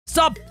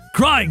Stop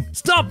crying.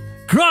 Stop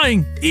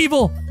crying.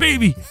 Evil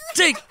baby.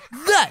 Take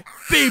that,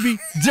 baby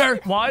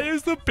Derek. Why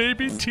is the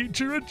baby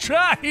teacher a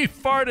try? He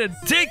farted.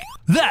 Take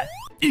that,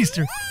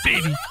 Easter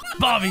baby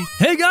Bobby.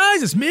 Hey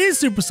guys, it's me,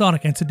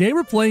 Supersonic, and today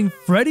we're playing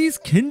Freddy's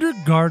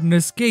Kindergarten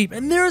Escape.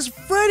 And there's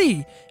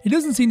Freddy. He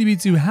doesn't seem to be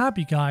too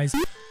happy, guys.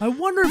 I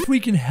wonder if we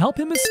can help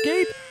him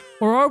escape,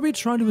 or are we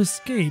trying to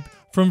escape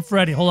from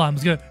Freddy? Hold on, I'm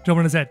just gonna jump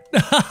on his head.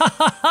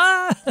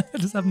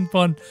 Just having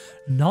fun.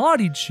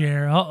 Naughty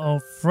chair. Uh-oh,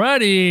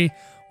 Freddy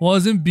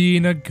wasn't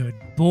being a good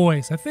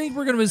boy. So I think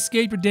we're gonna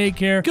escape your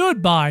daycare.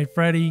 Goodbye,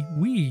 Freddy.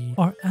 We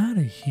are out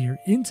of here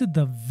into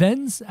the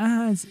vents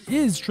as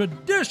is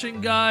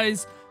tradition,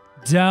 guys.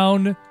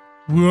 Down.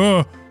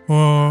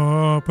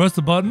 Press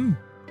the button.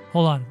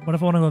 Hold on. What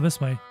if I want to go this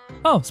way?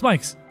 Oh,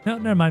 spikes. No,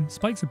 never mind.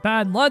 Spikes are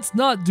bad. Let's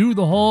not do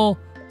the whole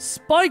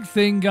spike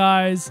thing,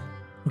 guys.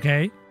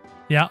 Okay.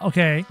 Yeah,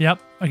 okay. Yep,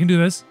 I can do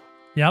this.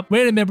 Yep.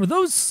 Wait a minute. Were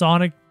those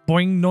Sonic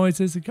boing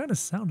noises? It kind of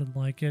sounded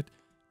like it.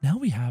 Now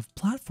we have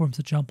platforms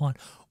to jump on.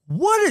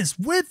 What is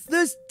with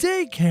this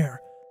daycare?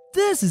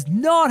 This is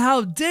not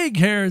how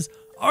daycares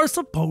are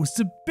supposed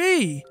to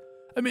be.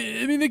 I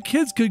mean, the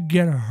kids could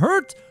get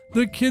hurt.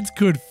 The kids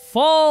could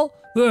fall.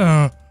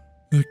 The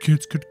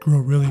kids could grow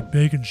really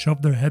big and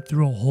shove their head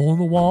through a hole in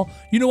the wall.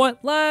 You know what?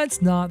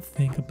 Let's not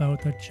think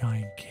about the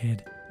giant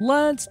kid.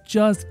 Let's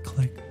just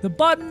click the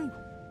button.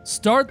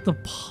 Start the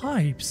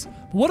pipes.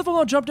 But what if I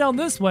want to jump down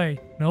this way?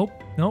 Nope,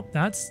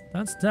 that's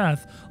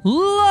death.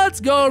 Let's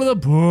go to the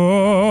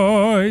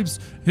pipes,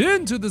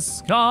 into the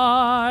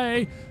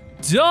sky,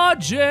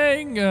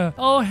 dodging.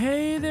 Oh,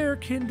 hey there,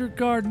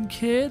 kindergarten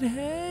kid.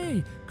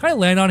 Hey, can I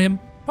land on him?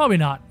 Probably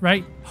not,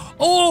 right?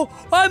 Oh,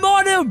 I'm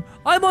on him.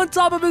 I'm on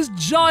top of his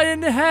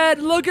giant head.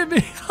 Look at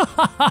me.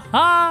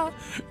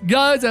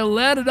 Guys, I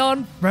landed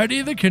on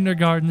Freddy the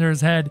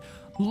kindergartner's head.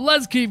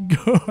 Let's keep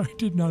going. I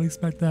did not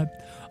expect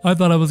that. I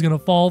thought I was going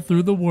to fall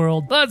through the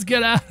world. Let's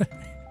get out of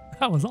here.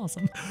 That was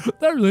awesome.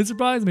 That really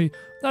surprised me.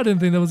 I didn't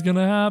think that was going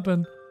to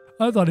happen.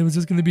 I thought it was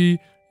just going to be,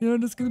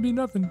 just going to be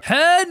nothing.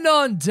 Head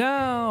on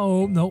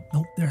down. Nope.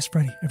 There's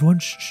Freddy. Everyone,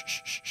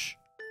 shh.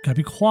 Gotta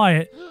be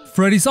quiet.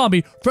 Freddy saw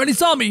me.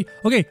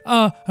 Okay,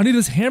 I need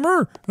this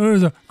hammer.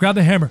 Grab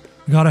the hammer.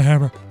 I got a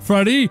hammer.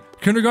 Freddy,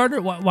 kindergartner,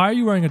 why are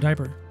you wearing a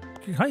diaper?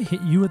 Can I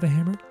hit you with a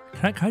hammer?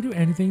 Can I do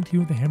anything to you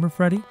with a hammer,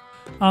 Freddy?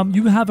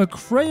 You have a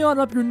crayon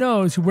up your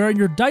nose. You're wearing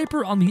your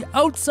diaper on the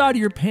outside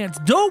of your pants.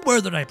 Don't wear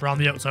the diaper on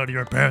the outside of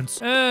your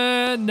pants.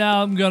 And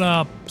now I'm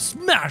gonna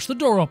smash the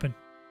door open.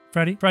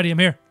 Freddy, I'm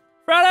here.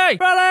 Freddy!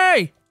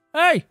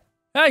 Hey!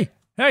 I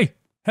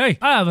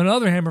have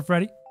another hammer,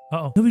 Freddy.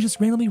 Uh-oh. He's just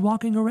randomly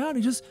walking around.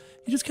 He's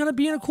just kind of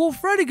being a cool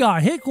Freddy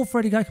guy. Hey, cool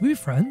Freddy guy, can we be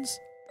friends?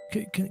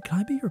 Can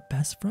I be your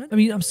best friend? I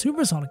mean, I'm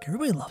Supersonic.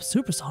 Everybody loves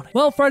Supersonic.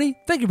 Well, Freddy,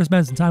 thank you for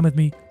spending some time with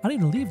me. I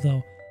need to leave,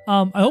 though.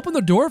 I opened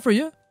the door for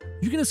you.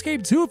 You can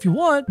escape, too, if you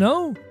want.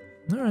 No?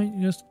 All right,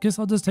 guess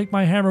I'll just take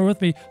my hammer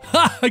with me.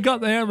 Ha! I got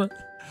the hammer.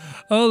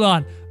 Hold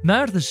on.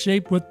 Match the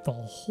shape with the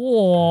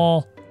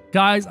hole.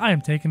 Guys, I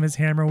am taking this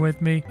hammer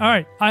with me. All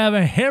right, I have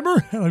a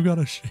hammer and I've got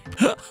a shape.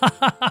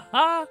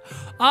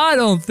 I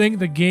don't think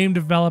the game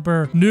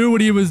developer knew what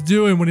he was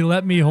doing when he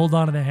let me hold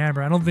on to the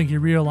hammer. I don't think he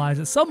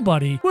realized that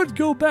somebody would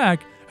go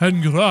back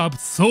and grab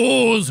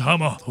Thor's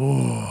hammer.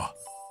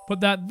 Put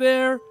that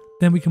there.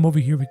 Then we come over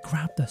here, we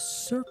grab the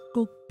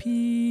circle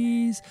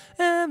piece,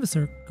 and the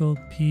circle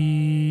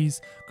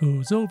piece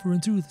goes over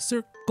into the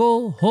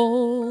circle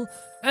hole.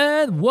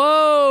 And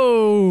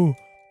whoa!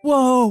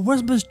 Whoa,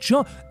 where's this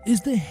jump? Is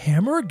the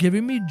hammer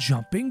giving me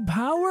jumping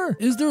power?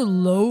 Is there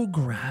low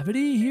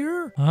gravity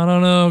here? I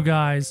don't know,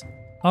 guys.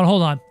 Oh,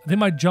 hold on. I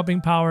think my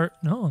jumping power...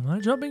 No,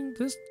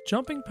 this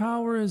jumping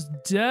power is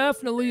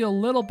definitely a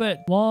little bit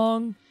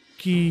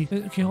wonky.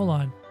 Okay, hold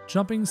on.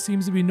 Jumping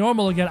seems to be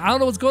normal again. I don't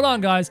know what's going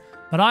on, guys,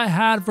 but I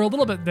had, for a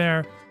little bit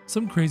there,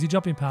 some crazy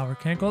jumping power.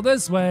 Can't go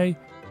this way.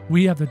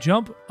 We have to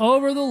jump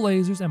over the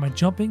lasers, and my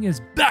jumping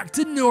is back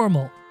to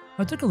normal.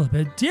 I took a little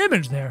bit of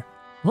damage there.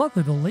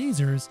 Luckily, the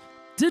lasers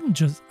didn't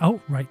just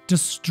outright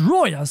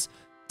destroy us,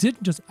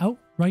 didn't just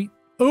outright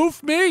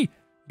oof me.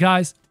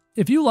 Guys,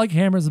 if you like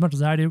hammers as much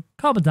as I do,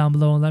 comment down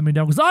below and let me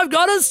know, because I've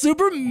got a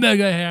super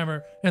mega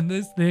hammer, and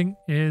this thing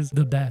is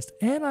the best.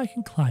 And I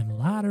can climb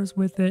ladders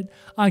with it.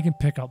 I can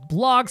pick up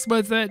blocks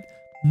with it.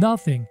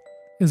 Nothing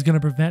is going to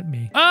prevent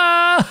me.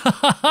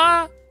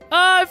 I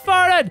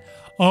farted.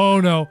 Oh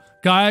no.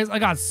 Guys, I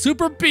got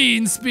super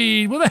bean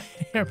speed with a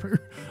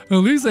hammer. At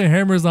least the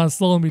hammer's not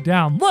slowing me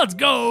down. Let's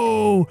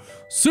go!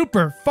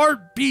 Super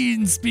fart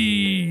bean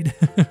speed.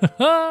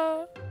 Yeah,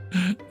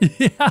 this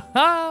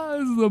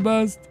is the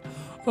best.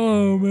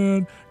 Oh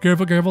man.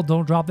 Careful,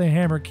 don't drop the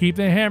hammer. Keep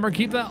the hammer,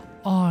 keep that.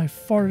 Oh, I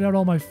farted out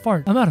all my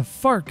fart. I'm out of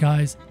fart,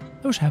 guys.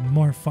 I wish I had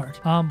more fart.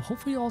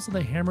 Hopefully also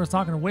the hammer's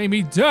not gonna weigh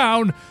me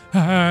down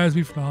as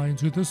we fly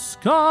into the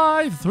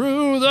sky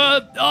through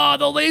the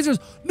lasers.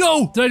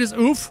 No! Did I just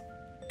oof?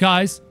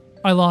 Guys,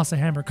 I lost a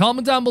hammer.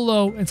 Comment down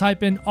below and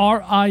type in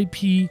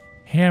RIP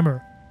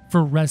hammer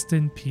for rest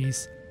in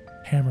peace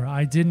hammer.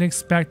 I didn't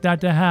expect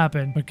that to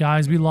happen, but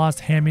guys, we lost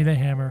Hammy the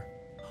hammer.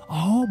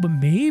 Oh, but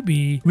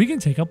maybe we can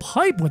take a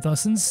pipe with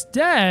us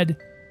instead.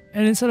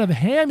 And instead of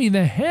Hammy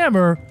the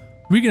hammer,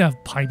 we can have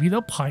Pipey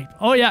the pipe.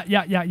 Oh, yeah.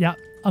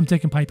 I'm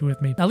taking Pipey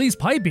with me. At least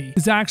Pipey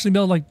is actually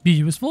able to like be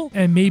useful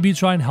and maybe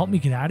try and help me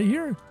get out of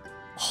here.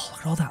 Oh,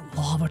 look at all that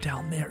lava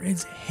down there.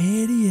 It's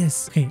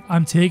hideous. Okay,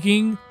 I'm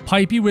taking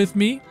Pipey with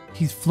me.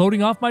 He's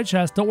floating off my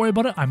chest. Don't worry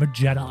about it. I'm a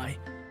Jedi.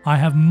 I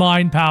have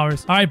mind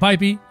powers. All right,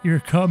 Pipey,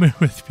 you're coming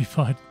with me,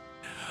 bud.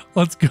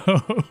 Let's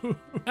go.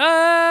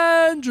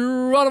 And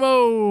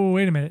Geronimo.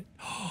 Wait a minute.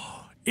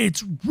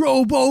 It's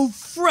Robo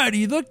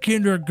Freddy, the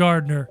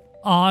kindergartner.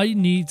 I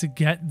need to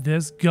get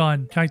this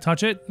gun. Can I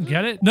touch it and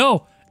get it?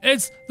 No, oh,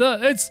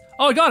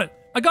 I got it.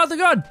 I got the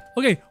gun.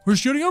 Okay, we're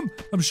shooting him.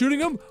 I'm shooting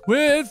him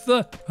with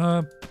the,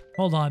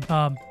 hold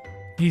on.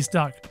 He's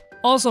stuck.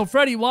 Also,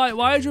 Freddy,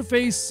 why is your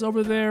face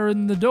over there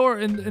in the door,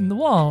 in the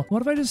wall?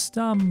 What if I just,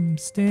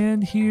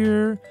 stand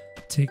here,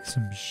 take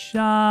some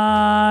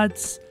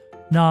shots,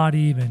 not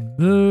even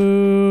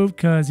move,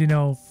 cause, you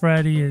know,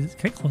 Freddy is,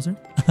 okay, closer.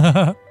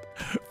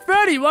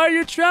 Freddy, why are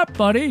you trapped,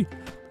 buddy?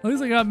 At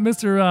least I got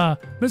Mr.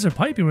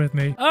 Pipey with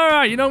me. All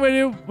right, you know what we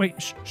do?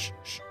 Wait, shh.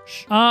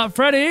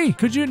 Freddy,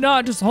 could you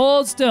not just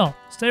hold still?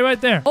 Stay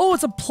right there. Oh,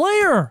 it's a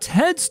player.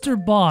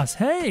 Tedster boss.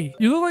 Hey,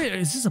 you look like,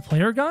 is this a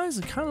player, guys?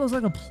 It kind of looks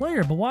like a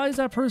player, but why is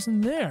that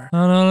person there? I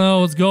don't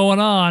know what's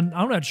going on.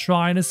 I'm gonna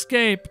try and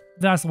escape.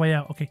 That's the way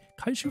out. Okay,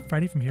 can I shoot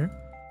Freddy from here?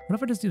 What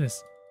if I just do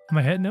this? Am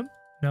I hitting him?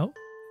 No.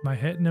 Am I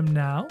hitting him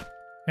now?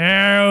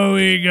 There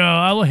we go.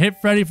 I will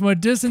hit Freddy from a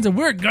distance and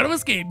we're gonna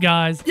escape,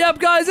 guys. Yep,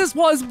 guys, this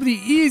was the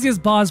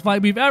easiest boss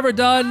fight we've ever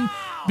done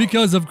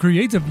because of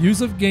creative use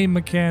of game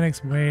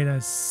mechanics. Wait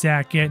a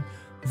second.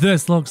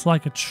 This looks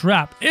like a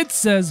trap. It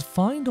says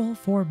find all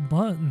 4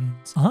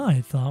 buttons.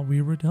 I thought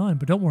we were done,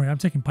 but don't worry. I'm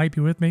taking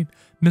Pipey with me.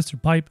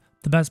 Mr. Pipe,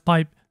 the best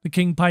pipe, the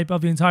king pipe of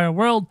the entire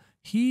world.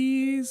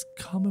 He's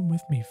coming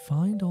with me.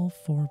 Find all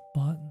 4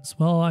 buttons.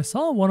 Well, I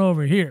saw one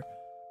over here.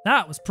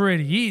 That was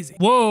pretty easy.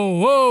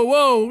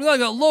 Whoa. I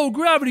got low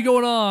gravity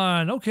going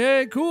on.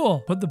 Okay, cool.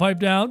 Put the pipe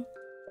down.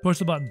 Push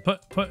the button.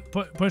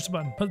 Push the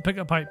button. Pick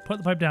up pipe. Put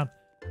the pipe down.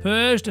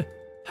 Pushed.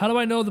 How do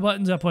I know the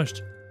buttons are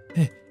pushed?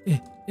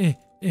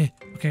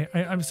 Okay,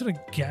 I'm just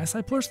gonna guess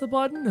I pushed the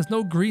button. There's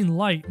no green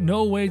light.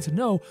 No way to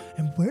know.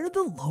 And where did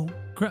the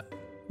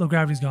low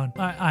gravity's gone?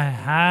 I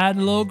had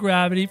low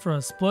gravity for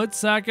a split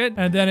second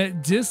and then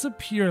it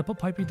disappeared. I put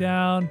Pipey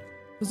down.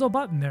 There's no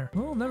button there.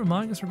 Oh, never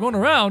mind. Guess we're going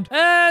around.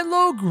 And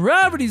low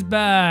gravity's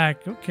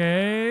back.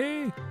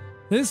 Okay.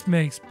 This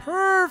makes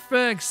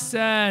perfect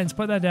sense.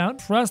 Put that down.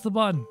 Press the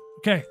button.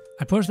 Okay.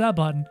 I pushed that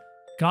button.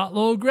 Got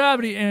low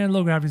gravity and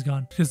low gravity's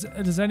gone. Because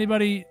does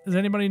anybody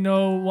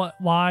know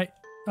why?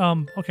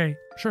 Okay.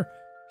 Sure.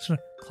 Just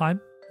gonna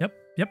climb. Yep.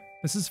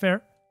 This is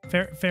fair.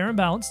 Fair and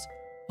balanced.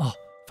 Oh,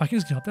 if I can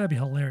just get up there, that'd be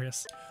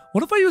hilarious.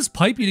 What if I use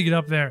Pipey to get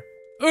up there?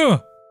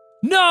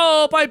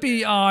 No,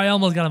 Pipey. Oh, I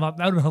almost got him up.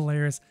 That would have been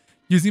hilarious.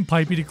 Using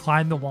Pipey to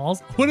climb the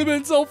walls would have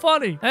been so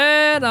funny.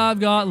 And I've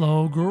got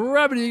low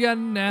gravity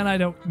again, and I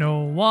don't know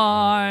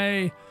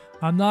why.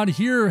 I'm not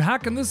here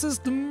hacking the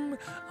system.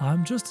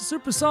 I'm just a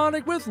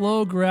supersonic with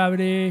low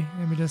gravity.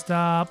 Let me just,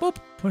 boop,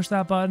 push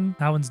that button.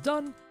 That one's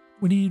done.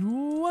 We need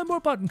one more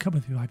button. Come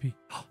with me, Pipey.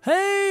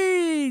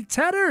 Hey,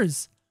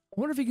 Tatters.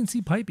 I wonder if you can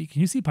see Pipey. Can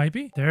you see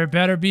Pipey? There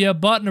better be a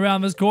button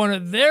around this corner.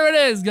 There it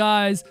is,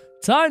 guys.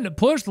 Time to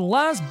push the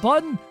last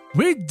button.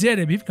 We did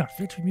it. We've got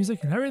victory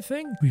music and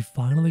everything. We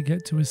finally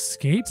get to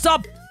escape.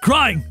 Stop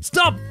crying.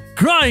 Stop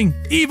crying.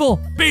 Evil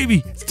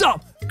baby.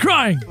 Stop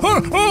crying.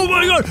 Oh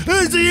my god.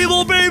 It's the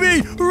evil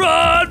baby.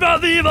 Run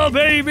from the evil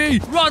baby.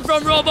 Run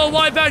from Robo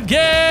Wipeout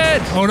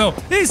Kid. Oh no.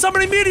 He's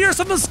summoning meteors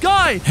from the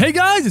sky. Hey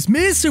guys, it's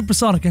me,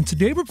 Supersonic, and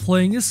today we're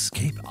playing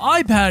Escape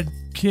iPad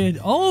Kid.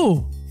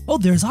 Oh,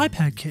 there's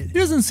iPad Kid. He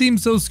doesn't seem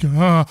so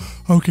scary.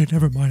 Okay,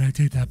 never mind. I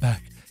take that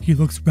back. He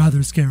looks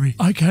rather scary.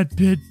 iPad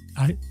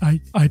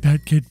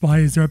Kid, why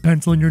is there a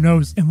pencil in your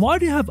nose? And why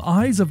do you have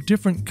eyes of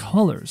different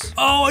colors?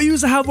 Oh, I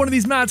used to have one of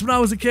these mats when I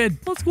was a kid.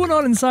 What's going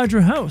on inside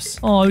your house?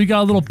 Oh, you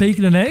got a little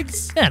bacon and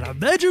eggs? And a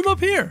bedroom up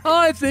here.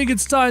 I think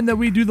it's time that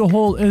we do the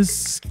whole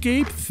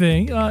escape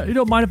thing. You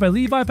don't mind if I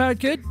leave, iPad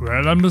Kid?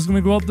 Well, I'm just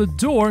gonna go out the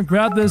door and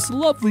grab this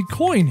lovely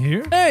coin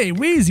here. Hey,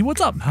 Wheezy,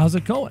 what's up? How's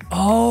it going?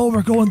 Oh,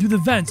 we're going through the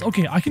vents.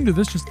 Okay, I can do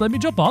this. Just let me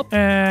jump up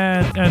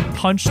and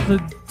punch the...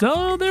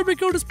 Oh, there we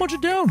go. Just punch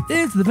it down.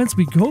 Into the vents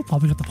we go.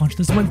 Probably got to punch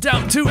this one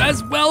down too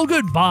as well.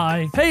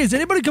 Goodbye. Hey, is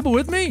anybody coming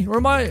with me? Or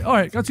am I? All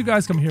right, got 2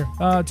 guys coming here.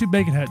 2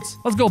 bacon heads.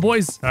 Let's go,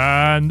 boys.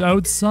 And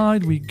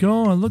outside we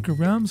go. And look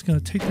around. I'm just going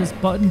to take this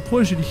button,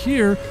 push it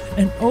here,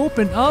 and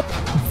open up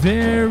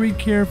very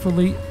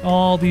carefully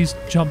all these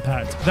jump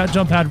pads. That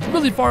jump pad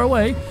really far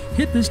away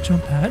hit this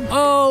jump pad.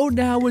 Oh,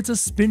 now it's a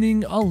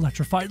spinning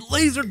electrified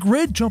laser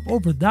grid. Jump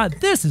over that.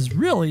 This is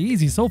really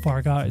easy so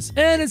far, guys.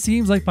 And it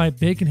seems like my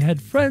bacon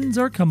head friends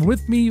are coming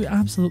with me.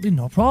 Absolutely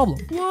no problem.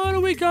 What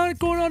do we got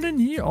going on in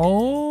here?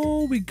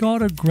 Oh, we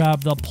gotta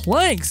grab the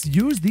planks.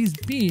 Use these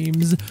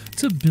beams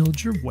to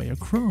build your way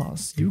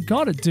across. You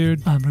got it,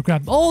 dude. I'm gonna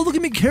grab, oh, look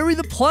at me carry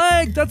the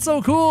plank. That's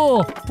so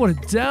cool. Put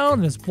it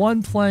down. There's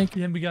one plank.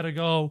 Then we gotta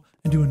go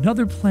and do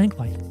another plank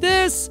like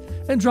this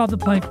and drop the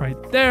plank right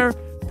there.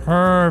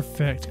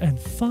 Perfect. And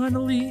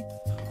finally,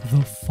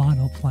 the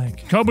final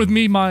plank. Come with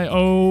me, my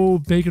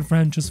bacon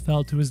friend just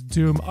fell to his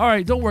doom. All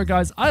right, don't worry,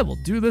 guys. I will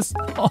do this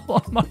all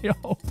on my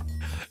own.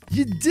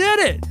 You did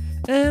it.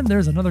 And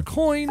there's another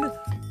coin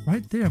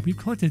right there. We've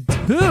collected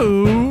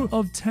 2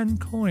 of 10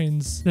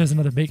 coins. There's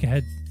another bacon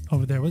head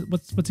over there.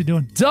 What's he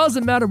doing?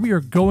 Doesn't matter. We are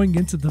going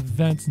into the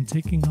vents and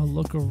taking a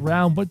look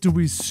around. What do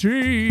we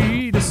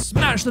see? To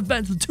smash the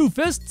vents with 2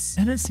 fists.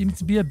 And it seems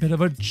to be a bit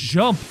of a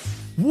jump.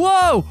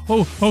 Whoa!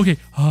 Oh, okay.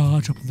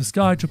 Jump in the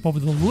sky, jump over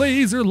the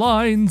laser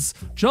lines.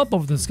 Jump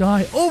over the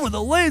sky, over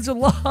the laser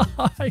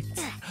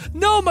lines.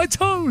 No, my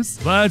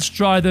toes. Let's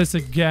try this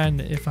again.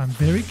 If I'm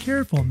very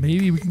careful,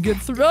 maybe we can get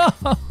through.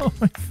 Oh,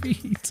 my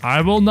feet.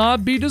 I will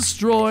not be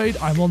destroyed.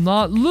 I will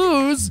not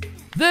lose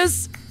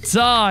this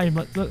time.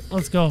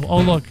 Let's go.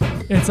 Oh, look.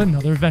 It's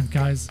another vent,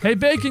 guys. Hey,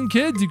 bacon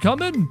kids, you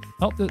coming?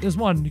 Oh, there's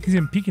one. You can see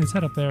him peeking his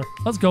head up there.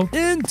 Let's go.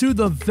 Into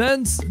the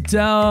vents.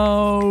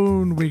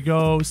 Down we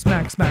go.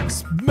 Smack, smack,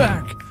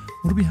 smack.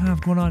 What do we have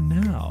going on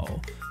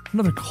now?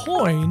 Another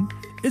coin.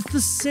 It's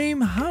the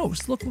same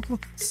house. Look, look,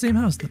 look. Same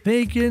house. The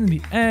bacon and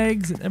the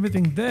eggs and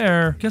everything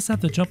there. Guess I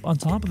have to jump on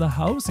top of the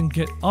house and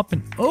get up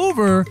and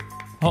over.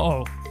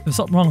 Uh-oh. There's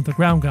something wrong with the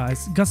ground,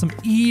 guys. Got some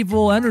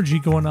evil energy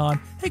going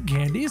on. Hey,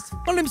 Candies.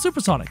 My name's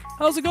Supersonic.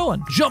 How's it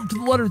going? Jump to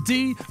the letter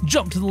D,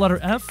 jump to the letter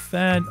F,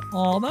 and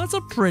oh, that's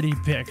a pretty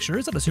picture.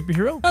 Is that a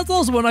superhero? That's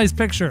also a nice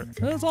picture.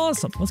 That's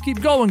awesome. Let's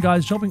keep going,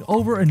 guys. Jumping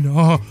over and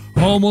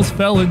almost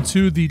fell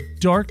into the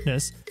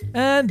darkness.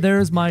 And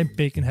there's my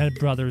Baconhead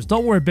brothers.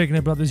 Don't worry,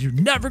 Baconhead brothers. You're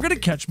never going to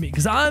catch me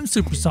because I'm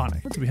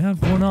Supersonic. What do we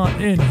have going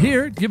on in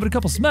here? Give it a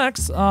couple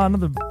smacks.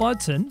 Another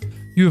button.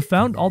 You have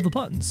found all the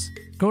buttons.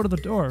 Go to the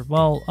door.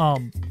 Well,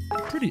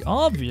 pretty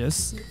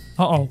obvious.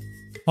 Uh-oh.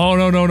 Oh,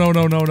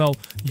 no.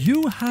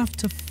 You have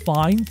to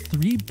find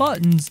 3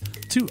 buttons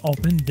to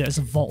open this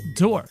vault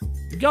door.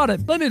 You got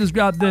it. Let me just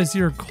grab this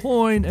here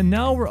coin, and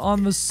now we're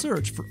on the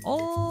search for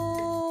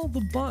all the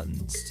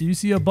buttons. Do you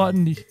see a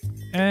button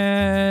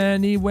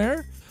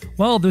anywhere?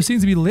 Well, there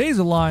seems to be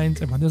laser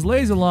lines, and when there's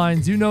laser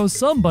lines, you know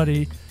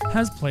somebody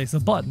has placed a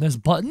button. There's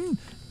button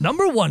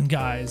number 1,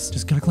 guys.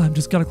 Just gotta climb,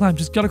 just gotta climb,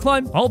 just gotta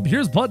climb. Oh,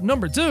 here's button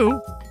number 2.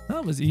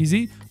 That was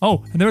easy.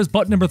 Oh, and there's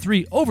button number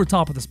 3 over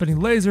top of the spinning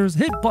lasers.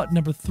 Hit button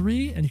number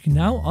 3 and you can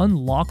now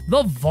unlock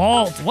the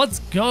vault. Let's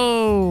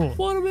go.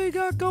 What do we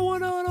got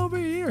going on over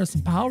here?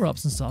 Some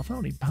power-ups and stuff. I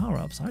don't need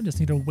power-ups. I just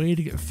need a way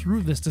to get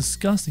through this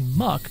disgusting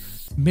muck.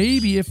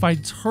 Maybe if I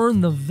turn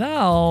the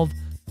valve,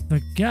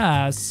 the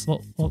gas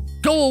will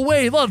go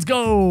away. Let's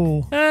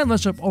go. And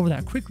let's jump over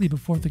that quickly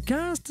before the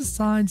gas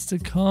decides to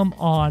come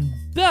on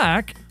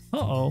back.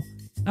 Uh-oh.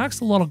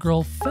 Axolotl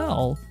girl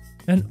fell.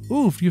 And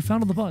oof, you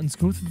found all the buttons.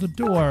 Go through the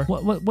door.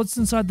 What's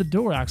inside the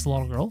door,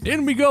 Axolotl girl?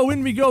 In we go,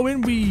 in we go,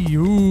 in we.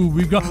 Ooh,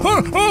 we've got.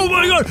 Oh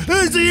my God!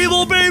 It's the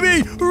evil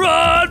baby!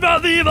 Run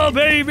from the evil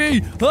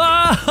baby!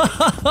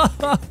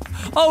 Ah!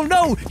 Oh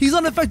no! He's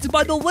unaffected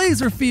by the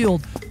laser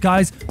field.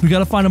 Guys, we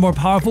gotta find a more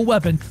powerful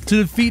weapon to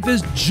defeat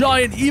this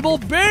giant evil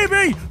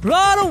baby.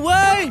 Run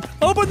away!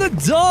 Open the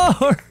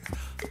door!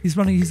 He's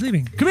running, he's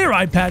leaving. Come here,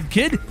 iPad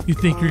kid. You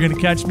think you're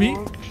gonna catch me?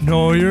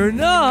 No, you're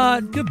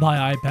not.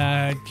 Goodbye,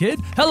 iPad kid.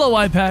 Hello,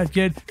 iPad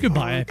kid.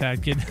 Goodbye,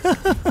 iPad kid.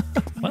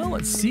 Well,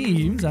 it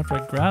seems after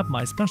I grab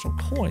my special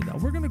coin that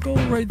we're gonna go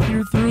right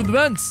here through the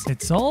vents.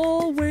 It's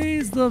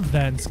always the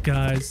vents,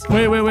 guys.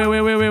 Wait.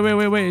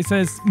 It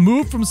says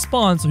move from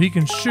spawn so he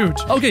can shoot.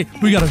 Okay,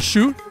 we gotta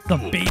shoot the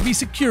baby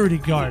security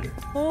guard.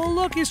 Oh,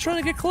 look, he's trying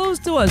to get close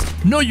to us.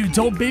 No, you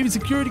don't, baby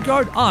security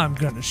guard. I'm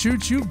gonna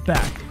shoot you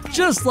back.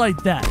 Just like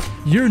that.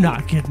 You're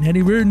not getting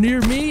anywhere near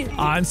me.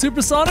 I'm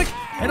Supersonic,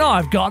 and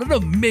I've got an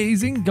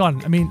amazing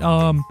gun. I mean,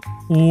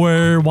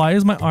 why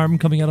is my arm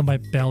coming out of my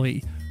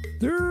belly?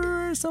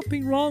 There's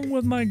something wrong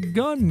with my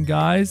gun,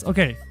 guys.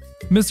 Okay,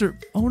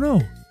 oh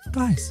no,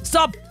 guys,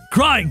 stop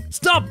crying.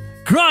 Stop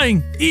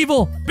crying,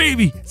 evil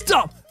baby.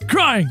 Stop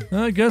crying.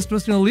 I guess I'm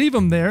just gonna leave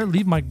him there,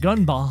 leave my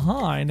gun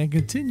behind, and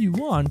continue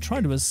on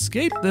trying to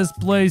escape this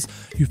place.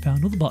 You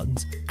found all the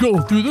buttons.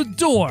 Go through the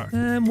door.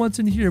 And what's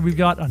in here? We've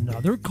got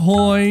another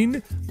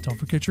coin. Don't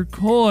forget your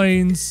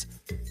coins.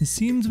 It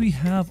seems we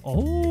have,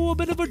 a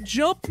bit of a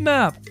jump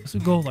map. So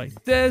go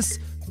like this.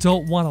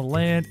 Don't want to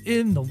land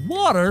in the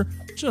water.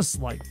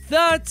 Just like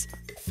that.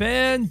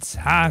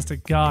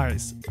 Fantastic,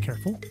 guys.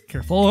 Careful.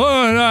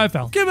 Oh, and I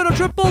fell. Give it a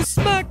triple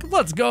smack.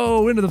 Let's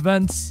go into the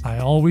vents. I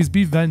always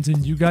be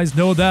venting. You guys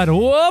know that.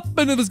 Up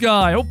into the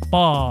sky.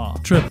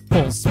 Oppa.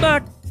 Triple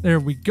smack. There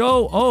we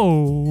go.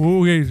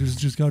 Oh, okay.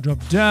 Just gotta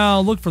drop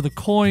down. Look for the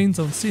coins.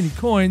 I don't see any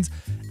coins.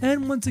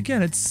 And once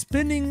again, it's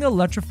spinning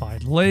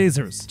electrified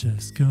lasers.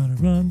 Just gonna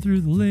run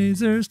through the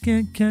lasers.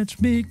 Can't catch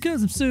me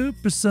cause I'm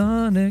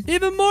supersonic.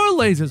 Even more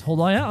lasers.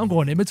 Hold on, I'm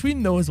going in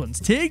between those ones.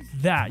 Take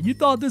that. You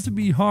thought this would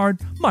be hard?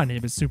 My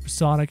name is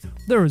Supersonic.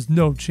 There is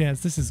no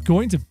chance this is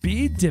going to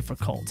be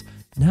difficult.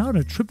 Now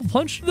to triple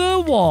punch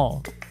the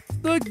wall,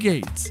 the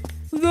gates,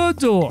 the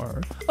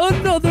door.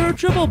 Another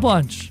triple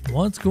punch.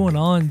 What's going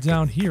on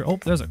down here? Oh,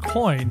 there's a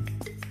coin.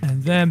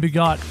 And then we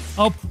got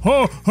up.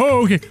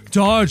 Okay.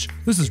 Dodge.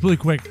 This is really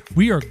quick.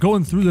 We are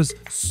going through this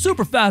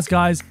super fast,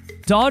 guys.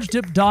 Dodge,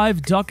 dip,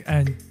 dive, duck,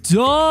 and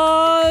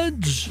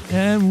dodge.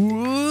 And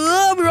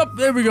we're up.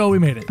 There we go. We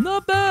made it.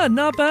 Not bad.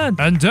 Not bad.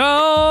 And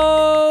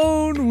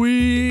down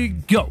we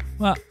go.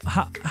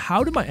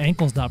 How did my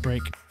ankles not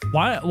break?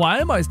 Why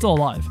am I still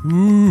alive?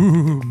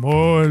 Ooh,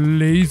 more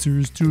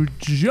lasers to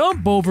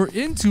jump over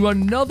into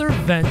another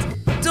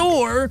vent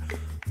door.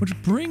 Which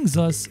brings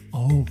us,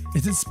 oh,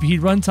 is it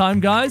speed run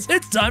time, guys?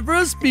 It's time for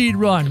a speed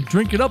run.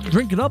 Drink it up,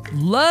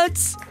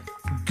 let's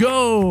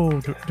go.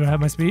 Do I have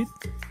my speed?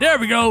 There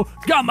we go,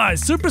 got my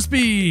super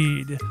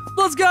speed.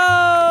 Let's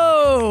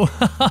go.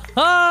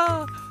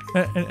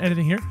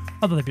 Anything here?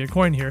 I thought there'd be a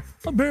coin here.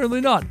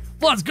 Apparently not.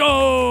 Let's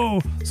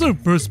go,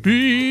 super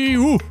speed.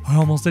 Ooh, I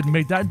almost didn't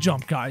make that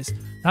jump, guys.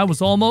 That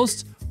was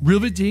almost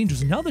really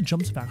dangerous. And now the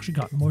jumps have actually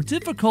gotten more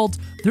difficult.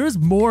 There's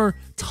more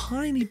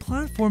tiny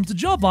platforms to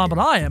jump on, but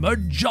I am a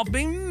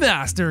jumping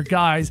master,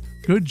 guys.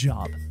 Good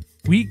job.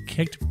 We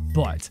kicked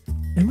butt.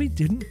 And we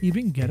didn't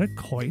even get a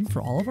coin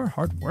for all of our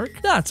hard work.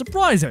 That's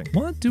surprising.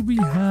 What do we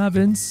have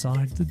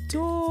inside the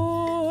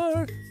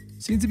door?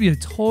 Seems to be a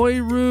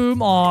toy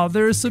room. Aw,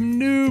 there's some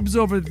noobs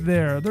over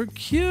there. They're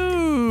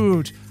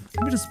cute.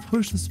 Let me just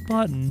push this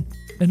button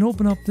and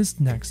open up this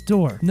next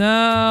door.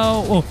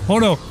 Now,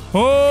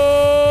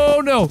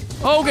 oh no.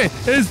 Okay,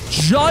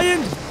 it's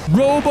giant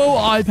Robo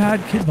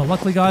iPad Kid, but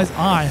luckily, guys,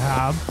 I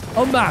have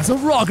a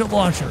massive rocket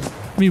launcher.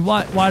 I mean,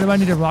 why do I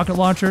need a rocket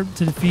launcher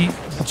to defeat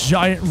a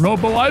giant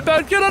Robo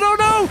iPad Kid? I don't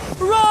know.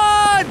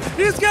 Run!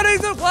 He's getting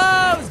so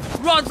close.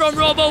 Run from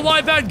Robo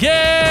iPad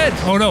Kid.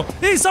 Oh no,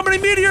 he's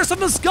summoning meteors from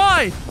the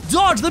sky.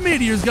 Dodge the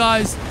meteors,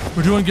 guys.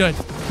 We're doing good.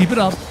 Keep it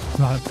up.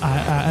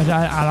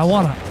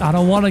 I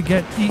don't wanna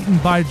get eaten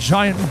by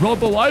giant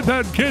Robo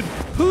iPad Kid.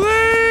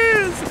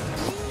 Please!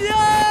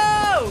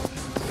 No!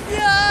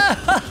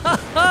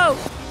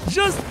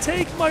 Just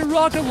take my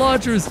rocket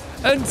launchers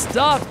and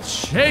stop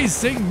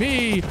chasing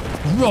me,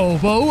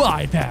 Robo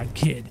iPad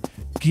Kid.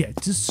 Get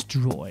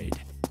destroyed.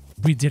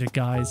 We did it,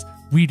 guys.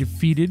 We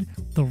defeated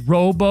the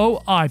Robo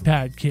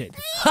iPad Kid.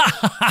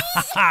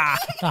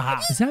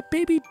 Is that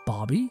Baby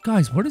Bobby?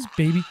 Guys, what is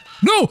Baby?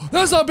 No,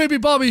 that's not Baby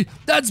Bobby.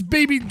 That's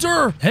Baby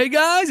Dur. Hey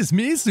guys, it's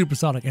me,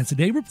 Supersonic, and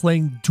today we're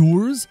playing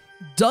Dur's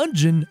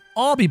Dungeon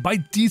Obby by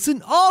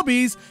Decent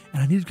Obbies.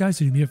 And I need you guys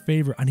to do me a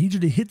favor. I need you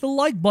to hit the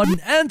like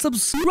button and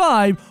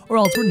subscribe, or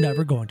else we're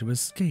never going to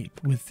escape.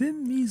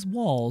 Within these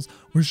walls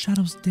where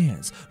shadows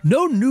dance,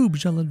 no noob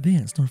shall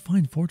advance nor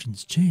find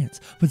fortune's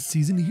chance, but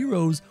seasoned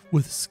heroes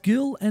with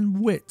skill and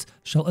wit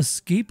shall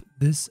escape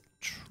this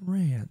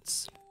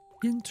trance.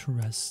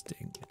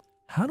 Interesting.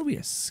 How do we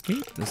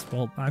escape this?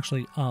 Well,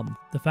 actually,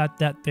 the fact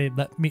that they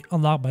let me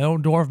unlock my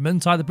own door from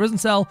inside the prison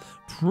cell,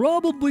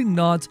 probably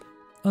not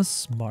a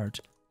smart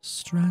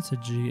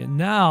strategy. And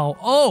now,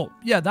 oh,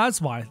 yeah, that's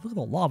why. Look at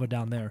the lava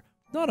down there.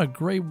 Not a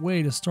great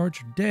way to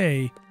start your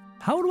day.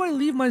 How do I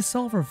leave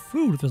myself for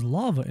food if there's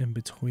lava in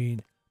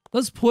between?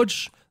 Let's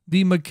push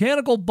the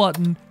mechanical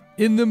button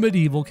in the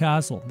medieval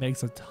castle.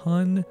 Makes a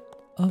ton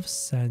of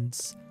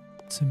sense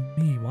to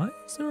me. Why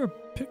is there a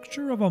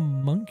picture of a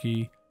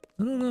monkey?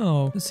 I don't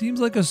know. It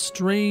seems like a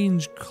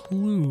strange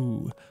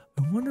clue.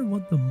 I wonder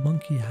what the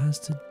monkey has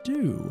to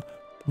do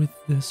with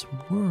this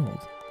world.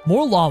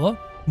 More lava,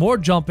 more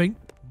jumping,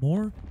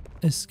 more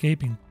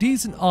escaping.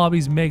 Decent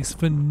Obbies makes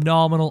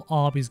phenomenal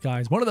obbies,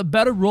 guys. One of the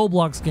better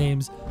Roblox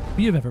games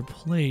we have ever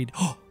played.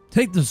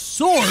 Take the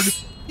sword?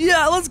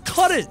 Yeah, let's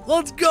cut it.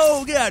 Let's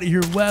go. Get out of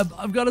here, Web.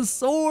 I've got a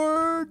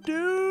sword,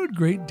 dude.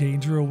 Great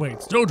danger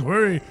awaits. Don't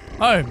worry.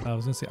 I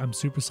was gonna say I'm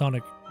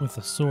Supersonic with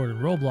a sword in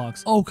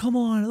Roblox. Oh, come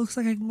on. It looks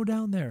like I can go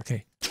down there.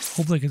 Okay.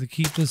 Hopefully I get to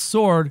keep this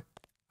sword.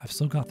 I've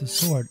still got this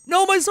sword.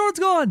 No, my sword's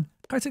gone.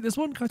 Can I take this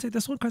one? Can I take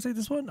this one? Can I take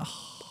this one?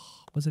 Oh,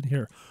 what's in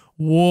here?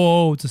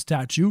 Whoa, it's a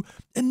statue.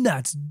 And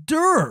that's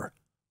Dur.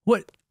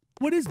 What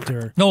is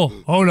Dur?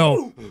 No. Oh,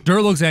 no.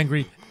 Dur looks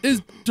angry.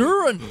 Is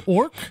Dur an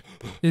orc?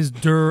 Is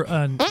Dur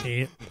an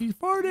ape? He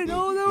farted.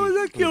 Oh, that was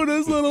the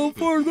cutest little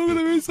fart. Look at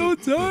him. He's so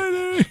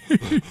tiny.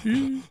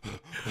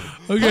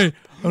 Okay,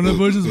 I'm gonna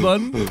push this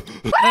button.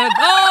 And,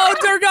 oh,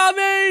 Dur got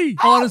me!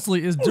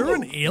 Honestly, is Dur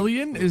an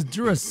alien? Is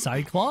Dur a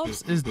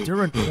cyclops? Is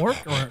Dur an orc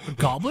or a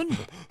goblin?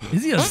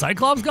 Is he a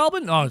cyclops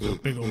goblin? Oh, it's a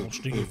big old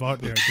stinky fart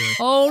there, Dur.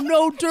 Oh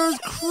no, Dur's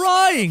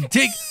crying.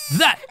 Take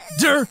that,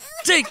 Dur.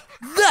 Take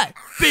that,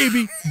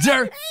 baby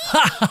Dur.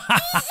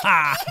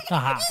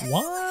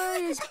 Why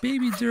is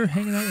baby Dur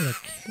hanging out with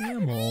a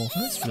camel?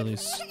 That's really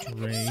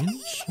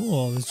strange.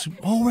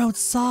 Oh, we're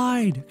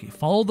outside. Okay,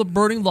 follow the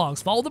burning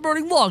logs. Follow the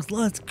burning logs.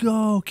 Let's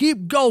go.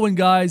 Keep going,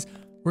 guys.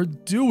 We're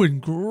doing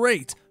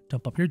great.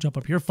 Jump up here, jump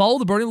up here. Follow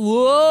the burning.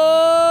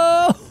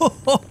 Whoa!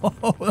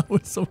 That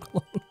was so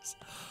close.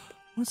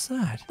 What's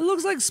that? It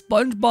looks like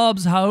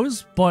SpongeBob's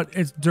house, but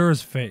it's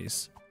Dur's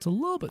face. It's a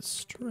little bit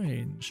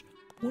strange.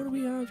 What do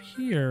we have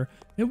here?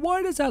 And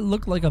why does that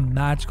look like a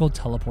magical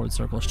teleport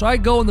circle? Should I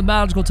go in the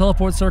magical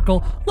teleport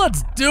circle?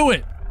 Let's do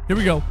it. Here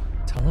we go.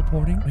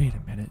 Teleporting. Wait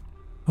a minute.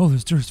 Oh,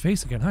 there's Dur's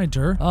face again. Hi,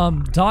 Dur.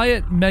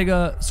 Diet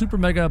Mega, Super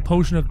Mega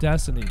Potion of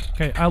Destiny.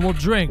 Okay, I will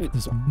drink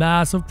this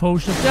massive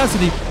potion of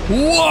destiny.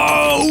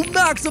 Whoa!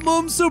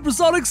 Maximum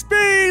supersonic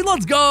speed!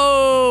 Let's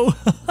go!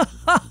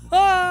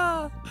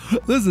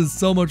 This is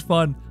so much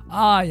fun.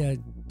 I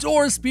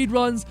adore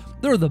speedruns.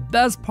 They're the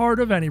best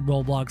part of any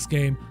Roblox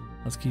game.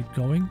 Let's keep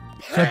going.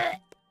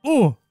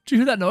 Oh, did you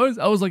hear that noise?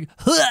 I was like,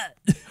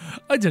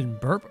 I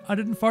didn't burp. I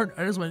didn't fart.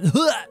 I just went,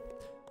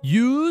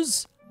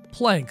 use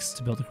planks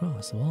to build a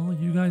cross. Well,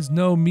 you guys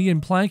know me and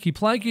Planky.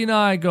 Planky and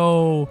I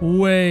go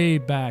way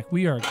back.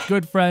 We are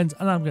good friends,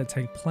 and I'm gonna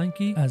take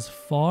Planky as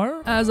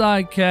far as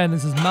I can.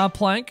 This is my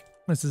plank.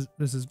 This is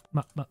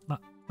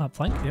my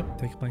plank. Yep,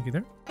 take Planky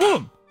there.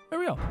 Boom! There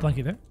we go.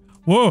 Planky there.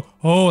 Whoa!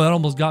 Oh, that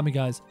almost got me,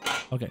 guys.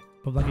 Okay,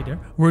 put Planky there.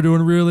 We're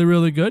doing really,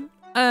 really good.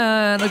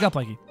 And I got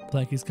Planky.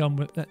 Planky's come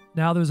with that.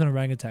 Now there's an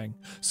orangutan.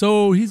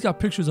 So he's got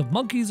pictures of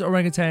monkeys,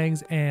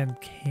 orangutans, and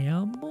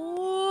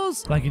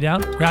camels. Planky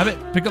down. Grab it.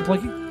 Pick up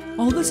Planky.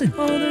 Oh, listen.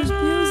 Oh, there's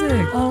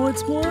music. Oh,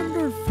 it's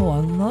wonderful. I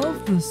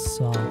love this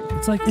song.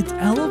 It's like, it's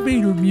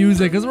elevator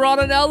music because we're on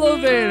an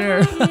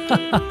elevator.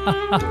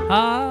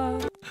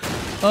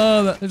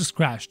 Oh, that just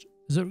crashed.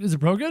 Is it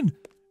broken?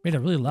 Made a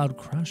really loud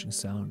crashing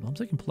sound. I'm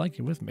taking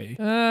Planky with me.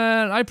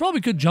 And I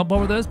probably could jump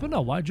over this, but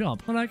no, why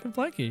jump when I can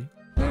Planky?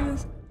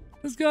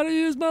 Just gotta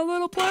use my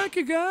little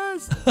Planky,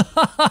 guys.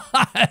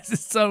 This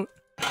is so,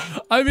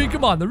 I mean,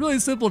 come on, the really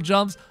simple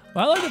jumps.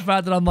 But I like the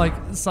fact that I'm like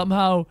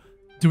somehow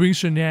doing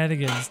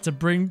shenanigans to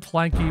bring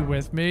Planky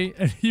with me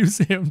and use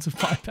him to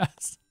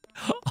bypass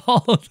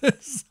all of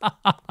this.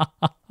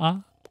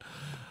 I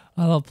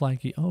love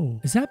Planky. Oh,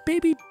 is that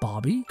baby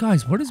Bobby?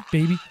 Guys, what is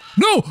baby?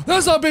 No,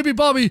 that's not baby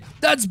Bobby.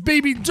 That's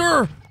baby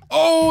Dur.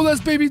 Oh,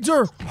 that's baby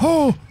Dur.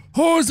 Oh,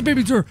 it's a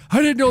baby Dur.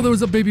 I didn't know there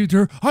was a baby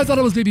Dur. I thought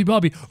it was baby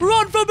Bobby.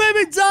 Run for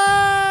baby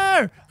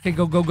Dur. Okay,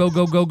 go, guys.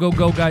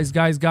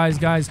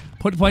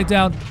 Put the plank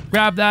down.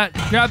 Grab that.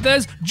 Grab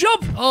this.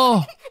 Jump.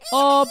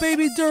 Oh,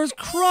 baby Dur's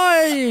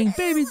crying.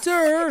 Baby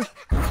Dur,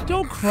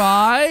 don't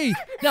cry.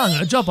 Now I'm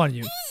gonna jump on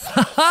you.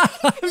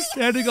 I'm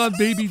standing on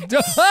baby Dur.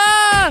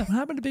 Ah! What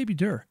happened to baby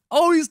Dur?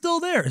 Oh, he's still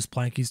there. Is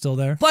Planky still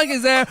there?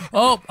 Planky's there.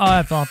 Oh,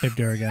 I fell off baby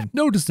Dur again.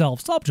 Note to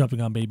self, stop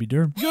jumping on baby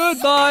Dur.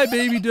 Goodbye,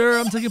 baby Dur.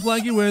 I'm taking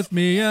Planky with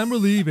me and we're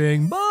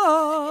leaving.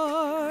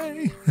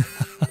 Bye.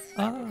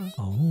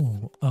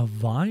 Oh, a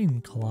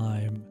vine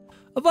climb.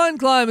 A vine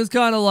climb is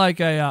kind of like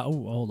a, oh,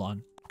 hold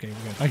on. Okay,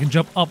 we're good. I can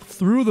jump up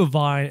through the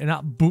vine and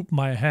not boop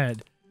my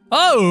head.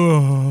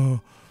 Oh,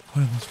 I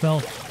almost fell.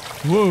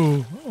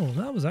 Whoa. Oh,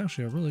 that was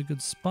actually a really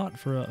good spot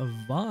for a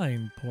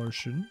vine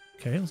portion.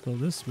 Okay, let's go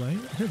this way.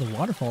 Here's the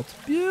waterfall. It's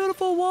a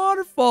beautiful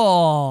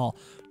waterfall.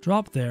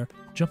 Drop there.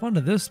 Jump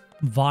onto this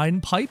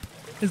vine pipe.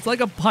 It's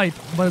like a pipe,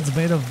 but it's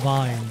made of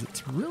vines.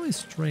 It's really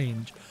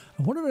strange.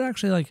 I wonder if it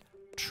actually like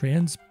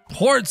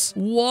transports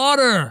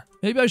water.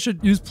 Maybe I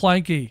should use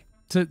Planky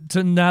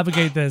to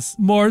navigate this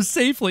more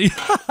safely.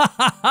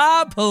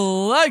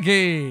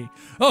 Planky!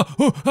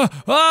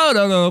 Oh,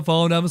 no,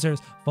 falling down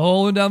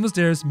the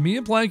stairs. Me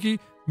and Planky,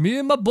 me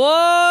and my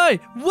boy.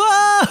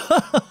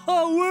 Whoa!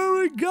 Where are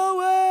we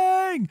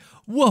going?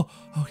 Whoa,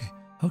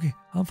 okay,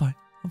 I'm fine.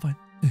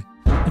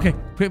 Okay,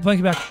 put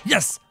Planky back.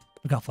 Yes!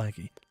 I got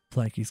Planky.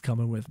 Planky's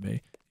coming with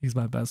me. He's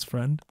my best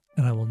friend,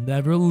 and I will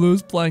never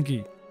lose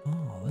Planky.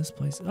 Oh, this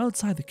place is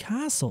outside the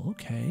castle.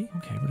 Okay,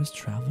 we're just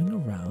traveling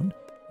around.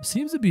 There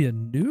seems to be a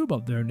noob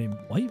up there named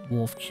White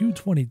Wolf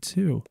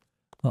Q22.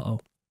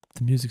 Uh-oh,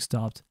 the music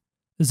stopped.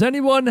 Does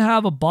anyone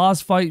have a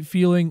boss fight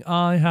feeling?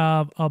 I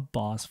have a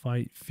boss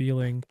fight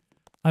feeling.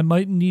 I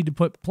might need to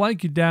put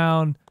Planky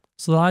down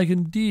so that I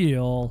can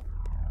deal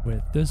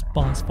with this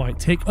boss fight.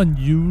 Take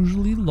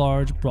unusually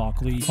large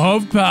broccoli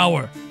of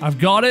power. I've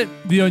got it.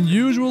 The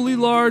unusually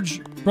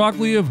large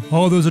broccoli of...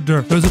 Oh, there's a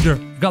Dur.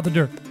 Got the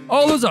Dur.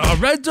 Oh, there's a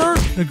red Dur,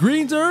 a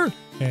green Dur,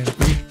 and a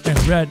green, and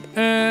a red,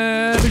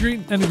 and a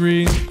green, and a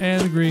green,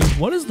 and a green.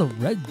 What is the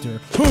red Dur?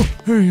 Oh,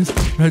 there he is.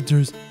 Red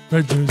Durs.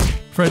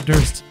 Fred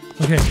Durst.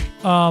 Okay,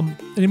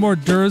 any more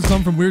Durs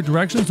come from weird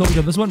directions? So we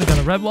got this one, we got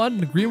a red one,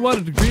 and a green one,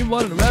 and a green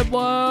one, and a red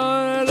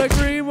one, and a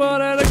green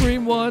one, and a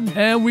green one.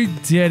 And we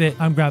did it.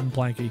 I'm grabbing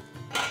Planky.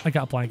 I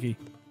got Planky.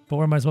 But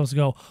where am I supposed to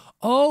go?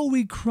 Oh,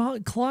 we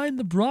climbed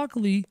the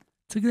broccoli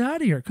to get out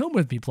of here. Come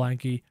with me,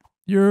 Planky.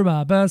 You're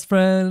my best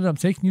friend. I'm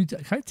taking you.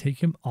 Can I take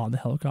him on the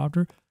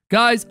helicopter?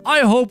 Guys, I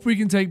hope we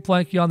can take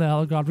Planky on the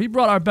helicopter. We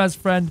brought our best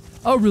friend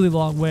a really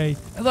long way.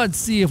 And let's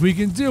see if we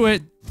can do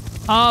it.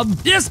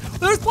 Yes,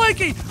 there's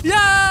Planky.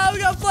 Yeah, we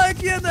got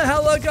Planky in the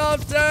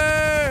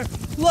helicopter.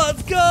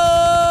 Let's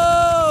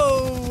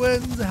go.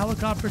 When's the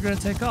helicopter gonna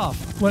take off?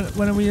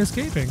 When are we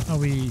escaping? Are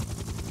we?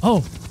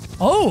 Oh,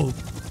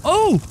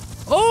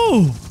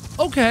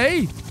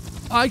 okay.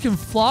 I can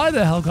fly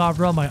the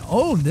helicopter on my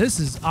own.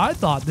 I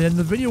thought then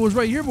the video was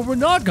right here, but we're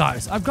not,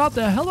 guys. I've got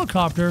the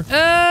helicopter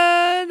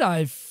and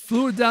I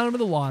flew it down into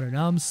the water.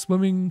 Now I'm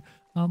swimming.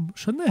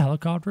 Shouldn't the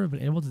helicopter have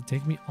been able to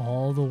take me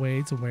all the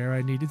way to where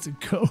I needed to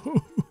go?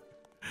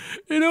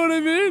 You know what I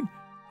mean?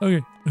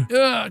 Okay.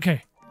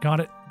 Okay. Got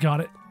it.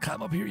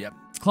 Climb up here. Yep.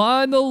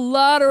 Climb the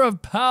ladder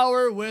of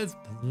power with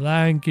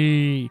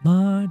Planky.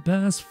 My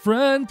best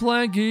friend,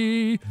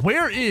 Planky.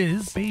 Where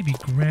is baby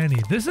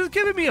Granny? This is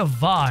giving me a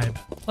vibe.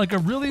 Like a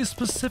really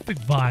specific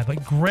vibe.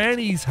 Like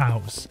Granny's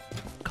house.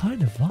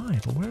 Kind of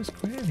vibe. But where's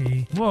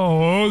Granny?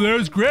 Whoa,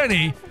 there's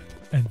Granny.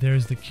 And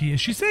there's the key. Is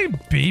she saying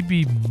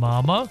baby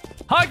mama?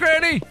 Hi,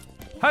 Granny.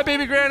 Hi,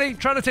 baby Granny.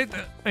 Trying to take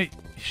the... Hey,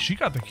 she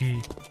got the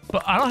key.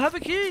 But I don't have the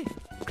key.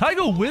 Can I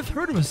go with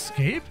her to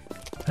escape?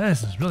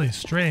 This is really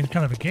strange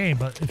kind of a game,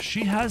 but if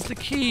she has the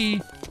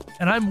key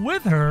and I'm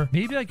with her,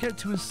 maybe I get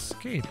to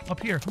escape.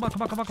 Up here. Come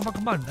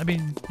on. I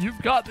mean, you've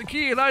got the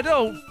key and I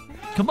don't.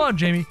 Come on,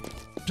 Jamie.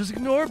 Just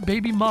ignore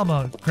baby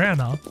mama,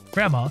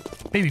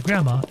 baby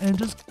grandma, and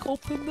just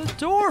open the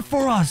door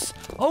for us.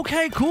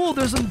 Okay, cool.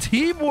 There's some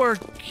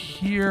teamwork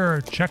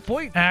here.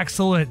 Checkpoint.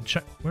 Excellent.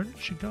 Where did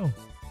she go?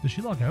 Did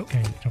she log out?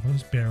 Okay, jump on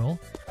this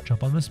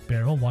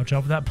barrel. Watch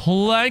out for that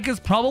plank. Is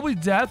probably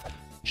death.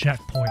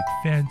 Checkpoint.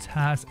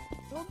 Fantastic.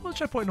 What's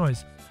checkpoint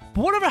noise?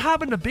 But whatever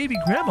happened to baby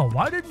grandma?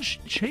 Why didn't she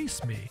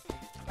chase me?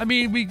 I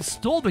mean, we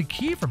stole the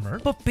key from her,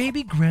 but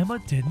baby grandma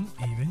didn't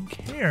even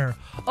care.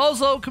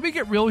 Also, can we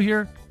get real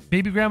here?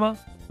 Baby grandma?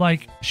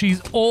 Like, she's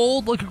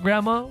old like a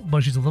grandma,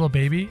 but she's a little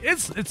baby.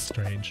 It's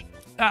strange.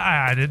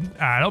 I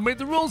don't make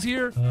the rules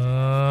here.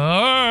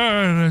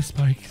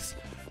 Spikes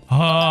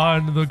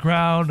on the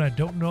ground. I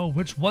don't know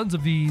which ones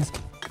of these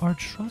are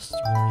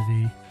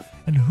trustworthy.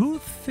 And who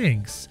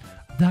thinks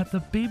that the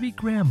baby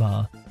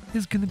grandma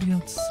is gonna be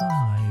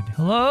outside?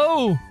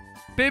 Hello?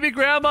 Baby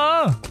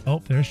grandma?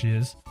 Oh, there she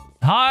is.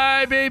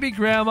 Hi, baby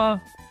grandma.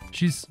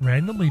 She's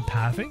randomly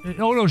pathing.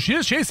 Oh no, she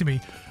is chasing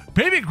me.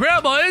 Baby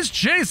grandma is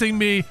chasing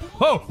me.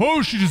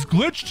 Oh, she just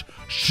glitched.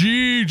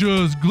 She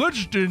just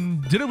glitched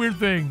and did a weird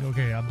thing.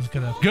 Okay, I'm just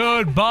gonna...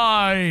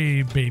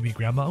 Goodbye, baby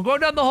grandma. I'm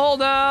going down the hole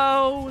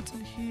now. What's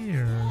in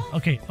here?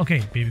 Okay,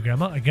 baby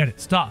grandma, I get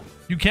it. Stop.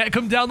 You can't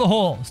come down the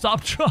hole.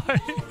 Stop trying.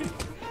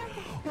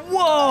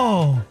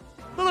 Whoa.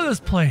 Look at this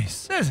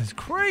place. This is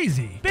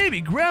crazy.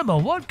 Baby grandma,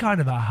 what kind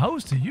of a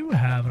house do you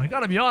have? And I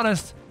gotta be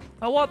honest,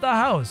 I want the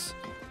house.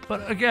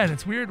 But again,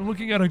 it's weird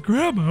looking at a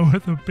grandma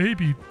with a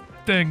baby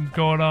thing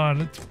going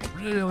on. It's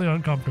really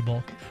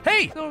uncomfortable.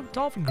 Hey, no,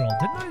 Dolphin Girl.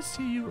 Didn't I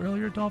see you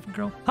earlier, Dolphin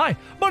Girl? Hi,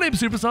 my name's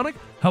Supersonic.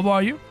 How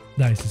are you?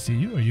 Nice to see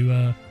you. Are you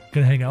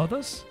gonna hang out with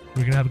us?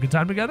 We're gonna have a good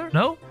time together?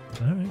 No?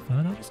 Alright,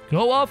 fine. I'll just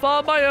go off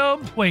on my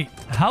own. Wait,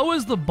 how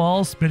is the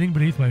ball spinning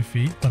beneath my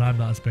feet, but I'm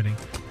not spinning?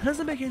 That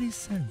doesn't make any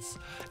sense.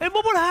 And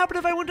what would happen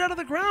if I went down to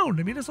the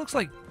ground? I mean, this looks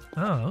like,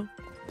 I don't know,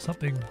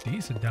 something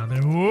decent down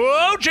there.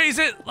 Whoa, chase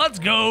it! Let's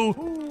go!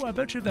 Ooh, I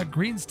bet you if that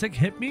green stick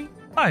hit me,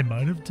 I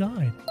might have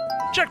died.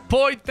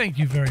 Checkpoint, thank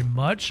you very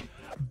much.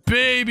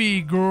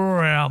 Baby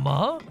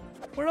grandma.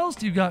 What else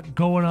do you got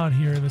going on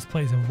here in this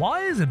place? And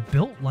why is it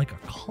built like a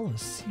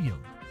coliseum?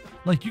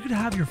 Like, you could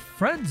have your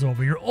friends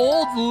over, your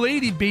old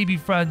lady baby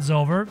friends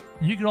over,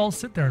 and you could all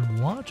sit there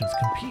and watch us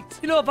compete.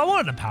 You know, if I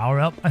wanted to power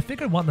up, I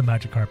think I'd want the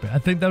magic carpet. I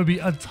think that would be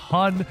a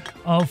ton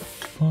of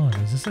fun.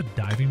 Is this a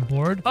diving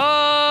board?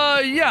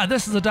 Yeah,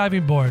 this is a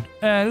diving board.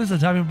 And this is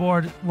a diving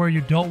board where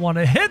you don't want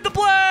to hit the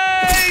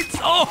blades!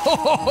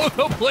 Oh,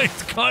 the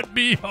blades cut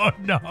me. Oh,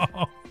 no.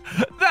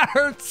 That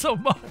hurts so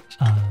much.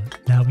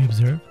 Now we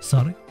observe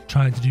Sonic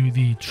trying to do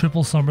the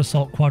triple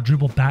somersault,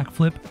 quadruple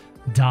backflip,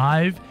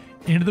 dive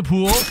into the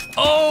pool.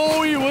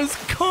 Oh, he was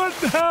cut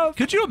in half.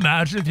 Could you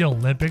imagine if the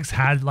Olympics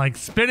had like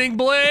spinning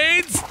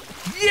blades?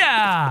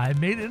 Yeah, I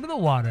made it into the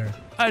water.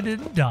 I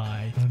didn't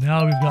die. So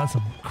now we've got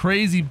some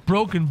crazy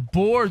broken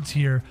boards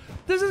here.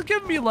 This is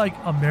giving me like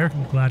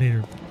American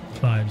Gladiator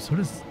vibes. What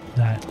is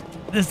that?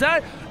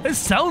 It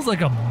sounds like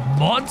a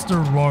monster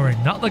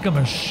roaring, not like a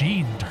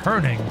machine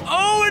turning.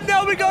 Oh, and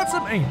now we got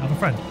some, hey, I have a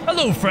friend.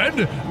 Hello,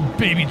 friend,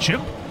 baby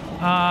chimp.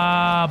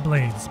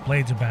 Blades.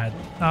 Blades are bad.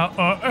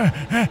 I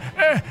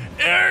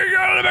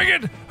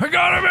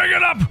gotta make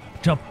it up.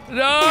 Jump.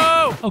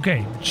 No.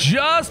 Okay,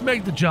 just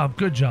make the jump.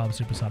 Good job,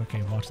 Supersonic.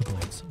 Okay, watch the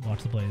blades.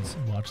 Watch the blades.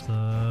 Watch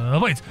the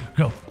blades.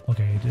 Go.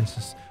 Okay,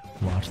 just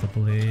watch the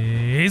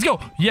blades. Go.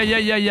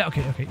 Yeah.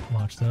 Okay.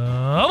 Watch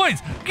the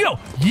blades. Go.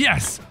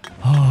 Yes.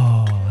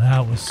 Oh,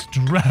 that was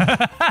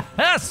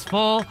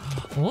stressful.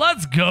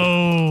 Let's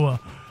go.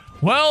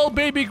 Well,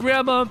 baby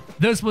grandma,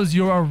 this was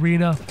your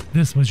arena.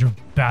 This was your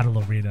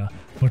battle arena,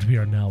 but we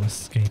are now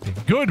escaping.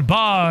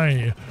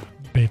 Goodbye,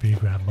 baby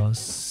grandma.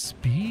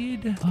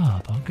 Speed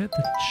up. I'll get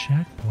the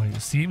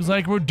checkpoint. Seems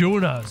like we're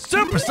doing a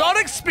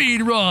supersonic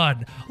speed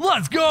run.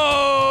 Let's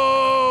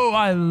go.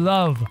 I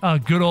love a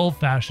good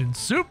old-fashioned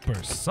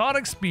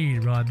supersonic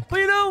speed run. But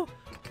you know,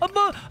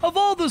 of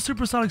all the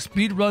supersonic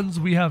speed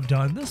runs we have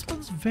done, this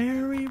one's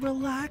very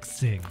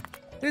relaxing.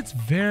 It's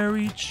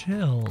very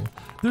chill.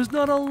 There's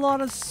not a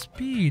lot of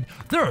speed.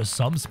 There are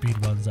some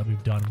speed runs that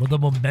we've done where the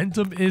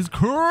momentum is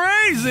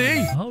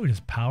crazy. Oh, we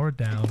just powered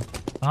down.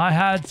 I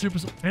had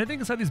anything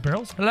inside these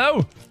barrels?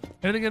 Hello?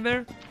 Anything in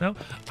there? No?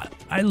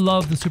 I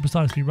love the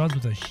supersonic speed runs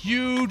with a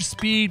huge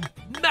speed,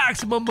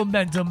 maximum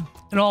momentum,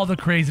 and all the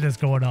craziness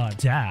going on.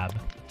 Dab.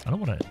 I don't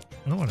want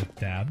to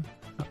dab.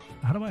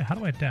 How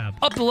do I dab?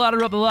 Up the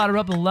ladder, up the ladder,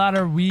 up the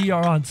ladder. We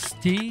are on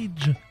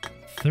stage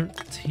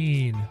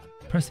 13.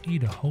 Press E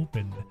to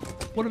open.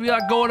 What do we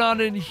got going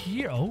on in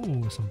here?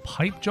 Oh, some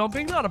pipe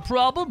jumping. Not a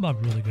problem. I'm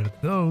really good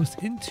at those.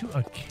 Into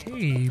a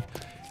cave.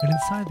 And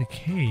inside the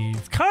cave,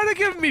 it's kind of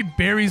giving me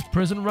Barry's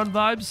prison run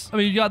vibes. I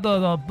mean, you got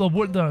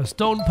the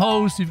stone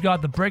posts. You've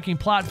got the breaking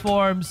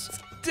platforms.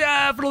 It's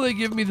definitely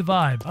giving me the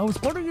vibe. I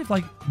was wondering if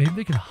like maybe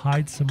they could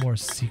hide some more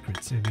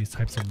secrets in these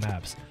types of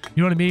maps.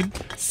 You know what I mean?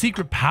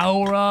 Secret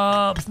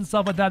power-ups and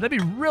stuff like that. That'd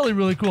be really,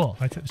 really cool.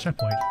 I take the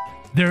checkpoint.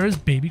 There is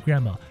Baby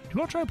Grandma. Do you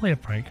want to try and play a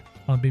prank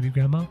on Baby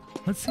Grandma?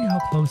 Let's see how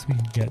close we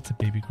can get to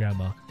Baby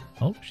Grandma.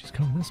 Oh, she's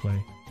coming this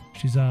way.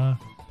 She's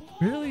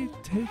really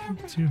taking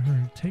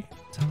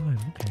time.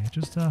 Okay,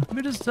 just let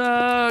me just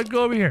go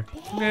over here.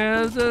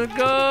 Yes,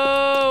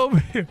 go over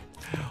here.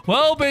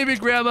 Well, Baby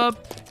Grandma,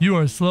 you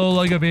are slow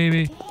like a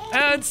baby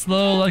and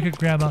slow like a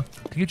grandma.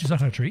 Can I get you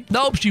stuck on a tree?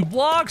 Nope, she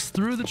walks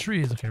through the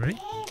trees. Okay, ready?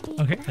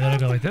 Okay, and then I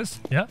go like this.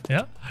 Yeah.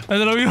 And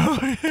then I'll go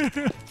over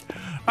here.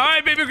 All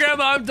right, Baby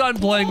Grandma, I'm done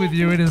playing with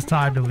you. It is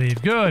time to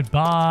leave.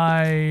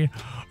 Goodbye.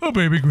 Oh,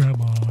 Baby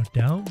Grandma.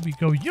 Down we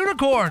go.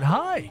 Unicorn,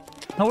 hi.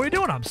 How are you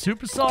doing? I'm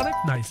Supersonic.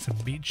 Nice to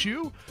meet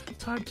you.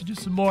 Time to do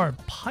some more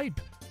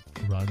pipe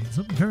runs.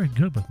 I'm very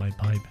good with my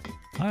pipe.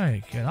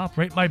 I can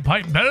operate my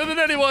pipe better than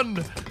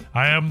anyone.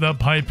 I am the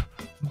pipe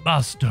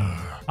master.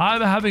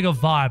 I'm having a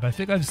vibe. I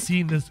think I've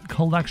seen this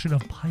collection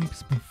of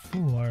pipes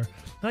before,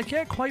 and I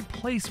can't quite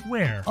place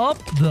where. Up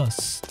the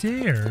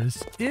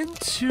stairs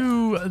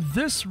into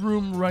this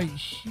room right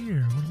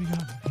here. What do we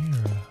got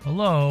here?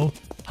 Hello.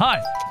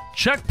 Hi.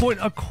 Checkpoint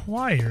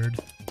acquired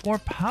or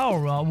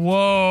power up.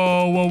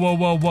 Whoa.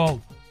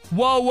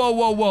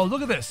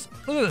 Look at this.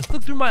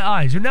 Look through my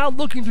eyes. You're now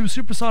looking through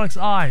Supersonic's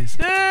eyes.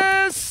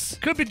 This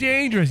could be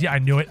dangerous. Yeah, I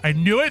knew it.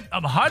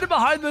 I'm hiding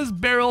behind this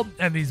barrel,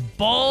 and these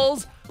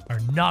balls are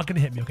not going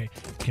to hit me. Okay,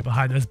 get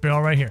behind this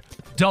barrel right here.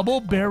 Double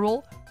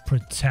barrel,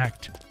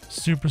 protect.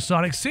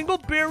 Supersonic, single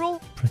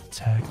barrel,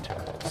 protect.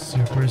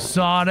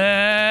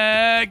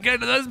 Supersonic, get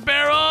into this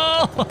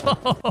barrel.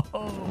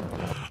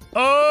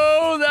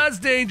 Oh, that's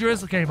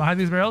dangerous. Okay, behind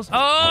these barrels.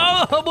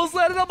 Oh, almost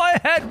landed on my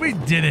head. We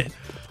did it.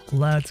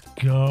 Let's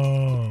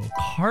go.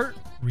 Cart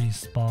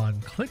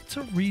respawn. Click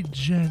to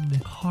regen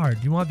cart.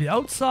 You want the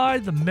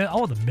outside, the middle? I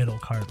want the middle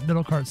cart.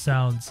 Middle cart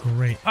sounds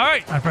great. All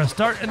right, I press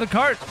start in the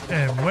cart.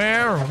 And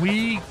where are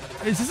we?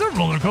 Is this a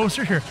roller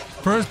coaster here?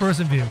 First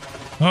person view.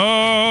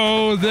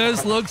 Oh,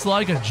 this looks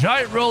like a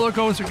giant roller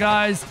coaster,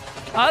 guys.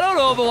 I don't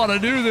know if I want to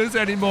do this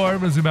anymore. I'm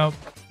gonna zoom out.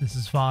 This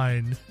is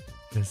fine.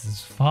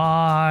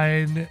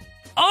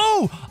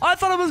 Oh, I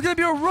thought it was going to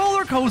be a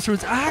roller coaster.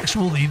 It's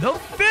actually the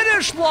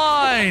finish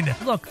line.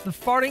 Look, the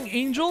farting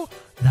angel,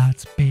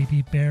 that's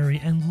Baby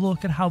Barry. And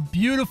look at how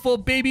beautiful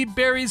Baby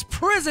Barry's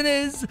prison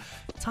is.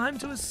 Time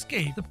to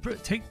escape.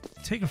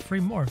 Take a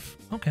free morph.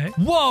 Okay.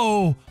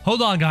 Whoa.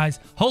 Hold on, guys.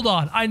 Hold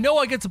on. I know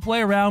I get to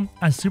play around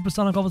as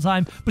Supersonic all the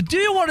time, but do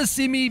you want to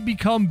see me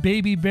become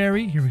Baby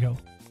Barry? Here we go.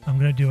 I'm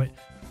going to do it.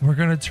 We're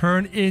going to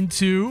turn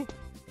into...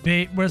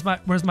 Where's my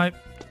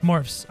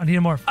morphs? I need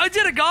a morph. I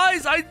did it,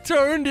 guys! I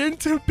turned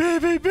into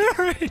Baby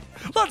Barry!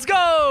 Let's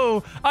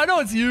go! I know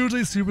it's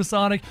usually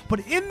Supersonic, but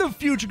in the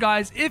future,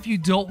 guys, if you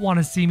don't want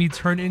to see me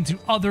turn into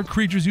other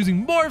creatures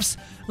using morphs,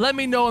 let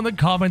me know in the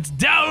comments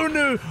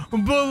down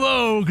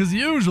below, because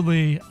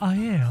usually I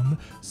am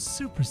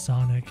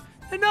Supersonic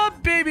and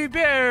not Baby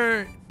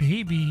Bear.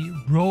 Baby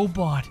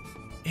Robot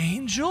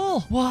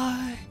Angel?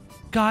 What?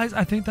 Guys,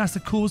 I think that's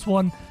the coolest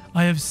one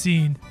I have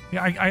seen.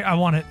 Yeah, I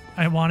want it.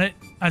 I want it.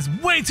 Has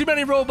way too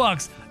many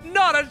Robux.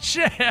 Not a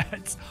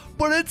chance.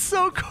 But it's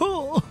so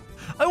cool.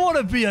 I want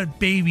to be a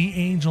baby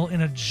angel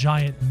in a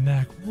giant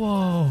mech.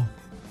 Whoa.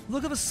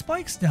 Look at the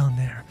spikes down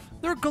there.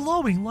 They're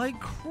glowing like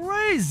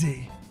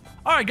crazy.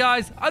 All right,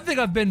 guys. I think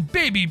I've been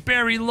Baby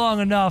Barry long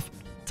enough.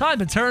 Time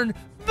to turn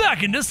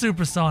back into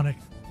Supersonic.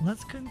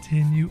 Let's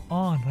continue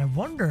on. I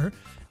wonder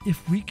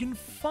if we can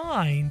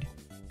find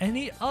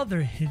any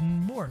other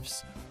hidden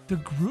morphs. The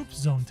group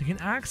zone to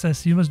get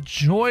access, you must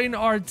join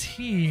our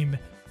team.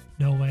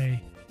 No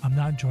way. I'm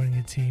not joining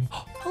a team.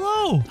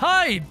 Hello.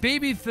 Hi,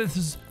 baby. This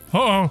is...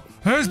 Oh,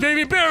 there's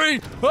Baby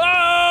Barry.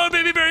 Oh,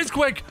 Baby Barry's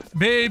quick.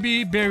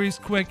 Baby Barry's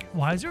quick.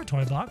 Why is there a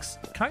toy box?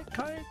 Can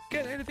I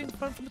get anything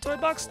fun from the toy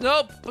box?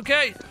 Nope.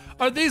 Okay.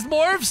 Are these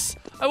morphs?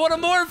 I want a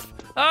morph.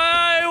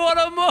 I want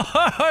a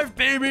morph.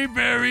 Baby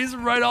Barry's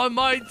right on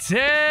my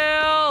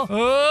tail.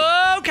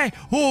 Okay.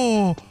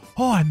 Oh,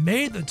 I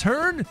made the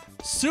turn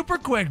super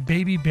quick.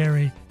 Baby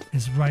Barry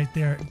is right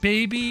there.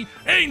 Baby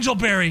Angel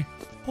Barry.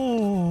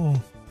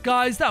 Oh,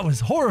 guys, that was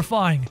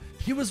horrifying.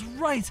 He was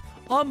right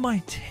on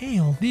my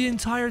tail the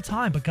entire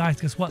time. But guys,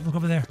 guess what? Look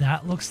over there.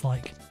 That looks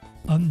like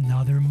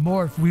another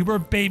morph. We were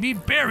Baby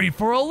Berry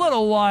for a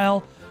little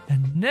while,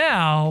 and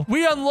now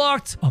we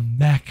unlocked a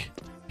mech.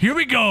 Here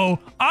we go.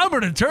 I'm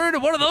gonna turn into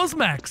one of those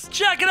mechs.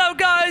 Check it out,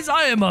 guys.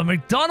 I am a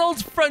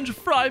McDonald's French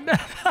fry mech.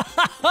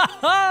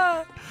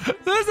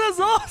 This is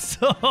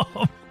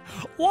awesome.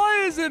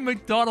 Why is it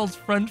McDonald's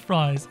French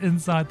fries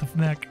inside the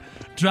mech?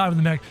 Driving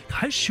the mech.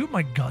 Can I shoot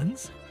my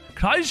guns?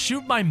 Can I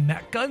shoot my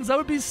mech guns? That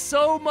would be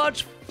so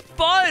much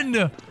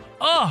fun.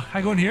 Oh, can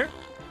I go in here?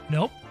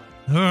 Nope.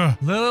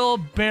 Little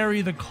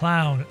Barry the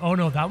Clown. Oh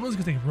no, that one's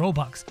gonna take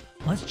Robux.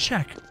 Let's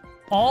check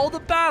all the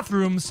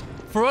bathrooms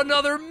for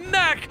another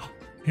mech.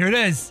 Here it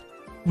is.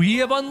 We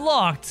have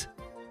unlocked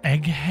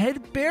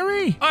Egghead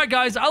Barry. All right,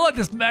 guys, I like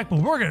this mech, but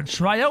we're going to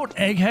try out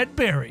Egghead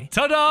Barry.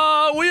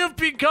 Ta-da! We have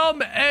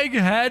become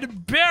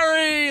Egghead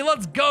Barry.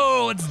 Let's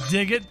go. Let's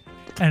dig it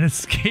and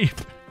escape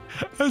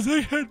as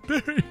Egghead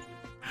Barry.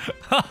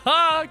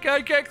 Haha,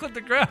 I can't click the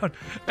ground.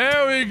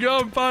 There we go.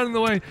 I'm finding the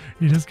way.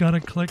 You just got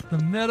to click the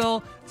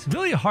middle. It's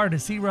really hard to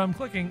see where I'm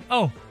clicking.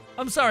 Oh,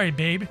 I'm sorry,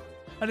 babe.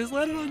 I just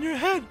landed on your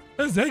head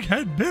as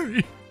Egghead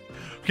Barry.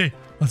 Okay,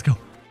 let's go.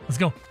 Let's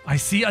go. I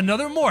see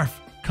another morph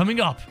coming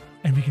up,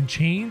 and we can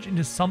change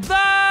into something.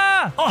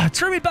 Ah! Oh, it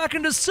turned me back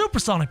into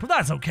Supersonic, but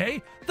that's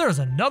okay. There's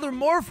another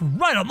morph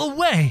right on the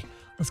way.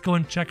 Let's go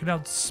and check it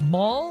out.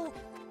 Small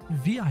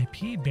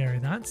VIP Berry.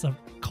 That's a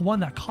one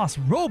that costs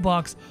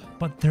Robux,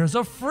 but there's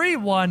a free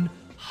one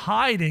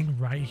hiding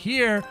right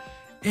here.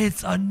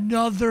 It's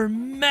another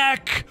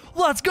mech.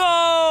 Let's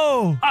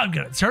go. I'm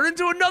gonna turn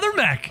into another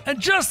mech. And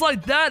just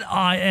like that,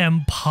 I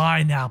am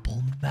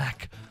Pineapple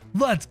Mech.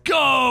 Let's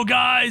go,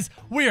 guys.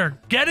 We are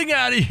getting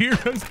out of here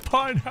as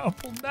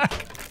Pineapple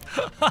Mech.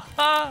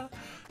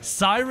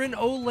 Siren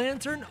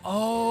O-Lantern.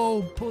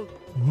 Oh,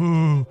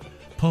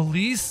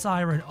 police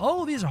siren.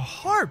 Oh, these are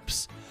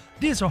harps.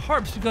 These are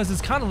harps because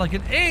it's kind of like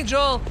an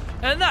angel.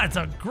 And that's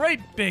a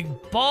great big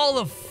ball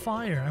of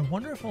fire. I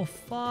wonder if I'll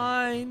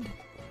find...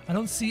 I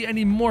don't see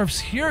any morphs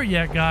here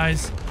yet,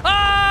 guys.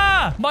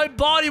 Ah! My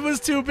body was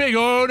too big.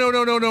 Oh,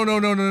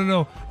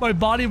 no. My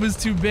body was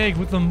too big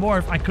with the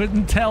morph. I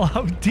couldn't tell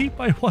how deep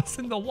I was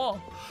in the wall.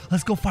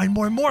 Let's go find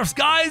more morphs,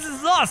 guys.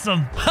 This is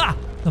awesome. Ha!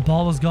 The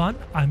ball was gone.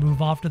 I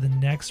move off to the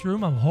next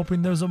room. I'm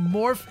hoping there's a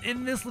morph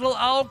in this little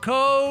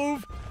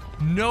alcove.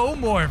 No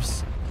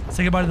morphs.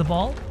 Say goodbye to the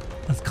ball.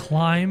 Let's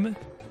climb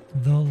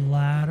the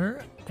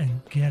ladder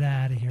and get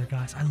out of here,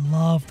 guys. I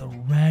love the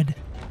red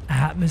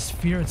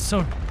atmosphere. It's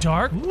so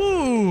dark.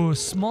 Ooh,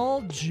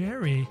 small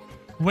Jerry.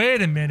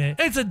 Wait a minute.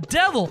 It's a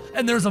devil,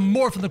 and there's a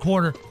morph in the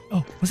corner.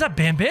 Oh, was that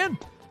Ban Ban?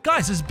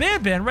 Guys, there's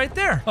Ban Ban right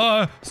there.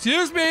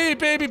 Excuse me,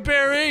 Baby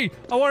Berry.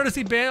 I wanted to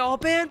see Ban. Oh,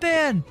 Ban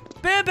Ban.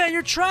 Ban Ban,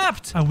 you're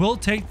trapped. I will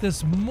take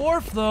this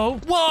morph, though.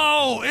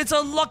 Whoa, it's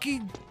a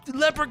lucky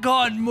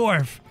leprechaun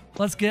morph.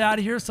 Let's get out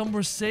of here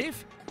somewhere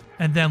safe.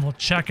 And then we'll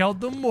check out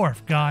the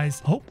morph,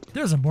 guys. Oh,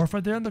 there's a morph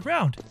right there on the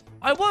ground.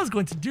 I was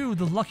going to do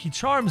the Lucky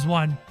Charms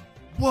one.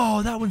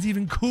 Whoa, that one's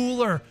even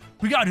cooler.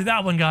 We gotta do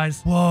that one,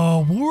 guys.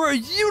 Whoa, we're a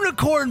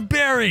unicorn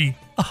berry.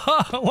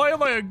 Why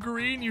am I a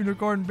green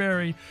unicorn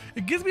berry?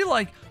 It gives me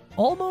like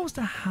almost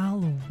a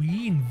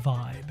Halloween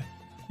vibe.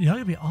 Yeah, I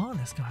gotta be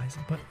honest, guys.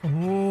 But,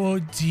 oh,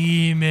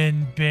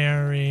 demon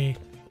berry.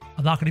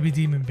 I'm not gonna be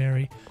demon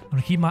berry. I'm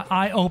gonna keep my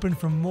eye open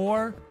for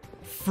more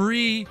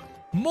free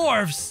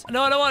morphs.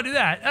 No, I don't want to do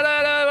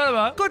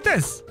that. Go with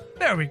this.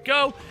 There we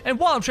go. And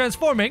while I'm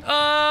transforming,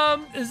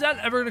 is that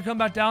ever gonna come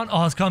back down?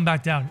 Oh, it's coming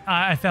back down.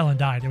 I fell and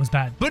died. It was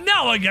bad. But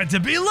now I get to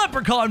be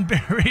Leprechaun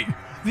Berry,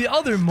 the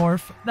other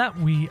morph that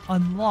we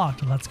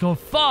unlocked. Let's go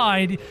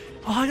find.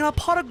 Oh, I got a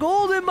pot of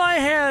gold in my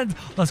hand.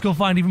 Let's go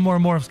find even more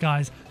morphs,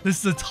 guys. This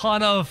is a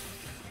ton of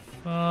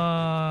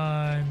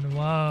fun.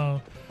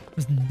 Wow.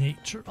 There's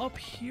nature up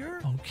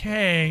here.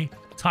 Okay.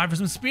 Time for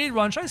some speed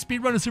run. Should I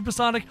speed run a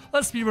supersonic?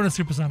 Let's speed run a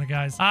supersonic,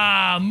 guys.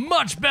 Ah,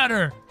 much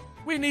better.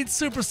 We need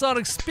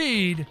supersonic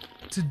speed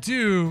to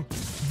do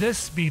this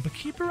speed, but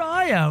keep your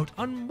eye out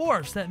on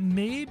morphs that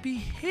may be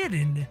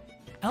hidden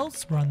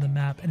elsewhere on the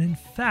map. And in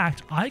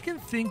fact, I can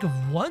think of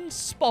one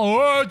spot.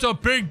 Oh, it's a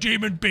big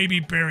demon baby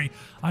berry.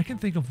 I can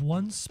think of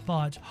one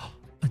spot.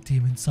 A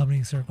demon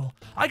summoning circle.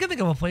 I can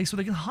think of a place where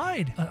they can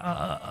hide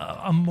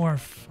a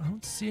morph. I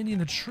don't see any in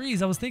the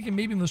trees. I was thinking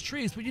maybe in those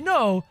trees, but you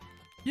know,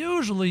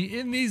 usually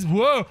in these,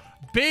 whoa,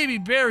 baby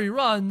berry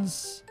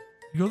runs,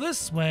 you go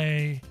this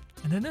way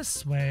and then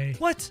this way.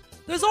 What?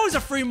 There's always a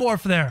free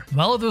morph there.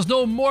 Well, if there's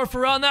no morph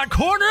around that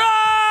corner,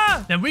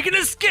 then we can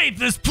escape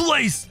this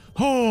place.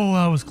 Oh,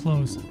 that was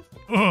close.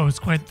 Oh, it's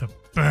quite the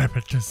burp.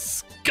 It's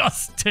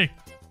disgusting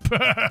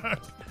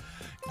burp.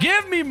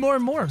 Give me more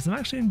morphs. I'm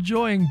actually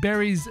enjoying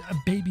Barry's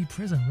baby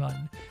prison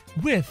run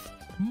with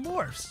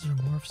morphs. There are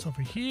morphs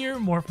over here,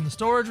 more from the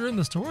storage room.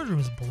 The storage room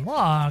is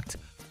blocked.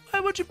 Why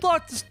would you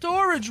block the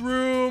storage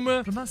room?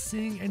 But I'm not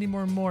seeing any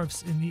more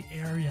morphs in the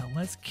area.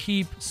 Let's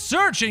keep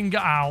searching.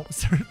 Ow,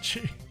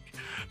 searching.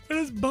 I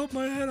just bumped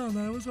my head on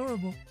that. It was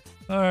horrible.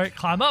 All right,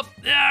 climb up.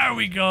 There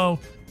we go.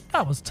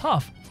 That was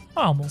tough.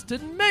 I almost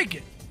didn't make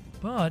it.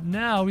 But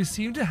now we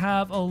seem to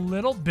have a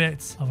little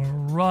bit of a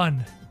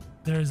run.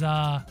 There's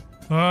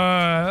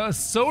A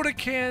soda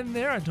can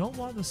there. I don't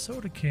want the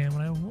soda can.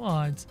 What I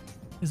want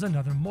is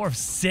another morph.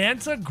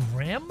 Santa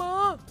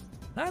Grandma?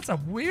 That's a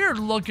weird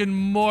looking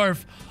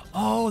morph.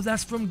 Oh,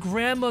 that's from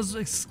Grandma's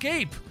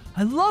Escape.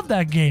 I love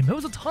that game. It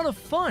was a ton of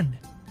fun.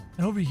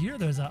 And over here,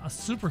 there's a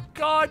super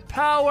god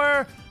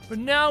power. But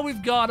now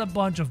we've got a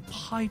bunch of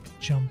pipe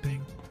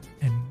jumping.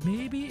 And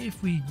maybe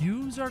if we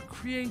use our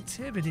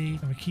creativity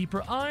and we keep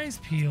our eyes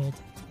peeled,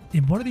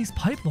 in one of these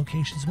pipe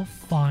locations, we'll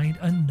find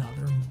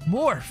another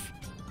morph.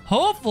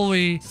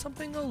 Hopefully,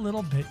 something a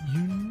little bit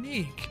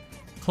unique.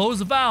 Close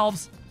the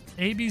valves.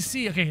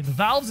 ABC. Okay, the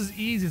valves is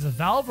easy. There's a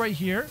valve right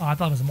here. Oh, I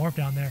thought it was a morph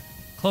down there.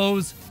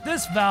 Close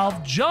this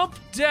valve. Jump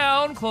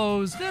down.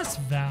 Close this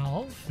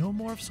valve. No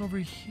morphs over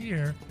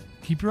here.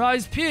 Keep your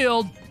eyes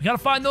peeled. We gotta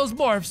find those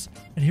morphs.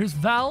 And here's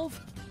valve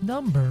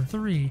number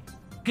 3.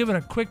 Give it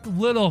a quick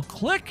little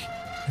click.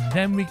 And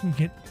then we can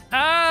get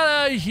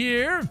out of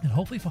here. And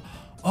hopefully...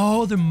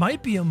 Oh, there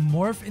might be a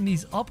morph in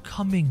these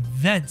upcoming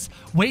vents.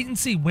 Wait and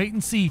see. Wait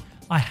and see.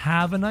 I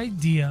have an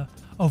idea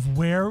of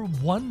where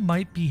one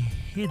might be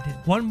hidden.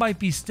 One might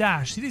be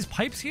stashed. See these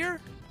pipes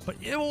here? But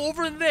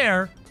over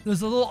there,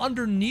 there's a little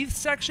underneath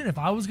section. If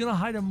I was going to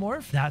hide a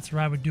morph, that's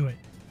where I would do it.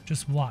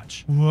 Just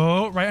watch.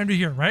 Whoa, right under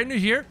here. Right under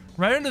here.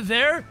 Right under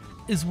there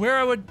is where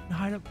I would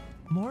hide a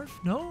morph.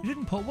 No, you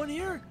didn't put one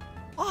here?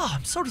 Oh,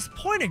 I'm so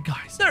disappointed,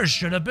 guys. There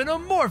should have been a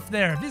morph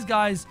there. If these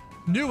guys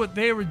knew what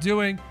they were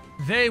doing,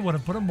 they would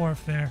have put a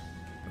morph there.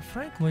 But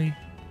frankly,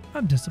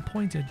 I'm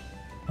disappointed.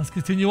 Let's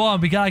continue on.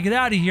 We gotta get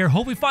out of here.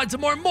 Hope we find some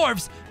more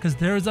morphs, because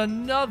there's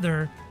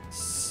another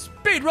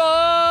speed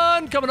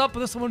run coming up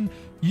with this one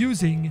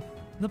using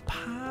the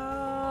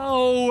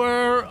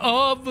power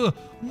of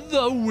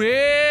the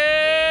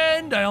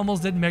wind. I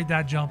almost didn't make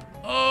that jump.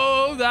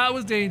 Oh, that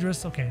was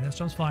dangerous. Okay, this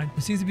jump's fine.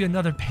 There seems to be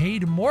another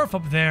paid morph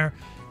up there.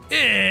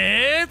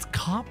 It's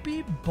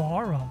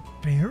Capybara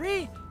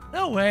Berry?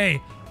 No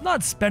way. I'm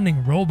not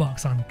spending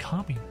Robux on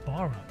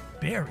Capybara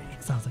Berry.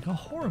 Sounds like a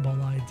horrible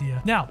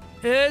idea. Now,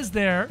 is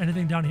there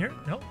anything down here?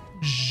 Nope.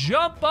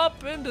 Jump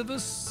up into the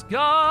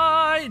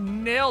sky.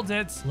 Nailed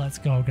it. Let's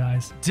go,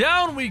 guys.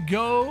 Down we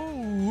go.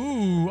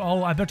 Ooh.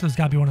 Oh, I bet there's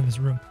got to be one in this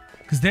room.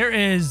 Because there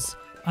is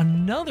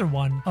another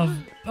one of...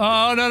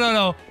 Oh,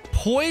 no.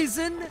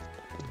 Poison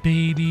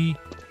Baby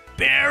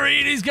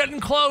Berry. He's getting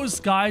close,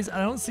 guys.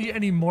 I don't see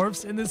any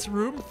morphs in this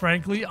room.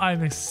 Frankly,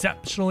 I'm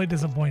exceptionally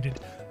disappointed.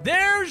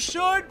 There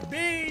should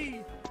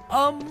be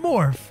a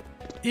morph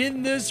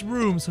in this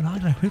room. So now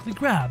I'm going to quickly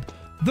grab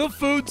the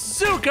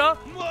Fudzuka.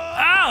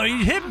 Ow,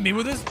 he hit me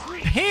with his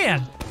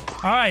hand.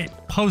 All right,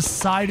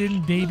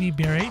 Poseidon Baby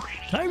Berry.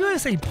 Did I really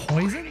say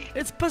poison?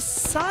 It's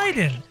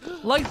Poseidon,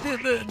 like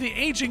the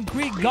ancient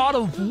Greek god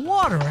of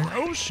water and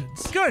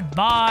oceans.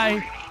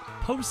 Goodbye,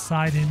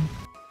 Poseidon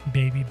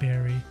Baby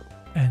Berry.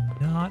 And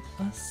not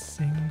a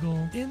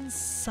single in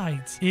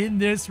sight in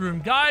this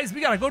room. Guys,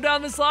 we gotta go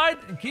down this slide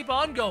and keep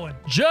on going.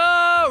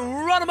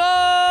 Geronimo!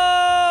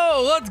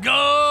 Let's go!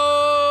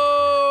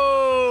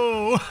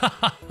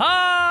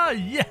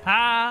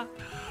 Yeah!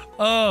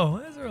 Oh,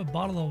 is there a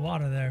bottle of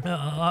water there?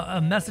 A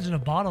message in a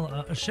bottle,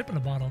 a ship in a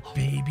bottle.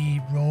 Baby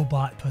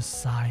Robot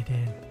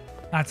Poseidon.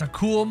 That's a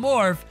cool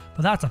morph,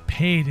 but that's a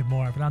paid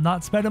morph. And I'm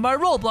not spending my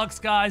Roblox,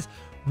 guys.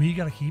 We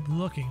gotta keep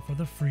looking for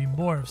the free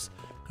morphs,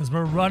 because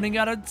we're running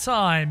out of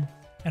time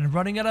and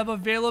running out of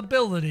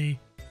availability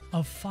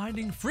of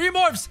finding free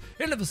morphs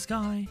into the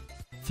sky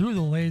through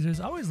the lasers.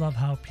 I always love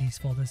how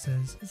peaceful this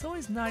is. It's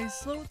always nice,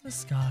 slow in the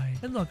sky.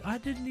 And look, I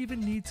didn't even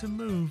need to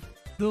move.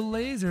 The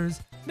lasers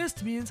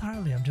missed me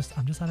entirely. I'm just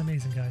that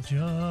amazing, guys.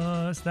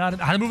 Just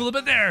that. I had to move a little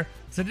bit there,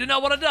 so I did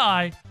not want to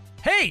die.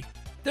 Hey,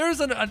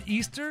 there's an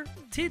Easter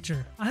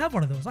teacher. I have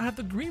one of those. I have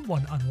the green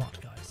one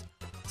unlocked, guys.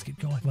 Let's keep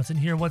going. What's in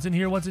here? What's in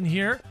here? What's in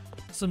here?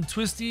 Some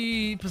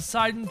twisty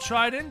Poseidon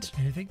trident.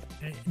 Anything?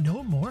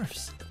 No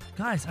morphs.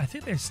 Guys, I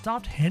think they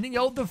stopped handing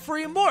out the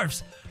free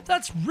morphs.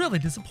 That's really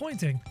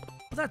disappointing.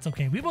 But that's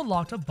okay. We've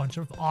unlocked a bunch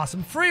of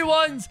awesome free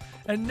ones.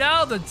 And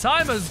now the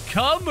time has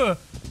come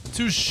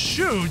to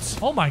shoot.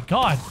 Oh my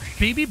god.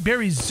 Baby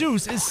Berry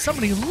Zeus is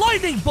summoning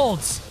lightning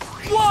bolts.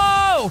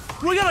 Whoa!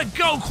 We gotta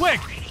go quick.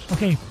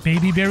 Okay,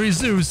 Baby Berry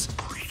Zeus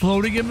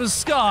floating in the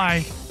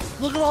sky.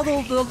 Look at all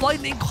the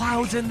lightning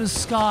clouds in the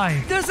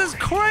sky. This is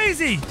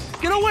crazy.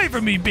 Get away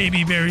from me,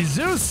 Baby Berry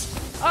Zeus.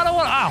 I don't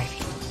want to... Ow.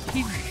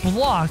 He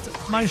blocked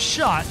my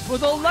shot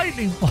with a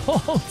lightning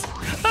bolt.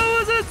 That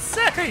was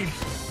insane.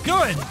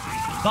 Good.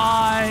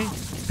 Bye,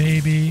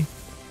 Baby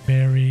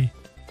Berry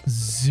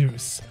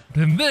Zeus.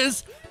 And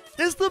this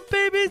is the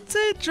baby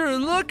teacher.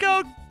 Look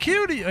how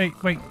cute he...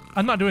 Wait.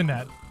 I'm not doing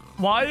that.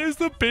 Why is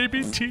the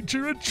baby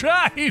teacher a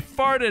try? He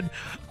farted.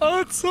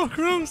 Oh, it's so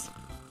gross.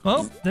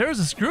 Well, there's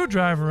a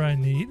screwdriver I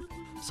need.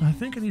 So I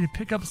think I need to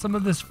pick up some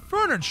of this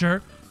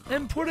furniture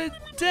and put it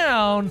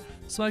down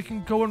so I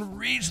can go and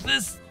reach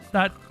this.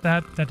 That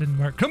didn't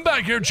work. Come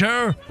back here,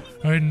 chair.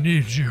 I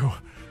need you.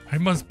 I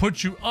must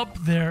put you up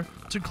there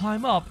to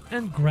climb up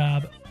and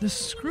grab the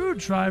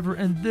screwdriver,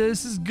 and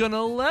this is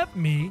gonna let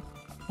me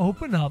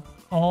open up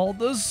all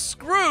the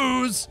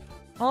screws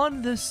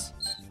on this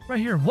right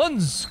here. 1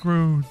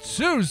 screw,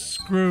 2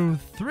 screw,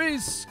 3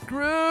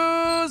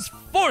 screws,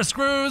 4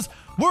 screws.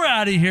 We're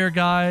out of here,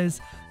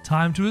 guys.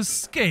 Time to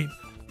escape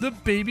the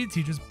baby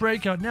teacher's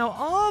breakout. Now,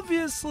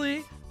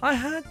 obviously, I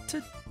had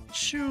to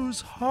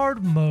choose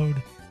hard mode.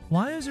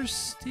 Why is there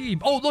steam?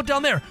 Oh, look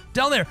down there.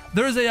 Down there.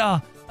 There's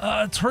a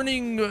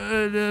turning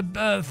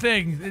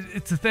thing.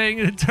 It's a thing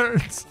and it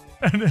turns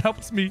and it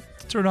helps me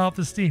to turn off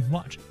the steam.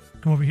 Watch.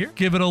 Come over here.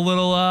 Give it a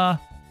little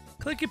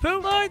clicky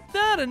poo like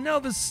that. And now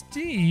the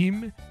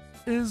steam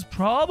is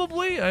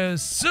probably, I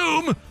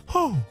assume,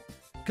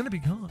 gonna be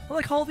gone. I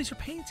like how all these are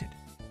painted.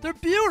 They're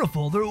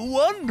beautiful. They're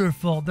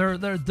wonderful.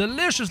 They're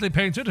deliciously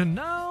painted. And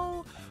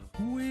now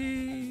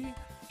we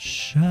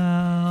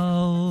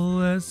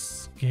shall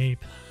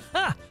escape.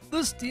 Ha!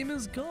 The steam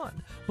is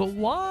gone. But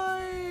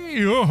why?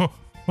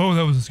 Oh,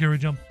 that was a scary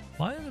jump.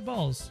 Why are there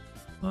balls?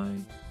 Why?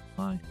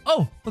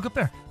 Oh, look up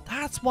there.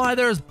 That's why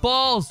there's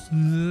balls.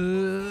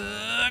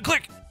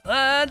 Click.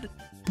 And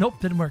nope,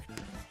 didn't work.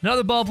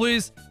 Another ball,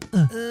 please.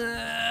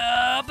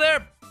 Up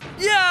there.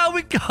 Yeah,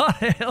 we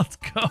got it. Let's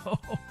go.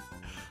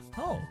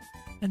 Oh,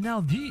 and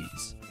now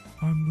these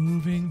are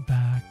moving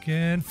back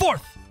and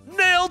forth.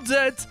 Nailed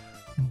it.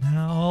 And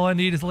now all I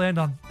need is land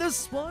on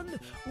this one,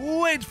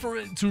 wait for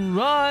it to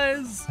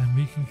rise, and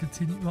we can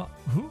continue.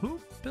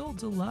 Who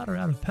builds a ladder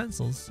out of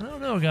pencils? I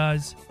don't know,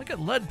 guys. I get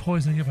lead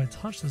poisoning if I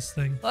touch this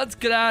thing. Let's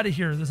get out of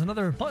here. There's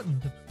another button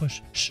to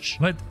push. Shh.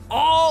 But,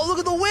 oh, look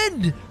at the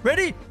wind.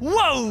 Ready?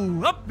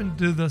 Whoa! Up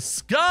into the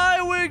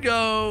sky we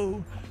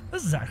go.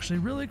 This is actually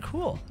really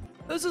cool.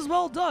 This is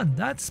well done.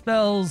 That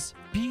spells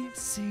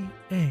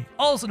BCA,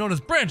 also known as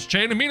branch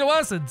chain amino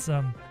acids.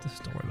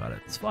 Just don't worry about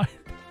it. It's fine.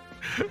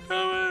 Don't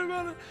worry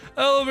about it.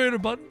 Elevator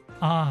button.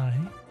 I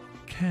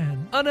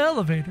can. An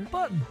elevator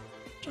button.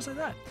 Just like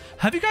that.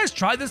 Have you guys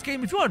tried this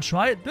game? If you want to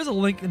try it, there's a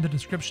link in the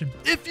description.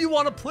 If you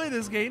want to play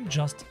this game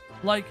just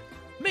like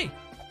me.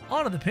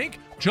 Onto the pink.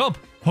 Jump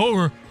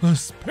over the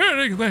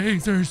spinning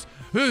lasers.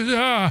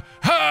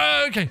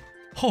 Okay.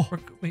 Oh,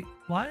 wait.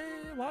 Why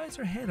is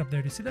her hand up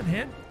there? Do you see that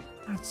hand?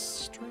 That's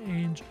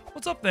strange.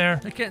 What's up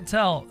there? I can't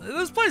tell.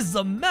 This place is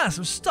a mess.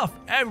 There's stuff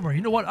everywhere.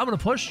 You know what? I'm going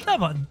to push that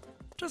button.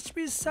 Just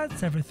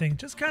resets everything,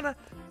 just kind of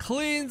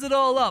cleans it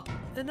all up.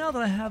 And now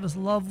that I have this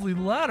lovely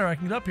ladder, I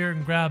can get up here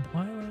and grab,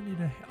 why do I need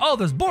a, oh,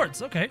 there's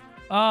boards, okay.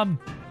 Can I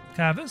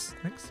have this?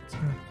 Thanks. Just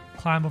gonna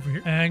climb over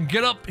here and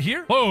get up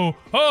here. Whoa,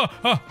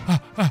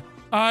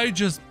 I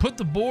just put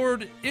the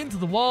board into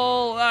the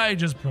wall. I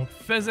just broke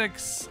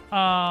physics.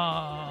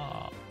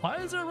 Why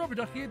is there a rubber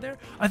ducky in there?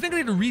 I think I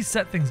need to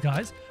reset things,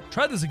 guys.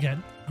 Try this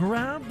again.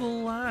 Grab the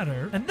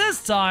ladder, and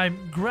this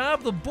time,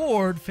 grab the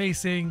board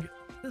facing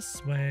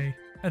this way.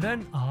 And then,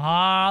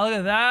 look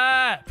at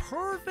that.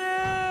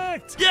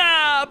 Perfect.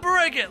 Yeah,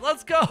 break it.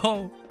 Let's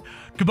go.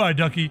 Goodbye,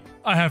 ducky.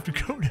 I have to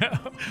go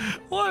now.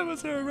 Why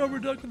was there a rubber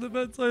duck in the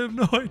vents? I have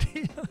no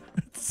idea.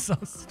 It's so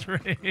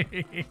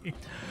strange.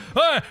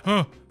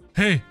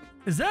 Hey,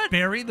 is that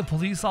Barry, the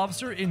police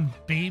officer, in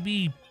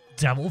baby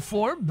devil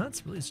form?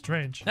 That's really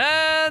strange.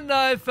 And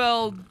I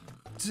fell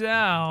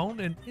down,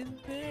 and in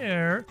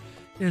there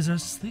is a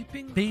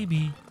sleeping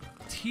baby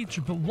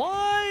teacher. But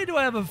why do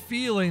I have a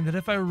feeling that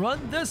if I run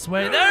this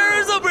way,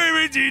 there's a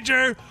baby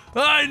teacher?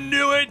 I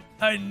knew it.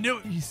 I knew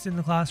it. He's in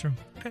the classroom.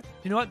 Okay.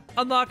 You know what?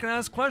 I'm not gonna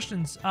ask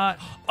questions.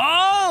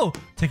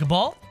 Take a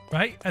ball,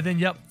 right? And then,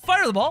 yep,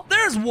 fire the ball.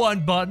 There's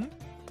one button.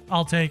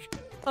 I'll take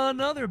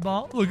another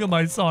ball. Look at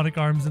my sonic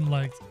arms and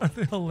legs. Are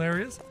they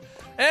hilarious?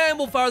 And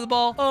we'll fire the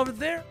ball over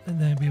there. And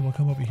then we will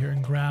come over here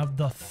and grab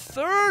the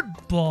third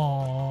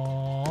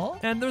ball.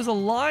 And there's a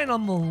line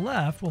on the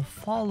left. We'll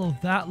follow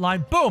that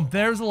line. Boom,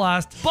 there's the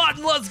last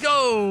button. Let's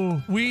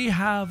go. We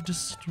have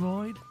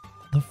destroyed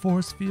the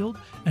force field.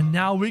 And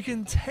now we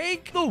can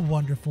take the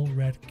wonderful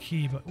red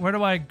key. But where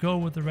do I go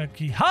with the red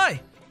key? Hi,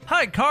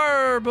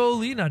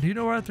 Carbolina. Do you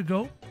know where I have to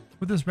go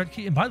with this red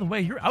key? And by the way,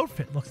 your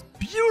outfit looks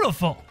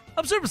beautiful.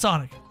 I'm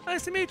Supersonic.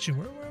 Nice to meet you.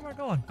 Where am I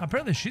going?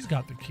 Apparently she's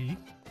got the key.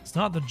 It's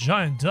not the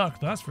giant duck,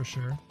 that's for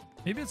sure.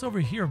 Maybe it's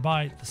over here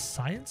by the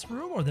science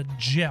room or the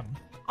gym.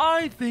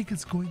 I think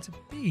it's going to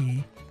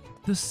be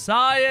the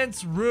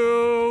science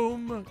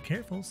room.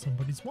 Careful,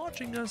 somebody's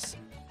watching us.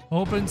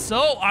 Open.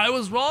 So I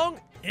was wrong.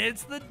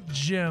 It's the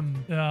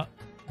gym.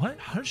 What?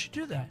 How did she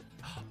do that?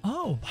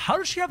 Oh, how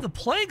does she have the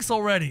planks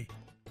already?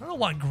 I don't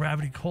want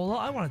gravity cola.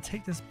 I want to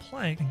take this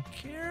plank and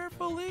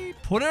carefully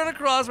put it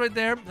across right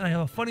there. I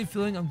have a funny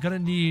feeling I'm gonna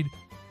need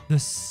the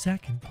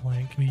second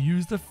plank. We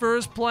use the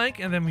first plank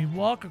and then we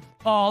walk.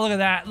 Oh, look at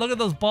that. Look at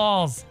those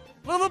balls.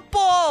 Look at the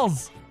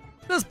balls.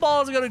 This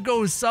ball is gonna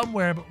go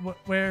somewhere, but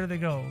where do they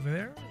go? Over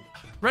there?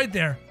 Right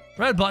there.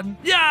 Red button.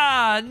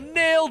 Yeah,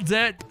 nailed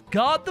it.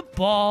 Got the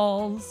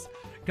balls.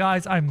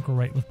 Guys, I'm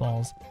great with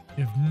balls.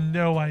 You have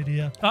no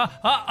idea. Up.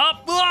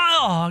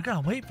 Oh, I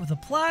gotta wait for the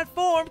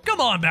platform. Come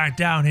on back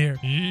down here.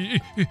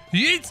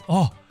 Yeet.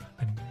 Oh,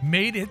 I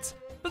made it.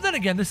 But then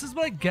again, this is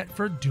what I get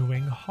for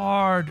doing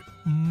hard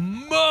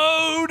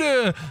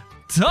mode.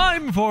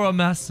 Time for a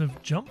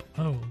massive jump.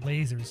 Oh,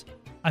 lasers.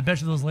 I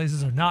bet you those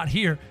lasers are not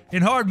here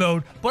in hard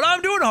mode, but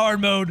I'm doing hard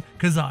mode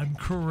because I'm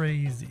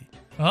crazy.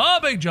 Oh,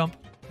 big jump.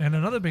 And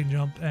another big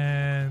jump.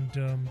 And,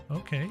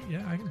 okay.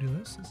 Yeah, I can do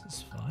this. This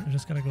is fine. I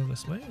just gotta go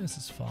this way. This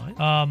is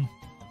fine.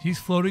 He's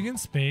floating in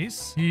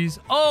space. He's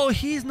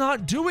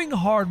not doing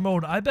hard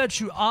mode. I bet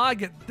you I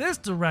get this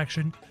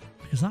direction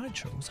because I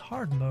chose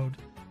hard mode.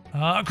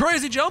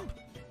 Crazy jump.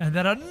 And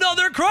then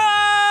another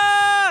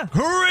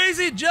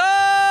crazy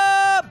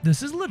jump.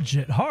 This is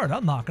legit hard.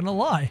 I'm not gonna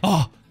lie.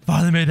 Oh,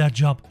 finally made that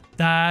jump.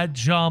 That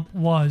jump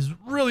was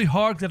really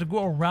hard because I had to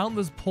go around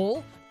this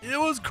pole. It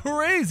was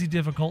crazy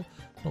difficult,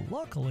 but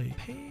luckily,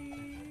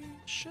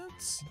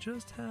 patience.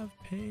 Just have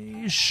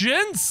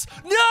patience.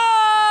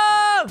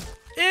 No!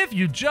 If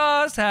you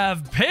just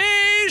have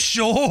patience,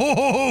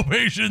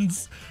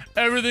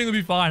 everything will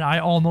be fine. I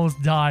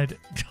almost died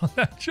on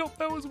that jump.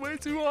 That was way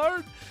too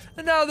hard.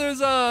 And now there's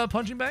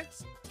punching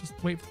bags. Just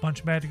wait for the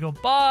punching bag to go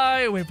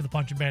by. Wait for the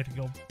punching bag to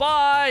go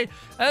by.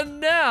 And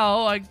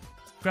now I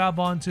grab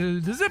onto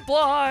the zip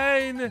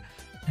line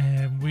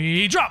and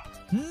we drop.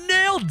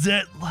 Nailed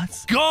it.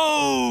 Let's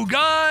go,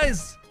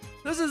 guys.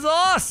 This is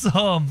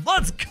awesome.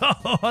 Let's go.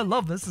 I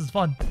love this. This is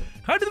fun.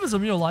 Can I do this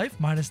in real life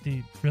minus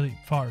the really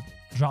far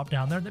drop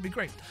down there? That'd be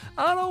great.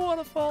 I don't want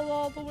to fall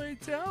all the way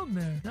down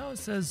there. Now it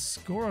says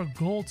score a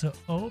goal to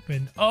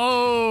open.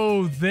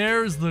 Oh,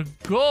 there's the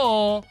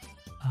goal.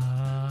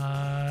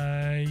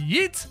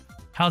 Yeet.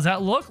 How's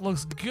that look?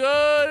 Looks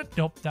good.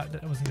 Nope,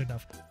 that wasn't good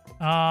enough.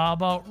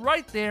 About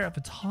right there at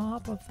the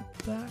top of the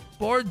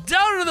backboard.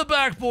 Down to the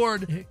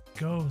backboard. It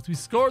goes. We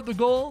scored the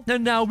goal.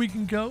 And now we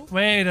can go.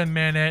 Wait a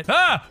minute.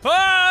 Ah!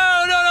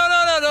 Oh, no.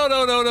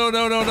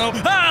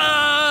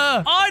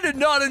 Ah! I did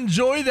not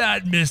enjoy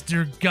that,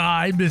 Mr.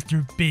 Guy,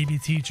 Mr. Baby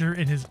Teacher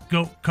in his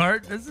goat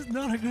cart. This is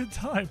not a good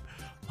time.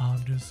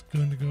 I'm just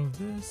going to go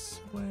this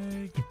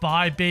way.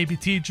 Goodbye, Baby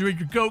Teacher in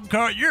your goat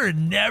cart. You're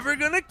never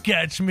going to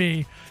catch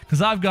me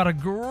because I've got a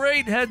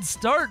great head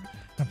start.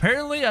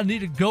 Apparently, I need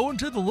to go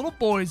into the little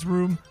boy's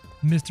room,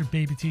 Mr.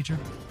 Baby Teacher,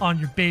 on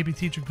your Baby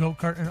Teacher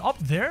go-kart. And up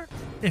there,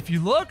 if you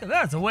look,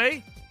 that's a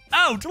way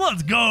out.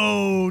 Let's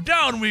go.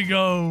 Down we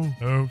go.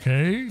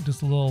 Okay,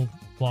 just a little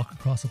walk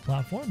across the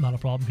platform. Not a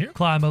problem here.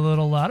 Climb a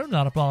little ladder.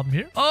 Not a problem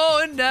here.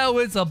 Oh, and now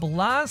it's a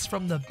blast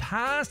from the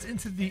past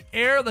into the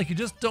air like you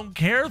just don't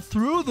care,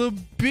 through the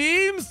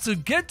beams to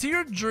get to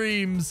your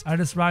dreams. I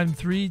just rhymed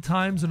 3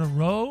 times in a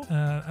row.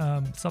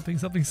 Something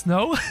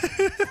snow.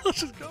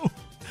 Let's just go.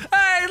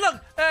 Hey,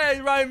 look!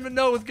 Hey, Ryan,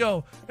 no with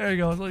go. There you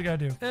go. That's what you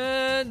gotta do.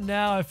 And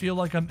now I feel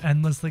like I'm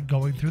endlessly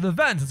going through the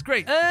vents. It's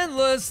great.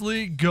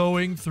 Endlessly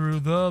going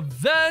through the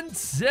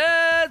vents.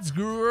 It's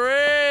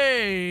great.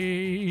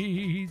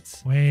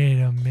 Wait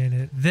a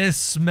minute. This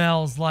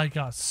smells like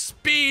a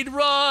speed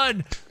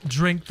run.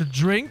 Drink the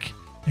drink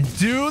and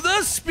do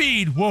the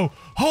speed. Whoa.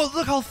 Oh,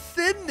 look how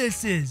thin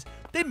this is.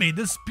 They made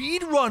the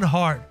speed run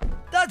hard.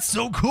 That's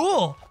so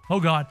cool. Oh,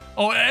 God.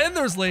 Oh, and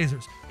there's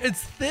lasers.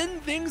 It's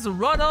thin things to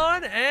run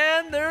on,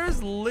 and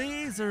there's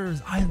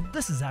lasers.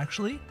 This is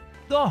actually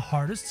the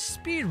hardest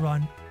speed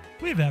run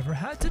we've ever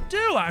had to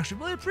do. I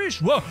actually really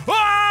appreciate. Whoa!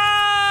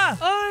 Ah!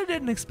 I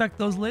didn't expect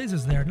those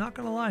lasers there. Not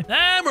gonna lie.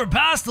 And we're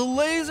past the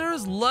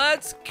lasers.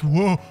 Let's.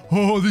 Whoa!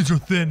 Oh, these are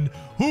thin.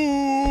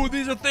 Ooh,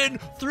 these are thin.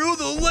 Through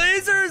the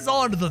lasers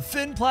onto the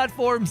thin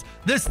platforms.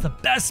 This is the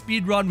best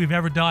speed run we've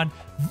ever done.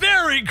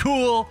 Very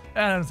cool.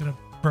 And I'm just gonna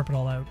burp it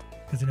all out.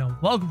 Because, you know,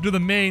 welcome to the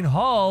main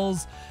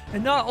halls.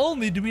 And not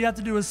only do we have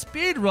to do a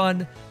speed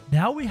run,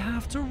 now we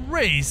have to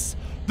race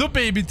the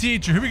Baby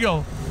Teacher. Here we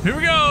go. Here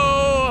we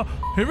go.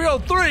 Here we go.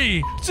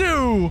 3,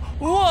 2,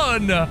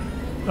 1.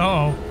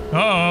 Uh-oh.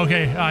 Oh,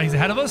 okay. He's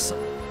ahead of us.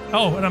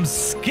 Oh, and I'm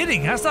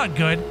skidding. That's not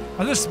good.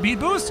 Are there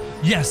speed boosts?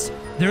 Yes,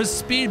 there's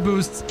speed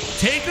boosts.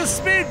 Take the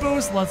speed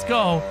boost. Let's go.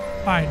 All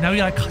right, now we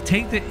got to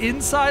take the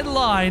inside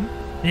line.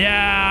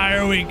 Yeah,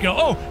 here we go.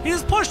 Oh, he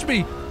just pushed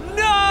me.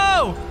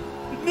 No!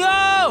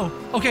 No!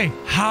 Okay,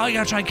 how I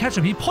gotta try and catch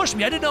him? He pushed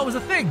me. I didn't know it was a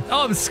thing.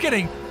 Oh, I'm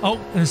skidding. Oh,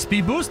 there's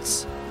speed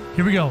boosts.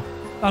 Here we go.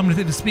 I'm gonna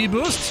take the speed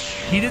boost.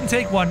 He didn't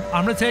take one.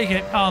 I'm gonna take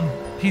it.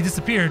 He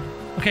disappeared.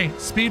 Okay,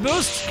 speed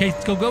boost. Okay,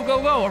 let's go, go,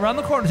 go, go. Around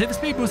the corner. Take the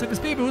speed boost. Take the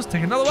speed boost.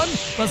 Take another one.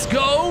 Let's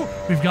go.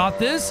 We've got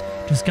this.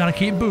 Just gotta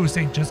keep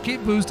boosting. Just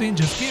keep boosting.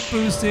 Just keep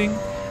boosting.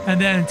 And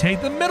then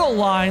take the middle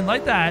line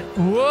like that.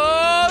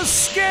 Whoa,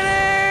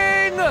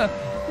 skidding!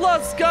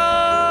 Let's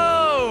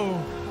go!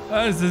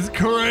 This is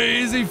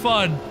crazy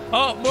fun.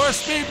 Oh, more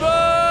speed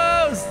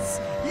boosts.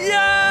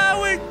 Yeah,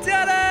 we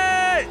did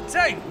it.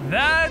 Take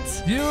that,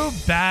 you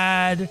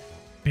bad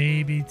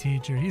Baby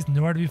Teacher. He's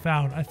nowhere to be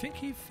found. I think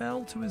he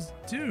fell to his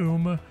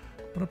doom,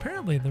 but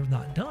apparently they're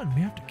not done.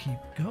 We have to keep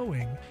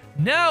going.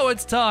 Now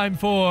it's time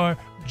for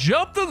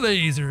Jump the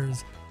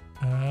Lasers.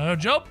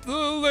 Jump the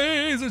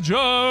lasers,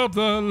 jump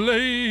the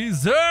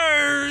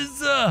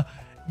lasers.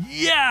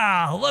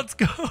 Yeah, let's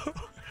go.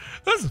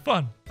 This is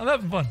fun. I'm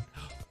having fun.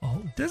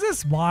 Oh, does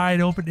this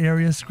wide open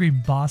area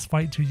scream boss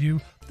fight to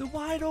you? The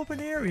wide open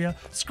area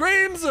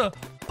screams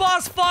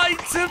boss fight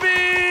to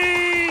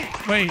me.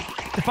 Wait,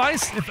 if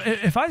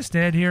I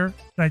stand here and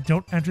I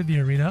don't enter the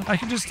arena, I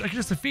can just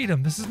defeat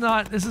him. This is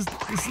not good.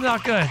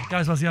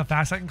 Guys, want to see how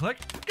fast I can click?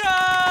 Go!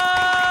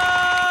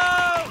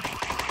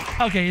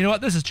 Okay, you know what?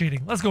 This is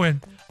cheating. Let's go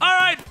in. All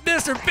right,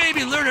 Mr.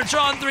 Baby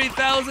Lunatron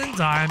 3000,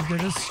 time to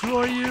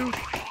destroy you.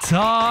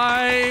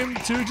 Time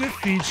to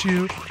defeat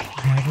you.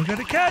 Never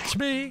gonna catch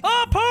me.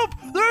 Oh, poop!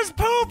 There's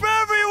poop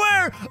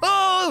everywhere!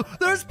 Oh,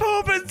 there's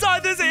poop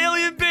inside this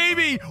alien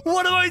baby!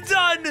 What have I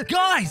done?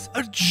 Guys,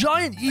 a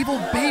giant evil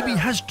baby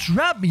has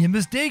trapped me in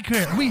this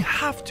daycare. We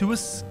have to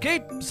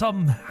escape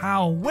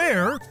somehow.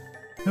 Where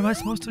am I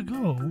supposed to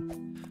go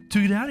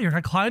to get out of here? Can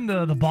I climb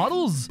the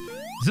bottles?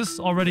 Is this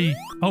already...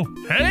 Oh,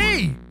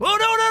 hey!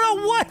 Oh,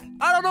 no, what?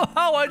 I don't know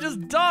how I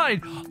just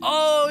died.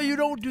 Oh, you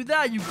don't do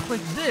that. You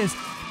click this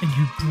and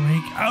you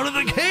break out of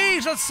the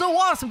cage. That's so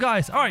awesome,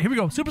 guys. All right, here we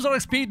go. Supersonic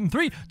speed in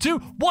 3, 2,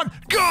 1,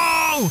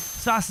 go!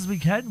 As fast as we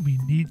can. We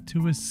need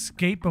to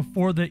escape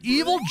before the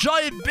evil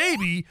giant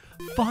baby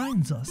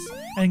finds us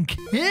and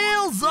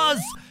kills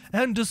us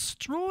and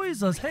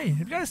destroys us. Hey,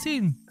 have you guys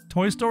seen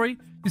Toy Story?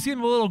 You seen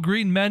the little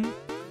green men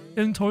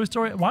in Toy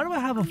Story? Why do I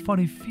have a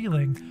funny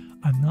feeling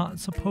I'm not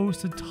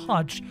supposed to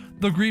touch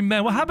the green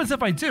men? What happens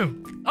if I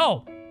do?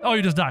 Oh,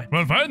 you just died.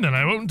 Well, fine then.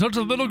 I won't touch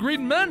the little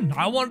green men.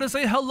 I wanted to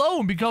say hello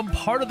and become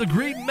part of the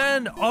green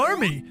men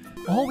army.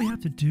 All we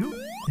have to do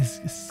is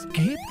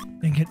escape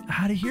and get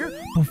out of here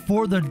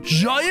before the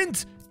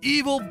giant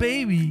evil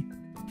baby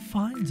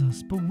finds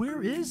us. But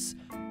where is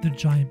the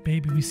giant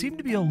baby? We seem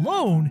to be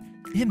alone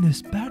in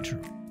this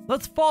bedroom.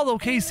 Let's follow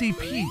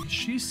KCP.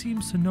 She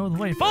seems to know the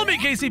way. Follow me,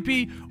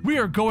 KCP. We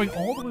are going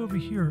all the way over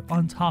here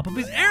on top of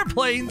these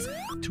airplanes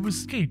to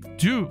escape.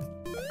 Do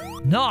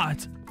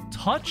not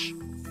touch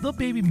the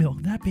baby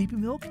milk. That baby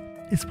milk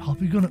is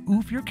probably going to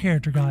oof your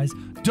character, guys.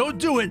 Don't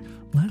do it.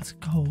 Let's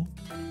go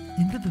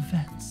into the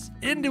vents.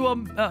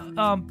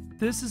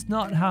 This is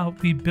not how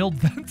we build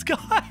vents,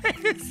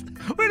 guys.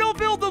 We don't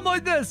build them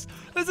like this.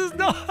 This is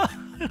not...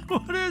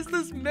 What is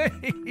this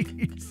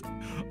maze?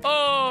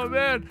 Oh,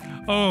 man.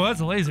 Oh,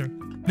 that's a laser.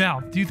 Now,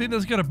 do you think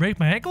this is going to break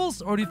my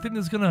ankles? Or do you think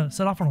this is going to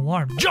set off an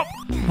alarm? Jump!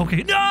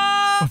 Okay, no!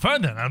 Well,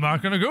 fine then. I'm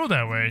not going to go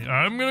that way.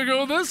 I'm going to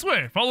go this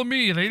way. Follow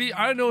me, lady.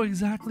 I know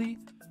exactly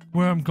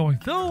where I'm going.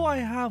 Though I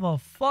have a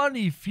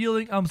funny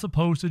feeling I'm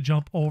supposed to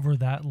jump over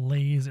that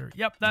laser.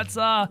 Yep, that's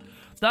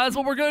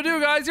what we're going to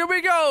do, guys. Here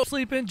we go.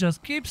 Sleeping.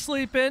 Just keep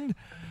sleeping.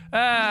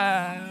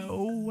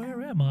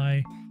 Where am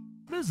I?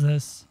 What is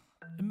this?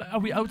 Are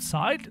we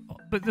outside?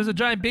 But there's a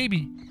giant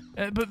baby.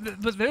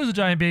 But there's a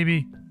giant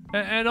baby.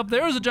 And up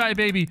there's a giant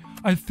baby.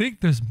 I think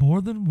there's more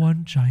than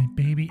one giant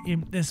baby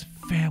in this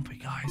family,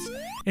 guys.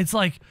 It's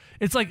like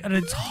an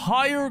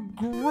entire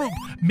group.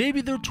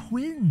 Maybe they're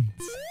twins.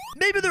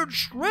 Maybe they're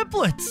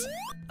triplets.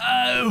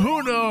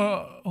 Who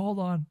knows? Hold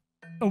on.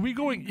 Are we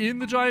going in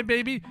the giant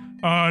baby?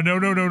 No. I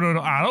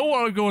don't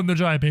want to go in the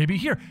giant baby.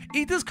 Here,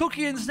 eat this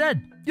cookie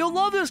instead. You'll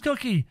love this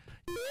cookie.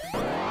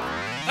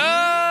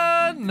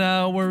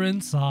 Now we're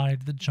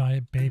inside the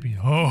giant baby.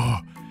 Oh,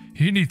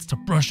 he needs to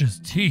brush his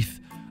teeth.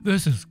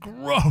 This is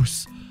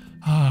gross.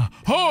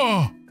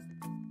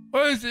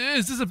 Is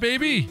this a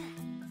baby?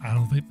 I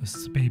don't think this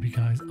is a baby,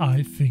 guys.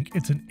 I think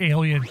it's an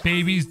alien.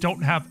 Babies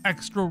don't have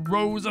extra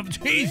rows of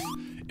teeth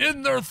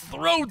in their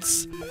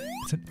throats.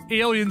 It's an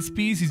alien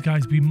species,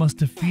 guys. We must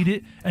defeat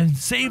it and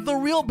save the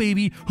real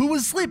baby who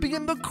was sleeping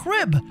in the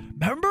crib.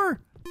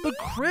 Remember? The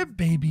crib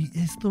baby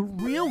is the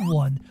real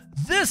one.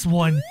 This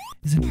one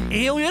is an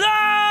alien.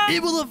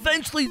 It will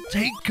eventually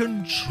take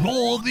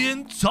control of the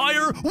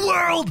entire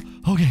world.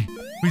 Okay,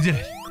 we did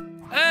it.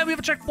 And we have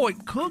a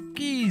checkpoint.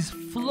 Cookies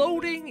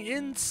floating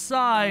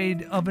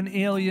inside of an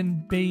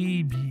alien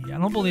baby. I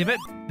don't believe it.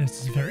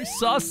 This is very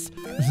sus.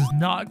 This is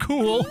not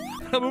cool.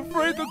 I'm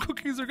afraid the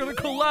cookies are going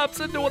to collapse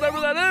into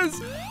whatever that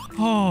is.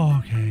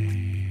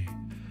 Okay.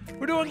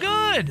 We're doing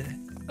good.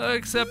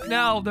 Except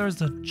now there's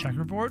a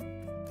checkerboard.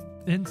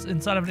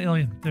 Inside of an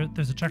alien,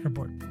 there's a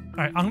checkerboard. All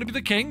right, I'm gonna be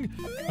the king.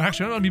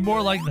 Actually, I'm gonna be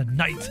more like the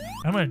knight.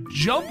 I'm gonna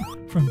jump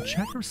from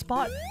checker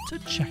spot to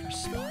checker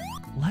spot.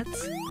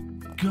 Let's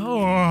go.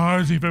 Oh,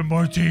 there's even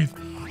more teeth.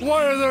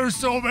 Why are there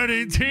so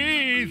many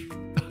teeth?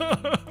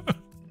 I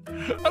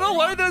don't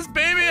like this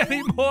baby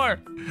anymore.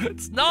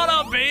 It's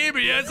not a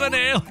baby, it's an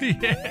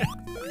alien.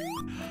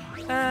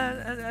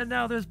 And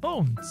now there's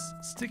bones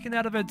sticking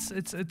out of its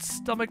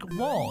stomach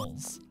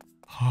walls.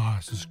 Oh,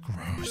 this is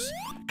gross.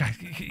 Guys,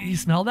 can you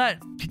smell that?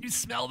 Can you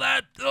smell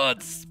that? Oh,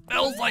 it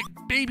smells like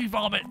baby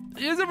vomit.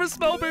 You guys ever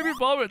smell baby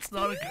vomit? It's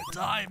not a good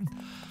time.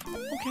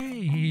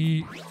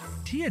 Okay.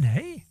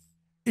 DNA?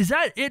 Is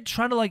that it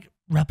trying to, like,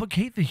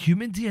 replicate the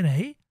human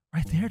DNA?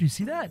 Right there, do you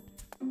see that?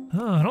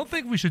 Oh, I don't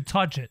think we should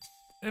touch it.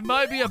 It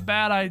might be a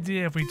bad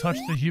idea if we touch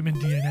the human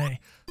DNA.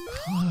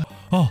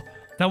 Oh,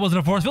 that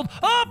wasn't a force field.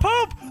 Oh,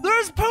 poop!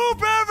 There's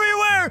poop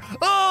everywhere!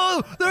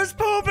 Oh, there's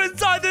poop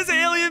inside this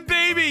alien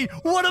baby!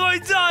 What have I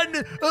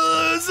done?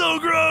 So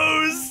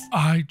gross!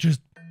 I just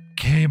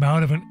came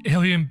out of an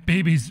alien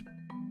baby's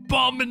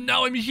bum and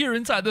now I'm here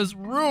inside this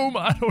room.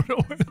 I don't know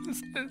where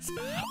this is.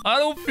 I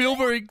don't feel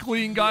very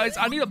clean, guys.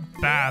 I need a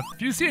bath.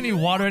 If you see any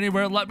water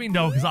anywhere, let me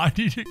know because I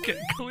need to get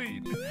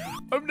clean.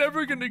 I'm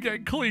never gonna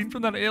get clean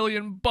from that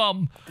alien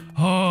bum.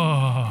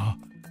 Oh,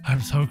 I'm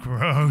so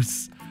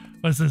gross.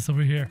 What's this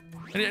over here?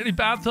 Any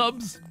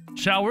bathtubs?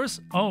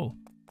 Showers? Oh,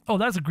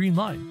 that's a green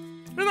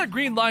line. You know what that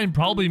green line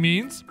probably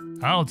means?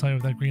 I'll tell you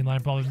what that green line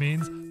probably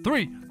means.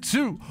 3,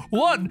 2,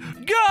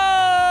 1,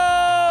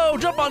 go!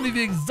 Jump onto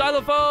the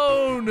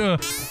xylophone.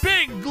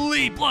 Big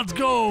leap, let's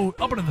go.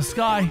 Up into the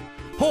sky.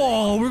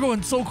 Oh, we're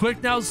going so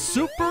quick now.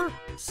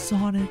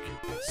 Supersonic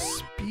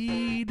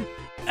speed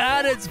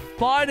at its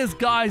finest,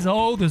 guys.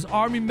 Oh, there's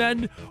army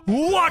men.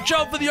 Watch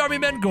out for the army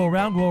men. Go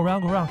around, go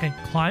around, go around. Okay,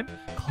 climb. Nope.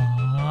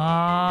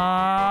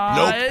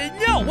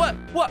 No, what?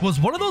 Was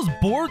one of those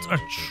boards a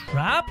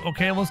trap?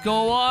 Okay, let's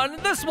go on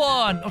this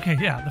one. Okay,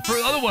 yeah,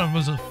 the other one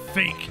was a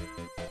fake.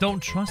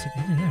 Don't trust it.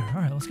 In there.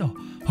 All right, let's go.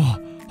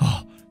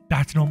 Oh,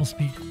 back to normal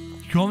speed.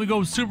 You can only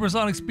go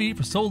supersonic speed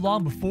for so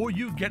long before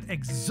you get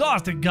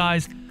exhausted,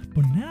 guys.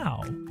 But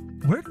now,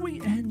 where do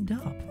we end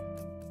up?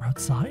 We're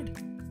outside?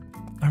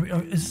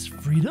 Is this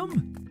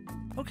freedom?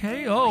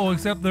 Okay. Oh,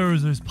 except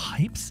there's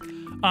pipes.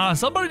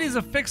 Somebody needs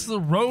to fix the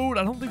road.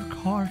 I don't think a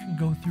car can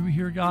go through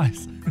here,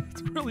 guys.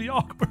 It's really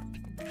awkward.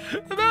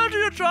 Imagine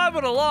you're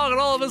driving along and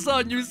all of a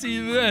sudden you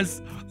see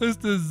this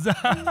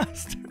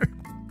disaster.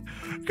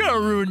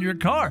 Gonna ruin your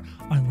car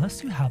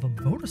unless you have a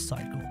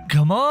motorcycle.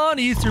 Come on,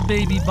 Easter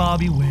baby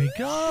Bobby, wake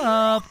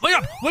up. Wake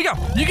up, wake up.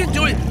 You can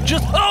do it.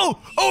 Just, oh,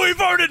 he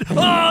farted.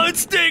 Oh, it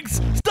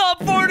stinks.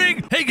 Stop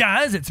farting. Hey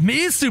guys, it's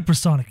me,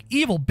 Supersonic.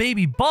 Evil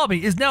baby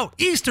Bobby is now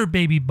Easter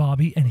baby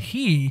Bobby, and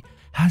he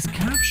has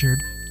captured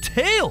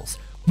Tails.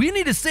 We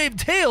need to save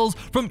Tails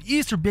from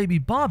Easter baby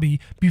Bobby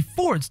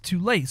before it's too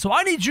late. So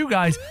I need you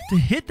guys to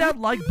hit that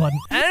like button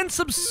and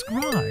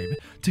subscribe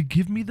to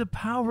give me the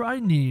power I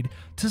need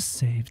to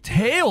save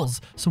Tails.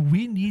 So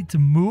we need to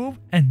move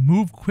and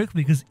move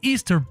quickly because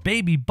Easter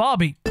baby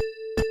Bobby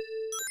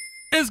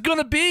is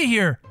gonna be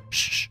here.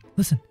 Shh,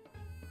 listen.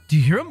 Do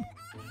you hear him?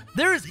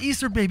 There is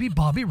Easter baby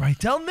Bobby right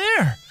down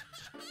there.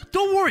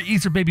 Don't worry,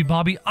 Easter baby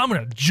Bobby. I'm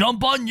gonna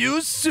jump on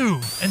you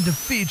soon and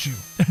defeat you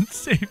and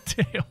save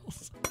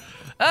Tails.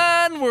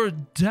 And we're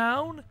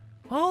down.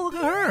 Oh, look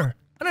at her.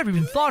 I never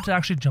even thought to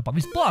actually jump on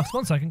these blocks.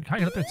 1 second. Can I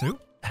get up there too?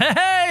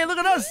 Hey, look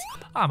at us.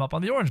 I'm up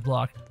on the orange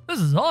block. This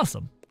is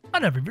awesome. I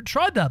never even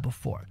tried that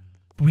before.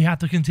 But we have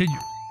to continue.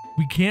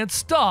 We can't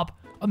stop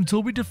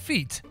until we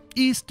defeat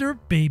Easter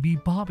baby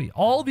Bobby.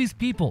 All these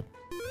people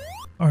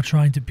are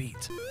trying to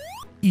beat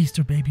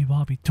Easter baby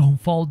Bobby. Don't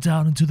fall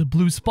down into the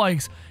blue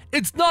spikes.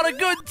 It's not a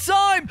good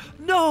time.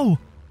 No,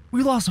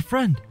 we lost a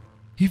friend.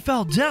 He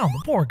fell down,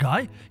 the poor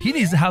guy. He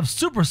needs to have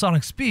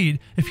supersonic speed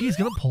if he's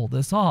gonna pull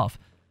this off.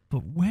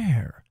 But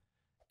where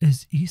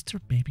is Easter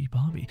baby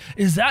Bobby?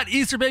 Is that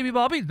Easter baby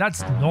Bobby?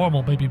 That's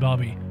normal baby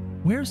Bobby.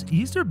 Where's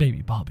Easter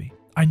baby Bobby?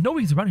 I know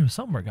he's around here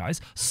somewhere,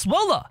 guys.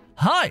 Swella,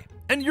 hi,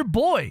 and your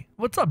boy.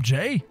 What's up,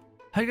 Jay?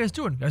 How you guys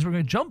doing? Guys, we're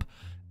gonna jump.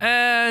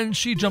 And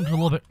she jumped a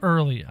little bit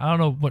early. I don't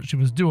know what she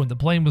was doing. The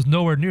plane was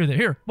nowhere near there.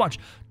 Here, watch.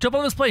 Jump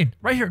on this plane.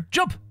 Right here.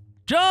 Jump.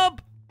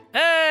 Jump.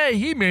 Hey,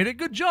 he made it.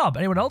 Good job.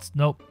 Anyone else?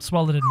 Nope.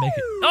 Swella didn't make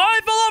it. Oh,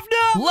 I fell off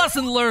now.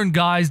 Lesson learned,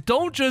 guys.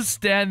 Don't just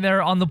stand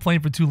there on the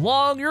plane for too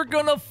long. You're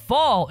gonna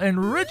fall.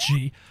 And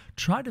Richie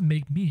tried to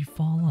make me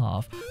fall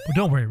off. But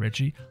don't worry,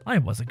 Richie. I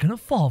wasn't gonna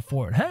fall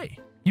for it. Hey,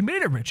 you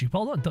made it, Richie.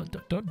 Well done.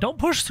 Don't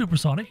push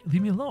Supersonic.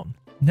 Leave me alone.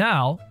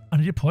 Now, I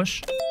need to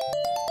push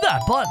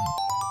that button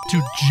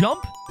to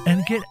jump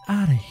and get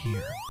out of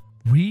here.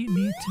 We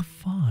need to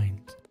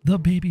find the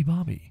baby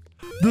Bobby,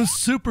 the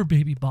super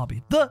baby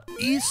Bobby, the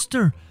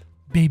Easter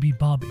baby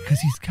Bobby, because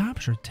he's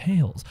captured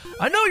Tails.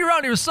 I know you're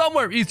around here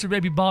somewhere, Easter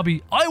baby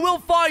Bobby. I will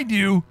find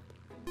you,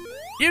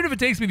 even if it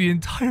takes me the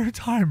entire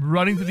time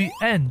running to the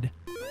end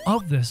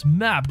of this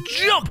map.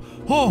 Jump!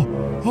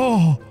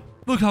 Oh,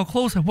 look how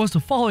close I was to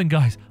falling,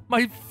 guys.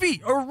 My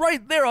feet are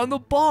right there on the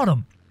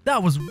bottom.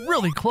 That was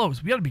really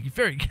close. We gotta be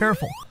very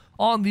careful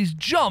on these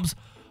jumps,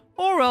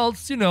 or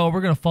else, you know,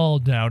 we're gonna fall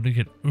down and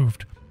get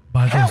oofed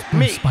by those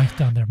blue spikes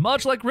down there.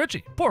 Much like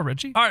Richie. Poor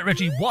Richie. All right,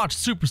 Richie, watch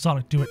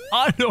Supersonic do it.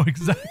 I know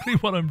exactly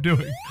what I'm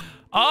doing.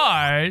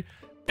 I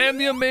am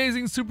the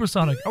amazing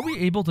Supersonic. Are we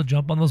able to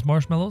jump on those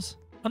marshmallows?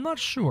 I'm not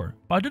sure,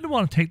 but I didn't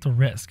want to take the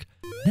risk.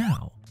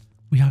 Now,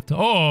 we have to...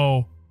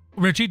 Oh,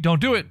 Richie, don't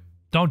do it.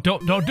 Don't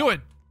do it.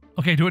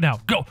 Okay, do it now.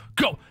 Go.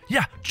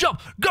 Yeah,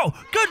 jump. Go.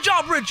 Good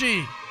job,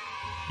 Richie.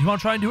 You want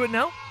to try and do it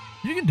now?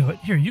 You can do it.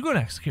 Here, you go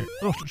next. Here.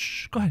 Oh,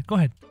 shh. Go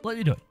ahead. Let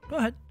you do it. Go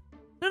ahead.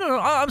 No.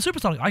 I'm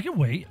Supersonic. I can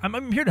wait.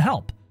 I'm here to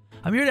help.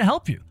 I'm here to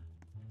help you.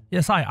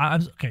 Yes,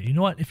 I'm okay. You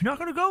know what? If you're not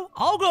gonna go,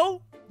 I'll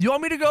go. You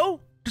want me to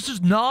go?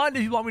 Just nod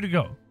if you want me to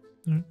go.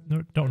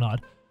 No, don't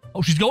nod.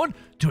 Oh, she's going.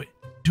 Do it.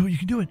 You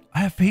can do it. I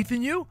have faith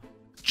in you.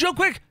 Jump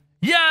quick.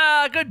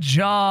 Yeah, good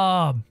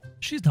job.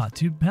 She's not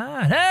too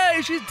bad.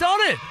 Hey, she's done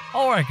it.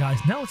 All right, guys.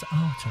 Now it's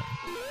our turn.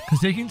 Because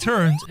taking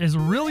turns is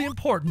really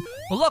important.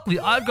 But luckily,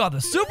 I've got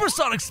the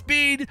supersonic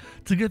speed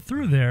to get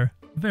through there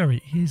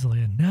very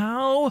easily. And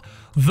now,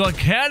 the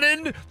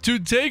cannon to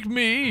take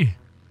me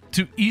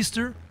to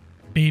Easter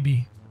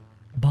baby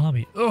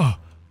Bobby. Ugh,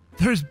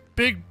 there's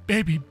big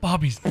baby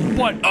Bobby's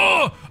butt.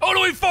 Oh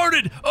no, he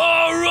farted.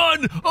 Oh,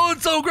 run. Oh,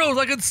 it's so gross.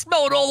 I can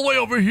smell it all the way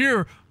over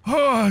here.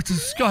 Oh, it's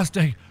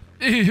disgusting.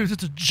 Ew,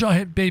 it's a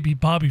giant baby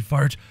Bobby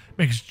fart.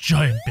 Makes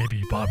giant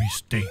baby Bobby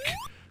stink.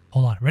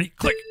 Hold on, ready?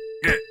 Click.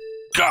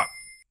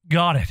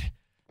 Got it.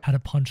 Had to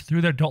punch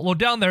through there. Don't look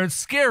down there. It's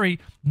scary.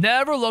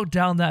 Never look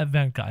down that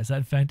vent, guys.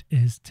 That vent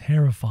is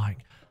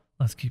terrifying.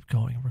 Let's keep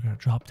going. We're going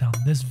to drop down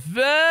this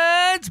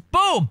vent.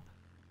 Boom.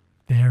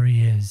 There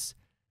he is.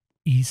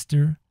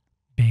 Easter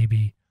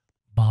baby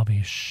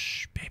Bobby.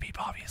 Shh. Baby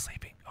Bobby is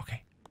sleeping.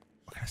 Okay.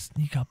 We're going to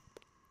sneak up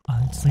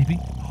on sleeping.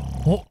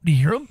 Oh, do you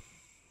hear him?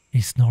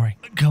 He's snoring.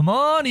 Come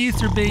on,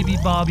 Easter baby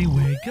Bobby,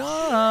 wake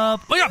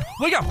up. Wake up,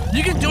 wake up.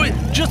 You can do it.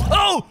 Just,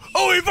 oh,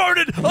 he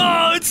farted.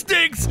 Oh, it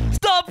stinks.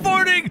 Stop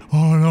farting.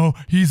 Oh no,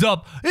 he's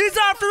up. He's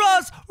after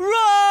us.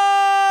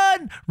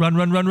 Run.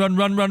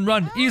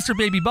 Run. Easter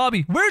baby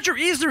Bobby, where's your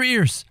Easter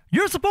ears?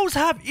 You're supposed to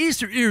have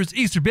Easter ears,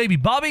 Easter baby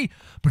Bobby.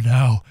 But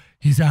now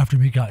he's after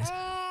me, guys.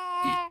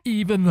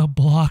 Even the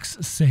blocks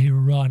say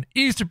run.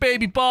 Easter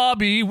baby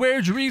Bobby,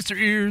 where's your Easter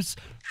ears?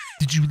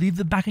 Did you leave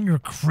them back in your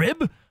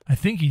crib? I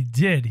think he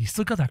did. He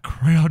still got that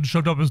crayon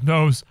shoved up his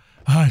nose.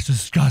 Ah, it's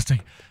disgusting.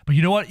 But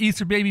you know what,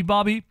 Easter baby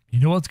Bobby? You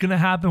know what's gonna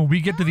happen when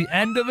we get to the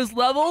end of his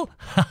level?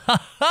 Ha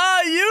ha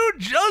ha! You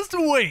just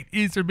wait,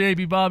 Easter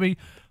baby Bobby.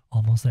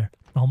 Almost there.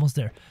 Almost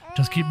there.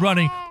 Just keep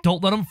running.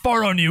 Don't let him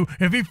fart on you.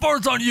 If he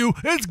farts on you,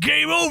 it's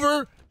game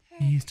over.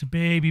 Easter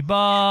baby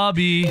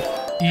Bobby.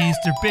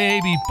 Easter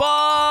baby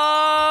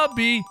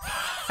Bobby.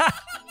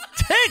 Ha!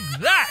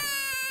 Take that,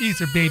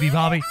 Easter baby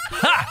Bobby.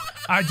 Ha!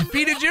 I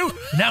defeated you.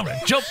 Now I'm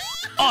gonna jump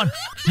on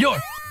your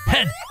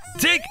head.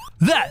 Take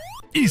that,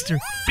 Easter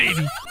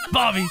baby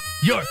Bobby.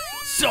 You're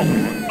so...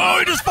 Oh,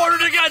 he just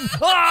farted again.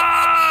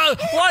 Ah!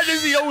 Why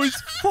does he always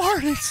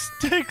fart? It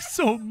stinks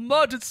so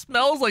much. It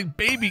smells like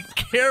baby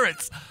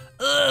carrots.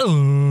 Ugh.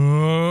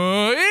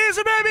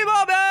 Easter baby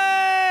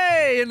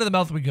Bobby. Into the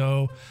mouth we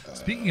go.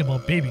 Speaking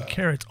about baby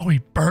carrots. Oh, he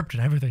burped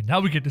and everything.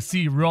 Now we get to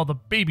see where all the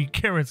baby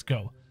carrots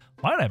go.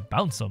 Why did I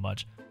bounce so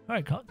much? All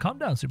right, calm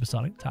down,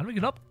 Supersonic. Time to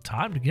get up.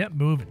 Time to get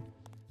moving.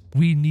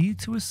 We need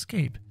to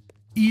escape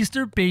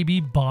Easter baby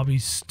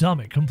Bobby's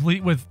stomach,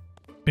 complete with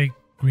big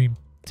green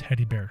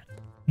teddy bear.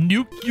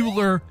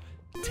 Nuclear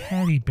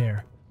teddy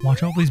bear.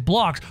 Watch out for these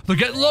blocks. They're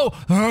getting low.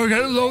 They're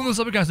getting low in the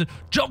stomach acid.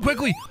 Jump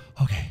quickly.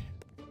 Okay.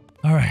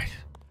 All right.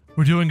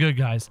 We're doing good,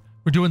 guys.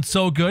 We're doing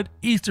so good.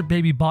 Easter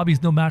baby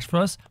Bobby's no match for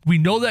us. We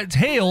know that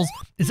Tails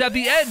is at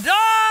the end.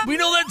 Ah! We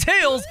know that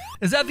Tails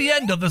is at the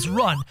end of this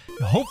run.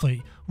 And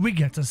hopefully, we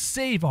get to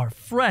save our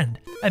friend.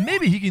 And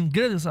maybe he can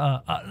get us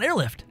an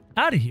airlift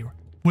out of here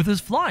with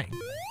his flying.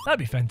 That'd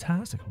be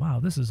fantastic. Wow,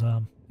 these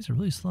are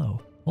really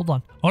slow. Hold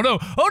on. Oh no!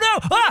 Oh no!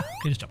 Ah!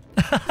 Okay, just jump.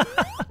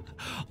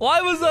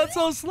 Why was that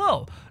so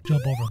slow?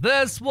 Jump over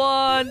this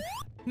one.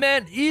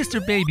 Man, Easter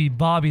baby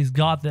Bobby's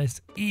got this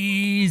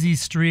easy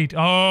streak.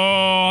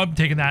 Oh, I'm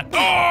taking that.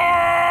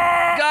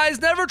 Oh! Guys,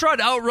 never try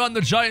to outrun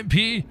the giant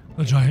P.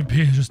 The giant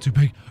P is just too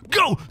big.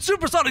 Go!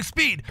 Supersonic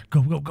speed!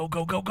 Go, go, go,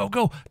 go, go, go,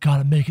 go.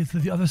 Gotta make it to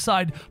the other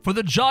side for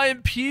the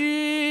giant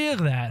P. Look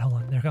at that. Hold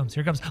on. There it comes.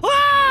 Here it comes.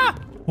 Ah!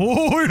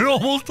 Oh, it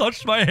almost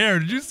touched my hair.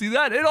 Did you see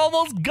that? It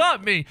almost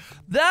got me.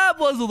 That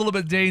was a little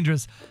bit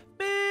dangerous.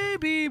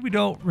 Maybe we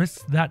don't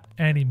risk that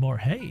anymore.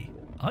 Hey,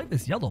 I like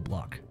this yellow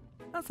block.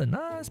 That's a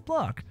nice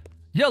block.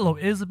 Yellow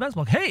is the best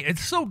block. Hey,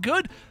 it's so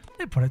good.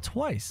 They put it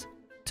twice.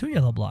 2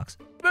 yellow blocks.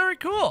 Very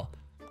cool.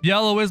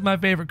 Yellow is my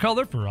favorite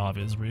color for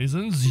obvious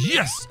reasons.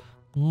 Yes!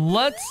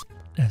 Let's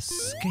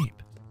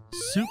escape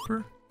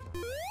Super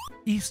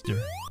Easter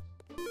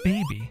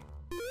baby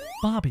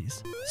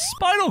Bobby's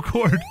spinal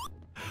cord.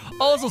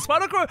 Also,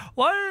 spinal cord.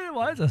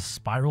 Why is a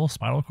spiral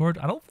spinal cord?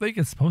 I don't think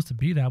it's supposed to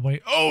be that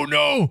way. Oh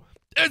no!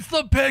 It's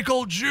the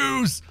pickle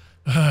juice!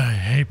 I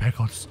hate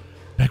pickles.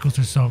 Pickles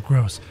are so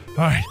gross.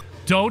 Alright,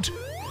 don't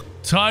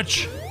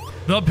touch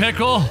the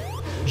pickle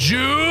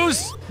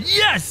juice!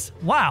 Yes!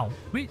 Wow,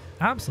 we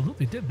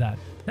absolutely did that.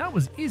 That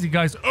was easy,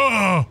 guys.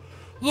 Oh!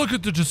 Look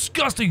at the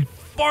disgusting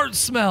fart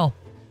smell.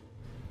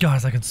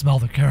 Guys, I can smell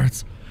the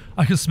carrots.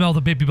 I can smell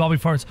the baby Bobby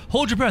farts.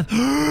 Hold your breath.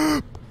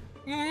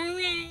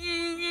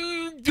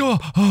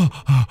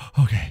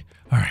 Okay,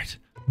 all right.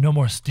 No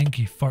more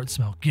stinky fart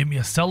smell. Give me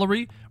a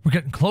celery. We're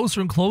getting closer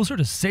and closer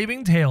to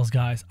saving Tails,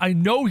 guys. I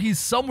know he's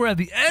somewhere at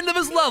the end of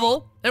his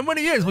level, and when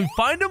he is, we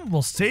find him,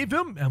 we'll save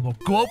him, and we'll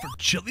go out for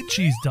chili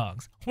cheese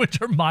dogs, which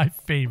are my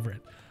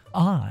favorite.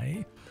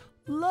 I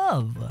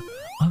love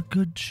a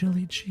good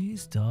chili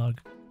cheese dog.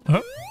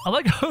 Huh? I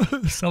like how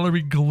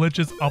Celery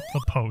glitches up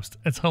the post.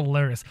 It's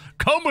hilarious.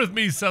 Come with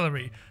me,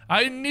 Celery.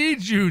 I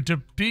need you to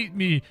beat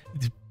me.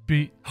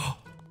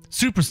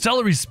 Super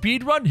Celery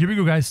speed run. Here we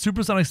go, guys.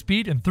 Supersonic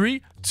speed in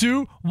 3,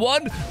 2,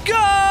 1,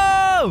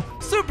 go!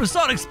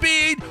 Supersonic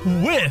speed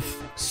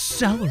with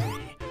Celery.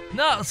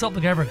 Not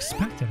something I ever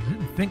expected. I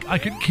didn't think I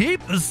could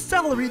keep the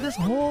Celery this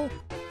whole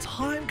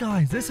time,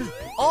 guys. This is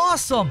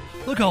awesome.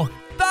 Look how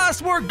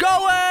fast we're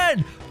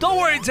going. Don't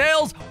worry,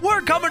 Tails.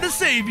 We're coming to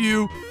save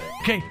you.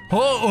 Okay.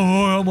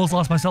 Oh, I almost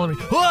lost my Celery.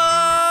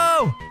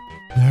 Whoa!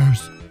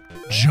 There's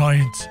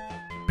giant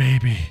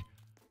baby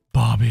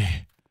Bobby.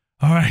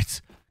 All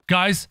right,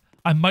 guys,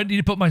 I might need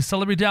to put my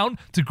celery down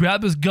to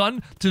grab this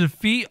gun to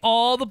defeat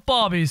all the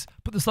bobbies.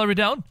 Put the celery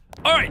down.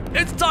 All right,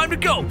 it's time to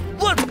go.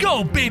 Let's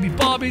go, baby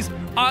bobbies.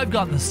 I've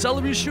got the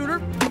celery shooter,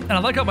 and I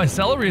like how my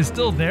celery is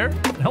still there.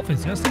 And hopefully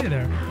it's gonna stay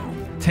there.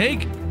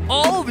 Take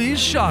all these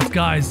shots,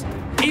 guys.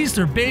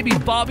 Easter baby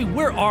Bobby,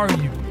 where are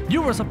you?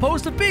 You were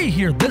supposed to be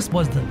here. This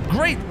was the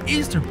great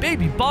Easter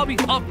baby Bobby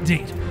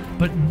update.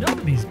 But none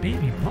of these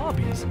baby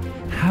Bobbies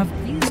have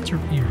Easter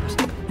ears.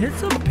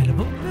 It's a bit of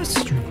a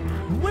mystery.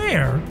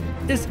 Where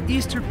is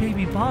Easter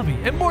baby Bobby?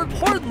 And more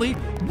importantly,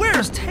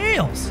 where's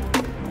Tails?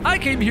 I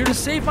came here to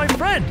save my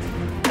friend,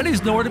 and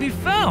he's nowhere to be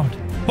found.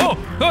 Oh,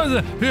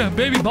 yeah,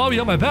 baby Bobby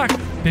on my back.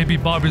 Baby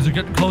Bobbies are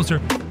getting closer.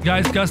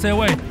 Guys, gotta stay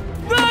away.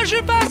 Rush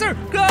it faster!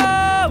 Go!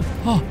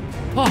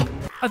 Oh,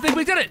 I think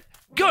we did it.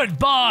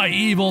 Goodbye,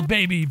 evil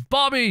baby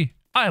Bobby.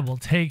 I will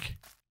take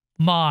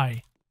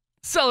my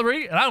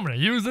celery, and I'm going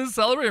to use this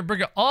celery and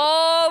bring it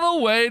all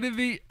the way to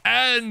the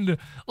end.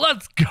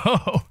 Let's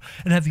go.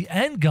 And at the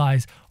end,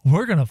 guys,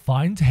 we're going to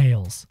find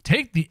Tails.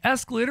 Take the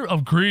escalator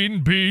of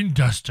Green Bean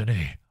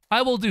Destiny.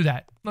 I will do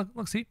that.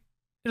 Look, see?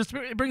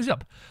 It brings you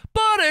up.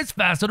 But it's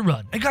faster to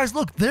run. And guys,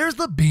 look, there's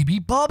the baby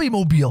Bobby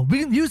mobile. We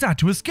can use that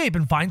to escape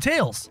and find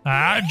Tails.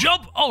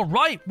 Jump. All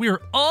right,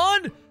 we're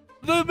on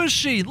the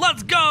machine.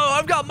 Let's go.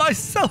 I've got my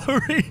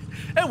celery.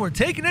 And we're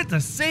taking it to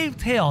save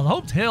Tails. I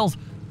hope Tails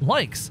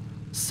likes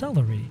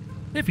celery.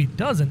 If he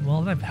doesn't,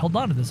 well, then I've held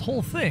on to this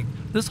whole thing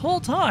this whole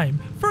time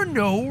for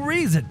no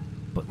reason.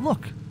 But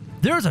look,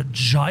 there's a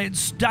giant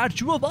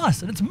statue of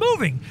us, and it's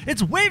moving.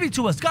 It's waving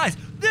to us. Guys,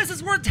 this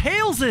is where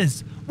Tails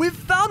is. We've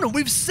found him.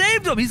 We've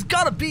saved him. He's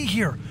got to be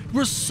here.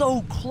 We're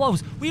so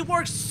close. We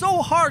worked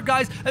so hard,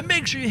 guys. And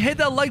make sure you hit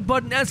that like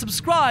button and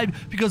subscribe,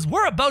 because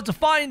we're about to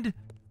find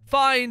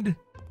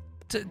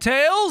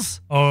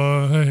Tails?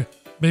 Hey,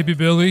 Baby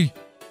Billy?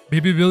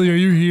 Baby Billy, are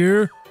you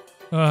here?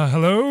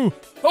 Hello?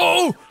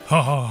 Oh!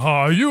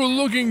 Are you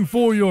looking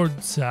for your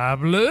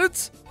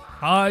tablet?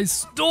 I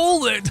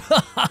stole it!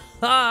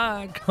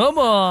 Come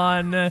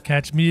on,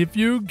 catch me if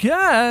you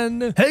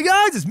can. Hey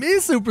guys, it's me,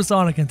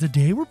 Supersonic, and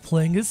today we're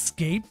playing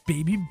Escape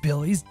Baby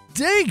Billy's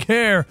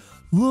Daycare.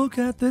 Look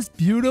at this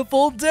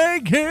beautiful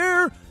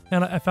daycare.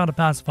 And I found a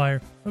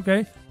pacifier.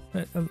 Okay.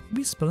 Are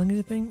we spelling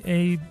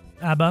anything?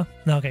 Abba?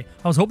 No, okay.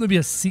 I was hoping there'd be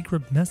a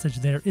secret message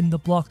there in the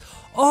blocks.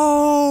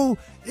 Oh,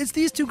 it's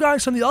these two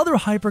guys from the other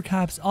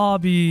Hypercaps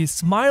obby,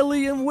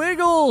 Smiley and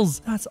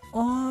Wiggles. That's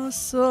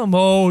awesome.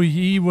 Oh,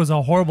 he was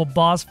a horrible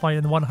boss fight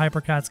in one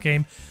Hypercats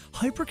game.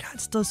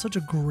 Hypercats does such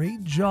a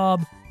great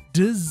job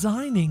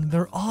designing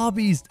their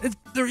obbies.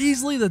 They're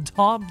easily the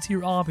top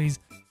tier obbies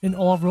in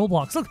all of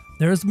Roblox. Look,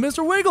 there's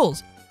Mr.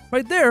 Wiggles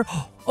right there.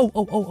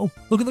 Oh,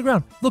 look at the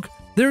ground. Look,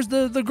 there's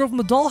the girl from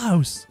the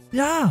dollhouse.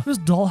 Yeah, there's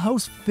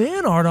dollhouse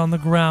fan art on the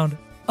ground.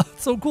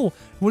 So cool.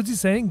 What's he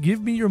saying? Give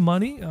me your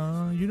money?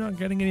 You're not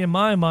getting any of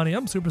my money.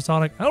 I'm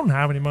Supersonic. I don't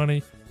have any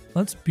money.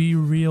 Let's be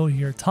real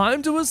here.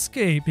 Time to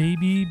escape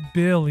Baby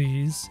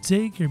Billy's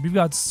daycare. We've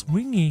got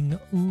swinging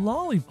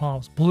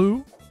lollipops.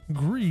 Blue,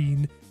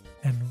 green,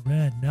 and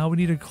red. Now we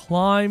need to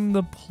climb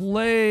the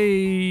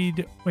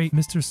plate. Wait,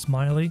 Mr.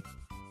 Smiley?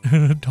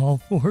 In a doll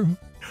form.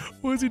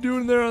 What's he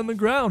doing there on the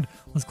ground?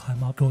 Let's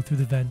climb up, go through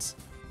the vents.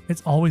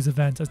 It's always a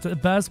vent. That's the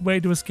best way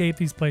to escape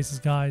these places,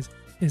 guys,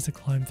 is to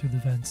climb through the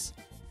vents.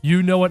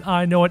 You know it,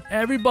 I know it,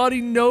 everybody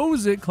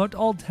knows it. Collect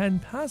all 10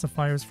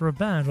 pacifiers for a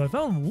badge. Well, I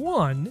found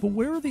one, but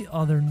where are the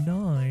other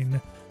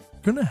 9?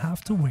 Gonna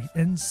have to wait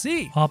and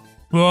see. Hop.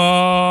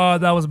 Oh,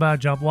 that was a bad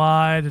jump.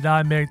 Why did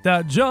I make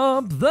that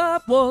jump?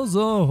 That was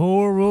a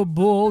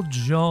horrible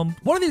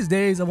jump. One of these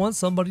days, I want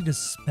somebody to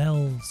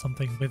spell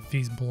something with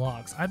these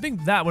blocks. I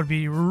think that would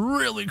be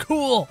really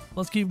cool.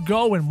 Let's keep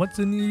going. What's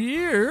in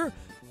here?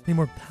 Any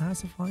more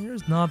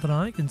pacifiers? Not that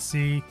I can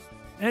see.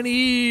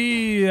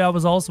 Any. That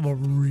was also a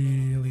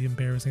really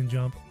embarrassing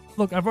jump.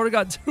 Look, I've already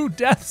got 2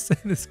 deaths in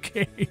this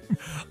game.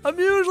 I'm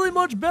usually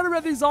much better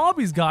at these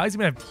obbies, guys. I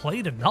mean, I've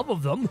played enough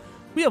of them.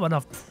 We have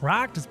enough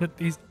practice with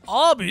these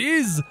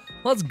obbies.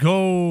 Let's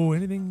go.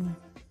 Anything?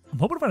 I'm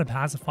hoping to find a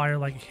pacifier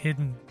like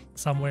hidden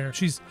somewhere.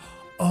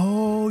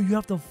 Oh, you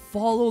have to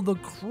follow the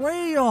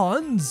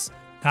crayons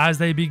as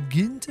they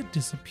begin to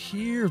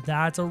disappear.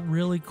 That's a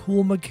really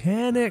cool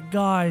mechanic,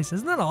 guys.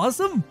 Isn't that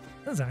awesome?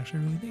 That's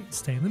actually really neat.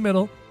 Stay in the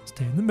middle.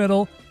 Stay in the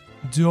middle.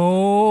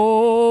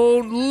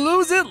 Don't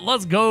lose it.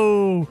 Let's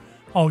go.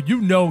 Oh,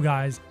 you know,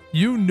 guys.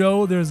 You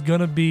know there's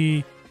gonna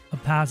be a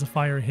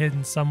pacifier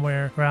hidden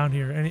somewhere around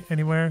here.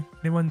 Anywhere?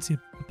 Anyone see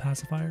a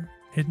pacifier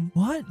hidden?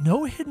 What?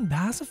 No hidden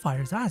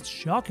pacifiers? That's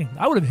shocking.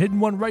 I would have hidden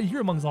one right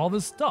here amongst all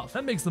this stuff.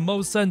 That makes the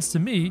most sense to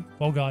me.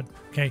 Oh, God.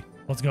 Okay,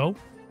 let's go.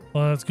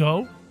 Let's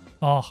go.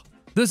 Oh,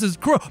 this is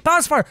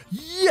pacifier.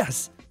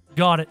 Yes,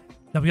 got it.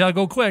 Now we gotta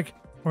go quick,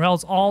 or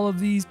else all of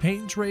these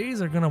paint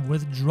trays are gonna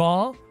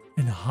withdraw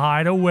and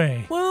hide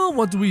away. Well,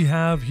 what do we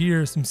have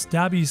here? Some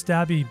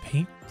stabby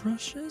paint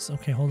brushes.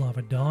 Okay, hold on. If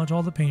I dodge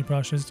all the paint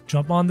brushes,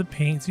 jump on the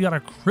paint. So you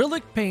got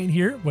acrylic paint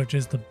here, which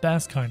is the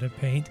best kind of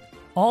paint.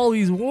 all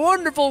these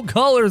wonderful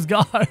colors,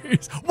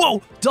 guys.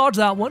 Whoa, dodge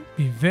that one.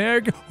 Be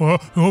very good.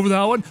 Over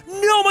that one.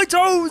 No, my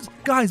toes.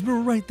 Guys, we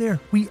were right there.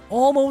 We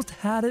almost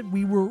had it.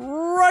 We were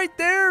right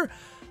there.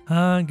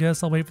 I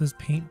guess I'll wait for this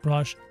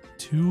paintbrush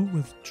to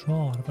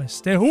withdraw. And if I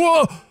stay,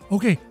 whoa,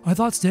 okay, I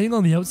thought staying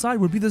on the outside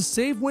would be the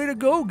safe way to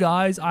go,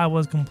 guys. I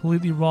was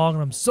completely wrong,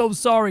 and I'm so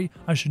sorry.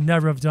 I should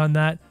never have done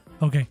that.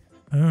 Okay,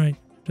 all right,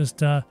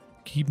 just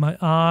keep my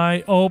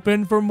eye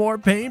open for more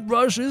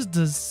paintbrushes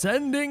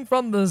descending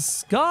from the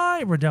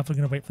sky. We're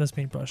definitely gonna wait for this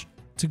paintbrush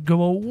to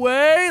go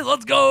away.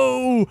 Let's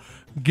go.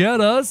 Get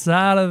us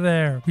out of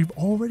there. We've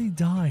already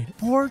died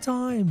 4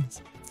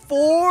 times.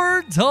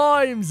 4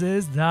 times.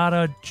 Is that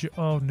a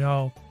oh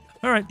no.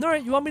 All right,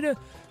 you want me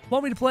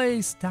to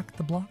play stack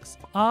the blocks?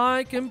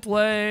 I can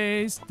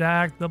play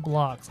stack the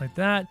blocks like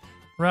that,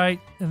 right?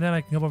 And then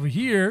I can come over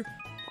here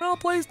and I'll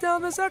place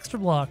down this extra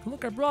block.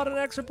 Look, I brought an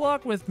extra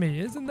block with me.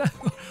 Isn't that?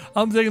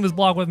 I'm taking this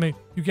block with me.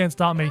 You can't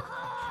stop me.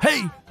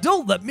 Hey,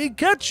 don't let me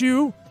catch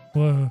you.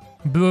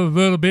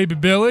 Little baby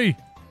Billy.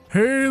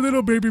 Hey,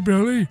 little baby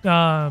Billy.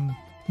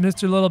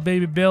 Mr. Little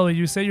Baby Billy,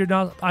 you say you're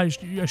not, I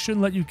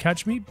shouldn't let you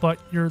catch me, but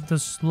you're the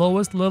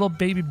slowest little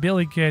baby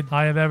Billy kid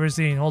I have ever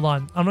seen. Hold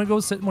on. I'm gonna go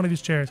sit in one of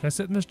these chairs. Can I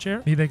sit in this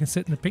chair? Maybe I can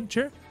sit in the pink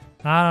chair?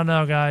 I don't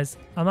know, guys.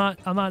 I'm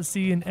not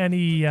seeing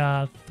any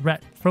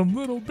threat from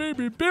little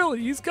baby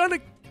Billy. He's kind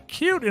of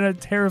cute in a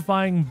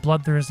terrifying,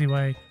 bloodthirsty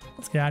way.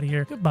 Let's get out of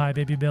here. Goodbye,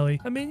 baby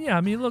Billy. I mean, yeah,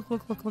 look at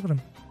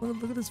him.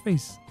 Look at his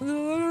face.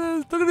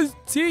 Look at his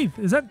teeth.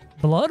 Is that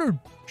blood or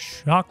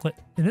chocolate?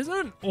 And isn't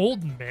an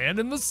old man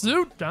in the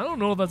suit? I don't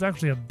know if that's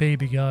actually a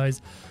baby,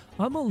 guys.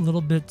 I'm a little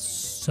bit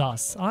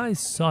sus. I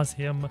sus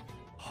him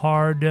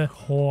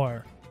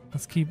hardcore.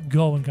 Let's keep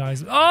going,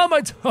 guys. Oh,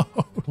 my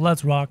toe.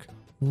 Let's rock.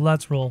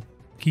 Let's roll.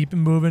 Keep it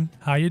moving.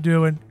 How you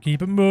doing?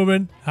 Keep it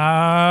moving.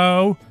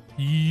 How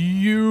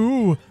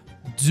you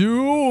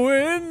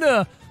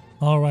doing?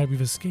 All right, we've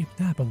escaped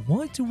that, but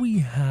what do we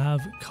have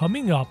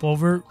coming up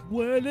over?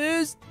 What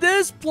is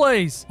this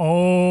place?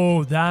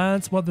 Oh,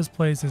 that's what this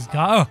place is.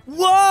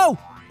 Whoa!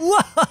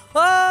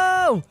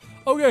 Whoa!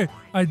 Okay,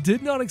 I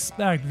did not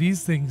expect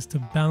these things to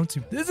bounce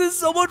you. This is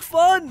so much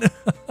fun!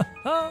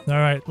 All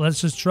right, let's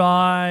just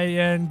try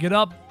and get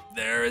up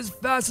there as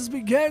fast as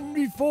we can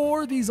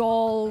before these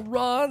all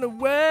run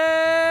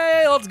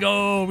away. Let's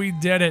go, we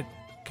did it.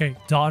 Okay,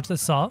 dodge the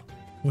saw.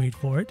 Wait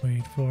for it.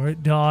 Wait for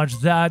it. Dodge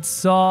that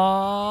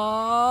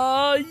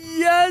saw.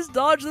 Yes,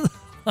 dodge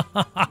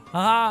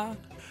the...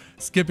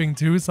 Skipping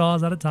 2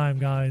 saws at a time,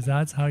 guys.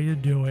 That's how you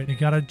do it. You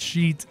gotta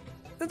cheat.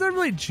 It's not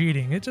really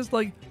cheating. It's just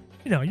like,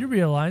 you know, you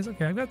realize,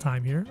 okay, I've got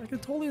time here. I can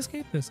totally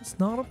escape this. It's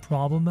not a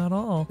problem at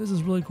all. This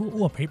is really cool.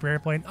 Oh, a paper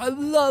airplane. I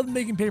love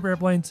making paper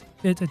airplanes.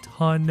 It's a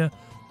ton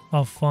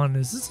of fun.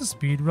 Is this a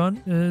speed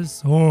run?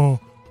 Oh,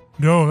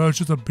 no, that's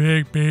just a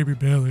big baby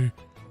Billy.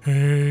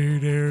 Hey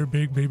there,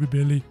 big baby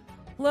Billy.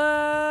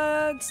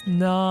 Let's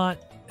not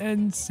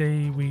and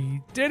say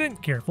we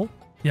didn't. Careful.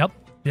 Yep.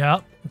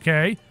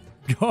 Okay.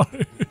 Got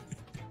it.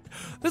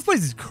 This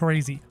place is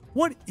crazy.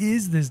 What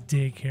is this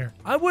daycare?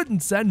 I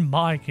wouldn't send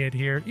my kid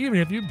here, even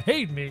if you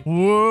paid me.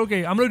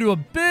 Okay, I'm gonna do a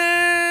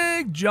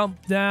big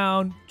jump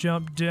down.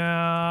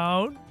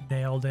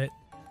 Nailed it.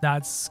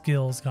 That's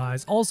skills,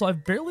 guys. Also,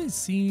 I've barely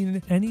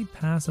seen any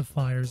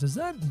pacifiers. Is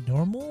that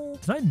normal?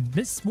 Did I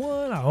miss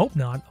one? I hope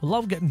not. I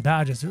love getting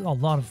badges. They're a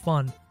lot of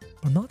fun.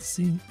 I'm not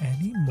seeing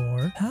any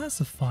more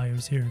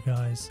pacifiers here,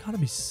 guys. Gotta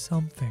be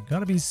something.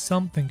 Gotta be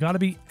something. Gotta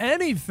be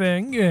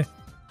anything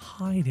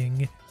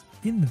hiding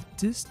in the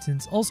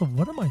distance. Also,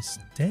 what am I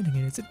standing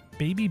in? Is it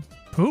baby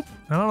poop?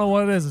 I don't know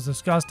what it is. It's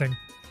disgusting.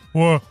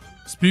 Whoa,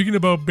 speaking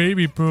about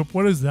baby poop,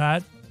 what is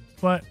that?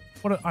 What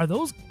are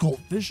those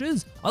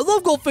goldfishes? I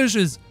love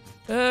goldfishes!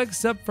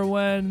 Except for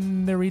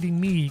when they're eating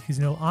me, because,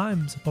 you know,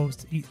 I'm supposed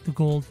to eat the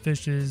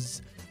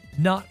goldfishes,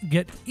 not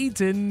get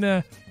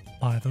eaten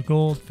by the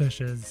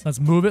goldfishes. Let's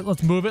move it.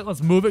 Let's move it.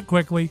 Let's move it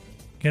quickly.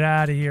 Get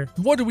out of here.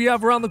 What do we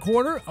have around the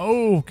corner?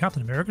 Oh,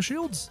 Captain America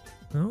shields?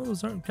 No,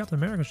 those aren't Captain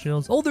America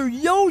shields. Oh, they're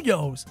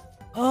yo-yos.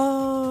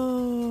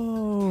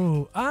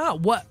 Oh. Ow.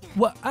 What?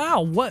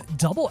 Ow. What?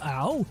 Double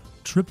ow?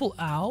 Triple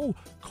ow?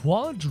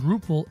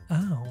 Quadruple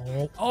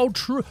ow? Oh,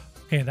 true.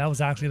 Okay, that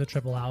was actually the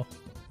triple ow.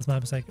 That's my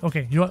mistake.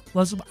 Okay, you know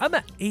what? I'm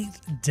at 8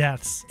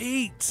 deaths.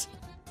 8.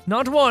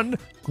 Not 1.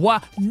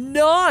 What?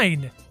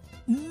 9.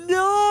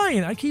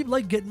 9! I keep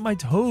like getting my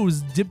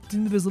toes dipped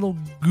into this little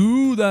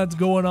goo that's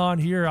going on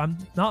here. I'm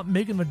not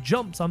making the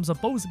jumps I'm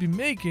supposed to be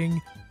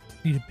making.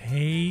 Need to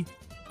pay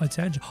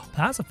attention.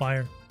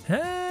 Pacifier.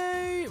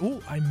 Hey!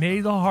 Ooh, I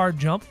made the hard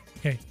jump.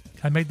 Okay,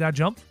 can I make that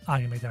jump?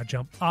 I can make that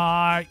jump.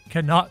 I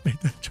cannot make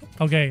that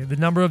jump. Okay, the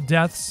number of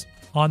deaths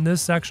on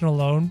this section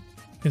alone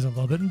is a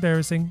little bit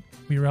embarrassing.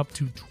 We are up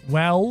to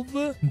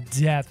 12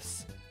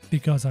 deaths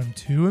because I'm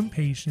too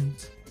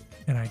impatient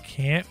and I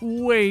can't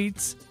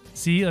wait.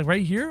 See, like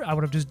right here, I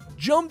would have just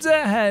jumped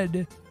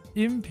ahead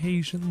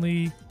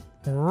impatiently,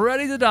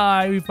 ready to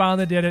die. We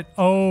finally did it.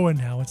 Oh, and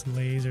now it's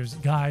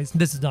lasers. Guys,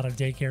 this is not a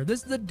daycare.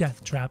 This is a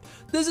death trap.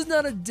 This is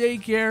not a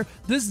daycare.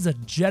 This is a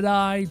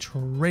Jedi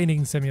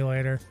training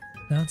simulator.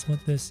 That's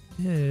what this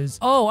is.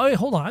 Oh, wait,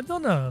 hold on. I've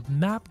done a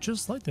map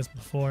just like this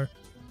before.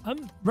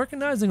 I'm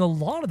recognizing a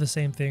lot of the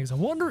same things. I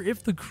wonder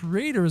if the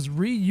creator is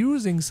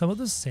reusing some of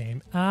the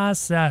same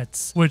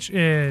assets, which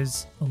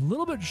is a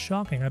little bit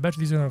shocking. I bet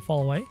you these are going to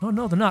fall away. Oh,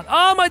 no, they're not.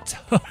 Oh, my...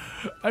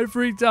 I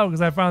freaked out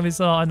because I finally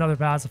saw another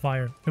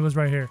pacifier. It was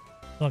right here.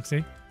 Look,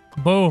 see?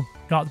 Boom.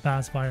 Got the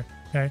pacifier.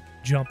 Okay.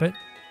 Jump it.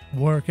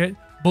 Work it.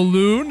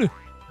 Balloon.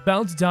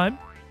 Bounce time.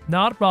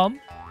 Not a problem.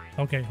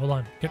 Okay, hold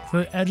on. Get to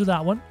the edge of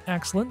that one.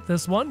 Excellent.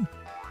 This one.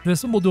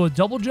 This one will do a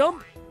double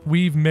jump.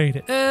 We've made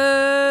it.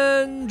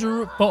 And...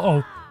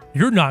 Uh-oh.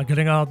 You're not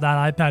getting out of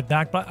that iPad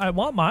back, but I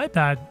want my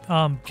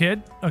iPad,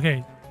 kid.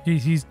 Okay.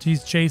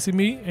 He's chasing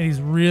me, and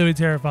he's really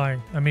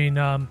terrifying. I mean,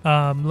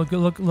 look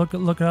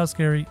at how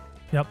scary.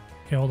 Yep.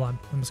 Okay, hold on.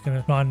 I'm just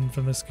gonna run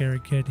from this scary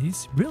kid.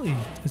 He's really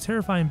a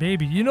terrifying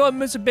baby. You know what,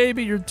 Mr.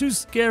 Baby? You're too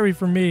scary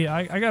for me.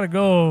 I gotta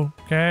go,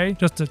 okay?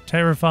 Just a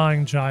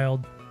terrifying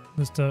child.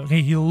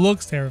 Hey, he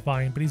looks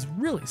terrifying, but he's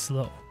really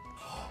slow.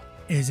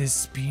 Is it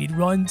speed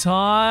run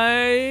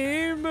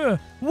time?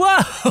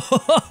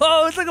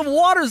 Whoa! It's like a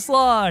water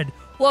slide.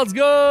 Let's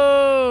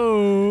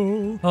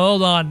go!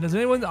 Hold on. Does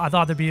anyone? I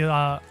thought there'd be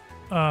a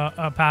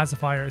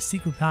pacifier, a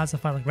secret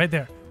pacifier, like right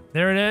there.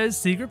 There it is,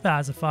 secret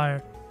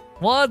pacifier.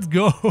 Let's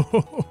go!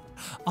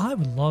 I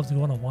would love to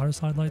go on a water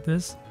slide like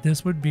this.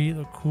 This would be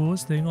the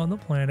coolest thing on the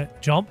planet.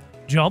 Jump,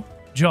 jump,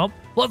 jump.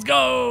 Let's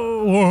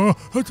go!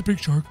 That's a big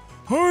shark.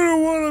 I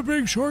don't want a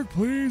big shark,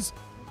 please.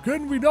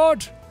 Can we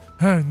not?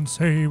 And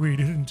say we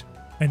didn't.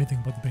 Anything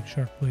but the big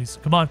shark, please.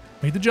 Come on,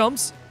 make the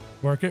jumps.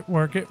 Work it,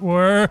 work it,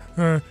 work.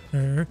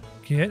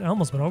 Kid, I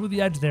almost went over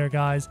the edge there,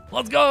 guys.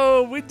 Let's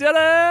go! We did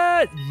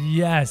it!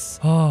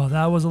 Yes. Oh,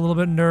 that was a little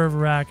bit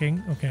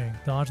nerve-wracking. Okay,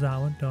 dodge that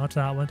one, dodge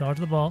that one, dodge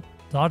the ball,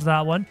 dodge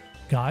that one.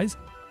 Guys,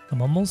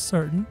 I'm almost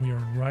certain we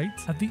are right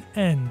at the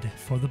end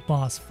for the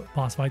boss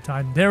fight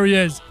time. There he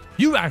is.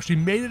 You actually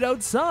made it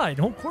outside.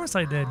 Oh, of course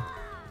I did.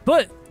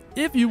 But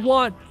if you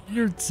want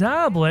your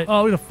tablet...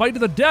 Oh, we're gonna fight to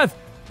the death.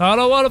 I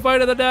don't want to fight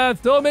to the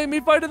death. Don't make me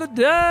fight to the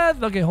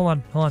death. Okay, hold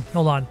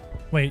on.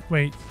 Wait.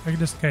 I can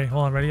just... Okay,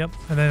 hold on. Ready up?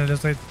 And then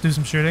just like do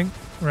some shooting,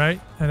 right?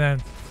 And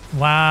then...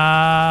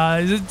 Wow,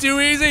 this is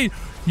too easy.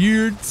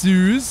 You're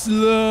too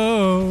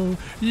slow.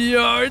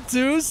 You're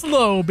too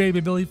slow, Baby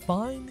Billy.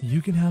 Fine.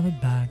 You can have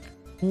it back.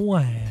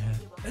 Wow.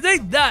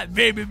 Take that,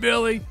 Baby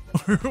Billy.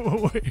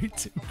 Way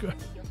too good.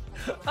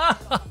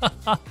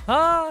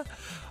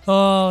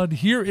 And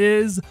here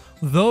is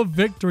the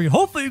victory.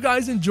 Hopefully you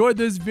guys enjoyed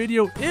this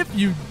video. If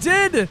you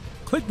did,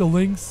 click the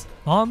links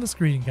on the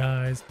screen,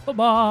 guys.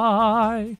 Bye-bye.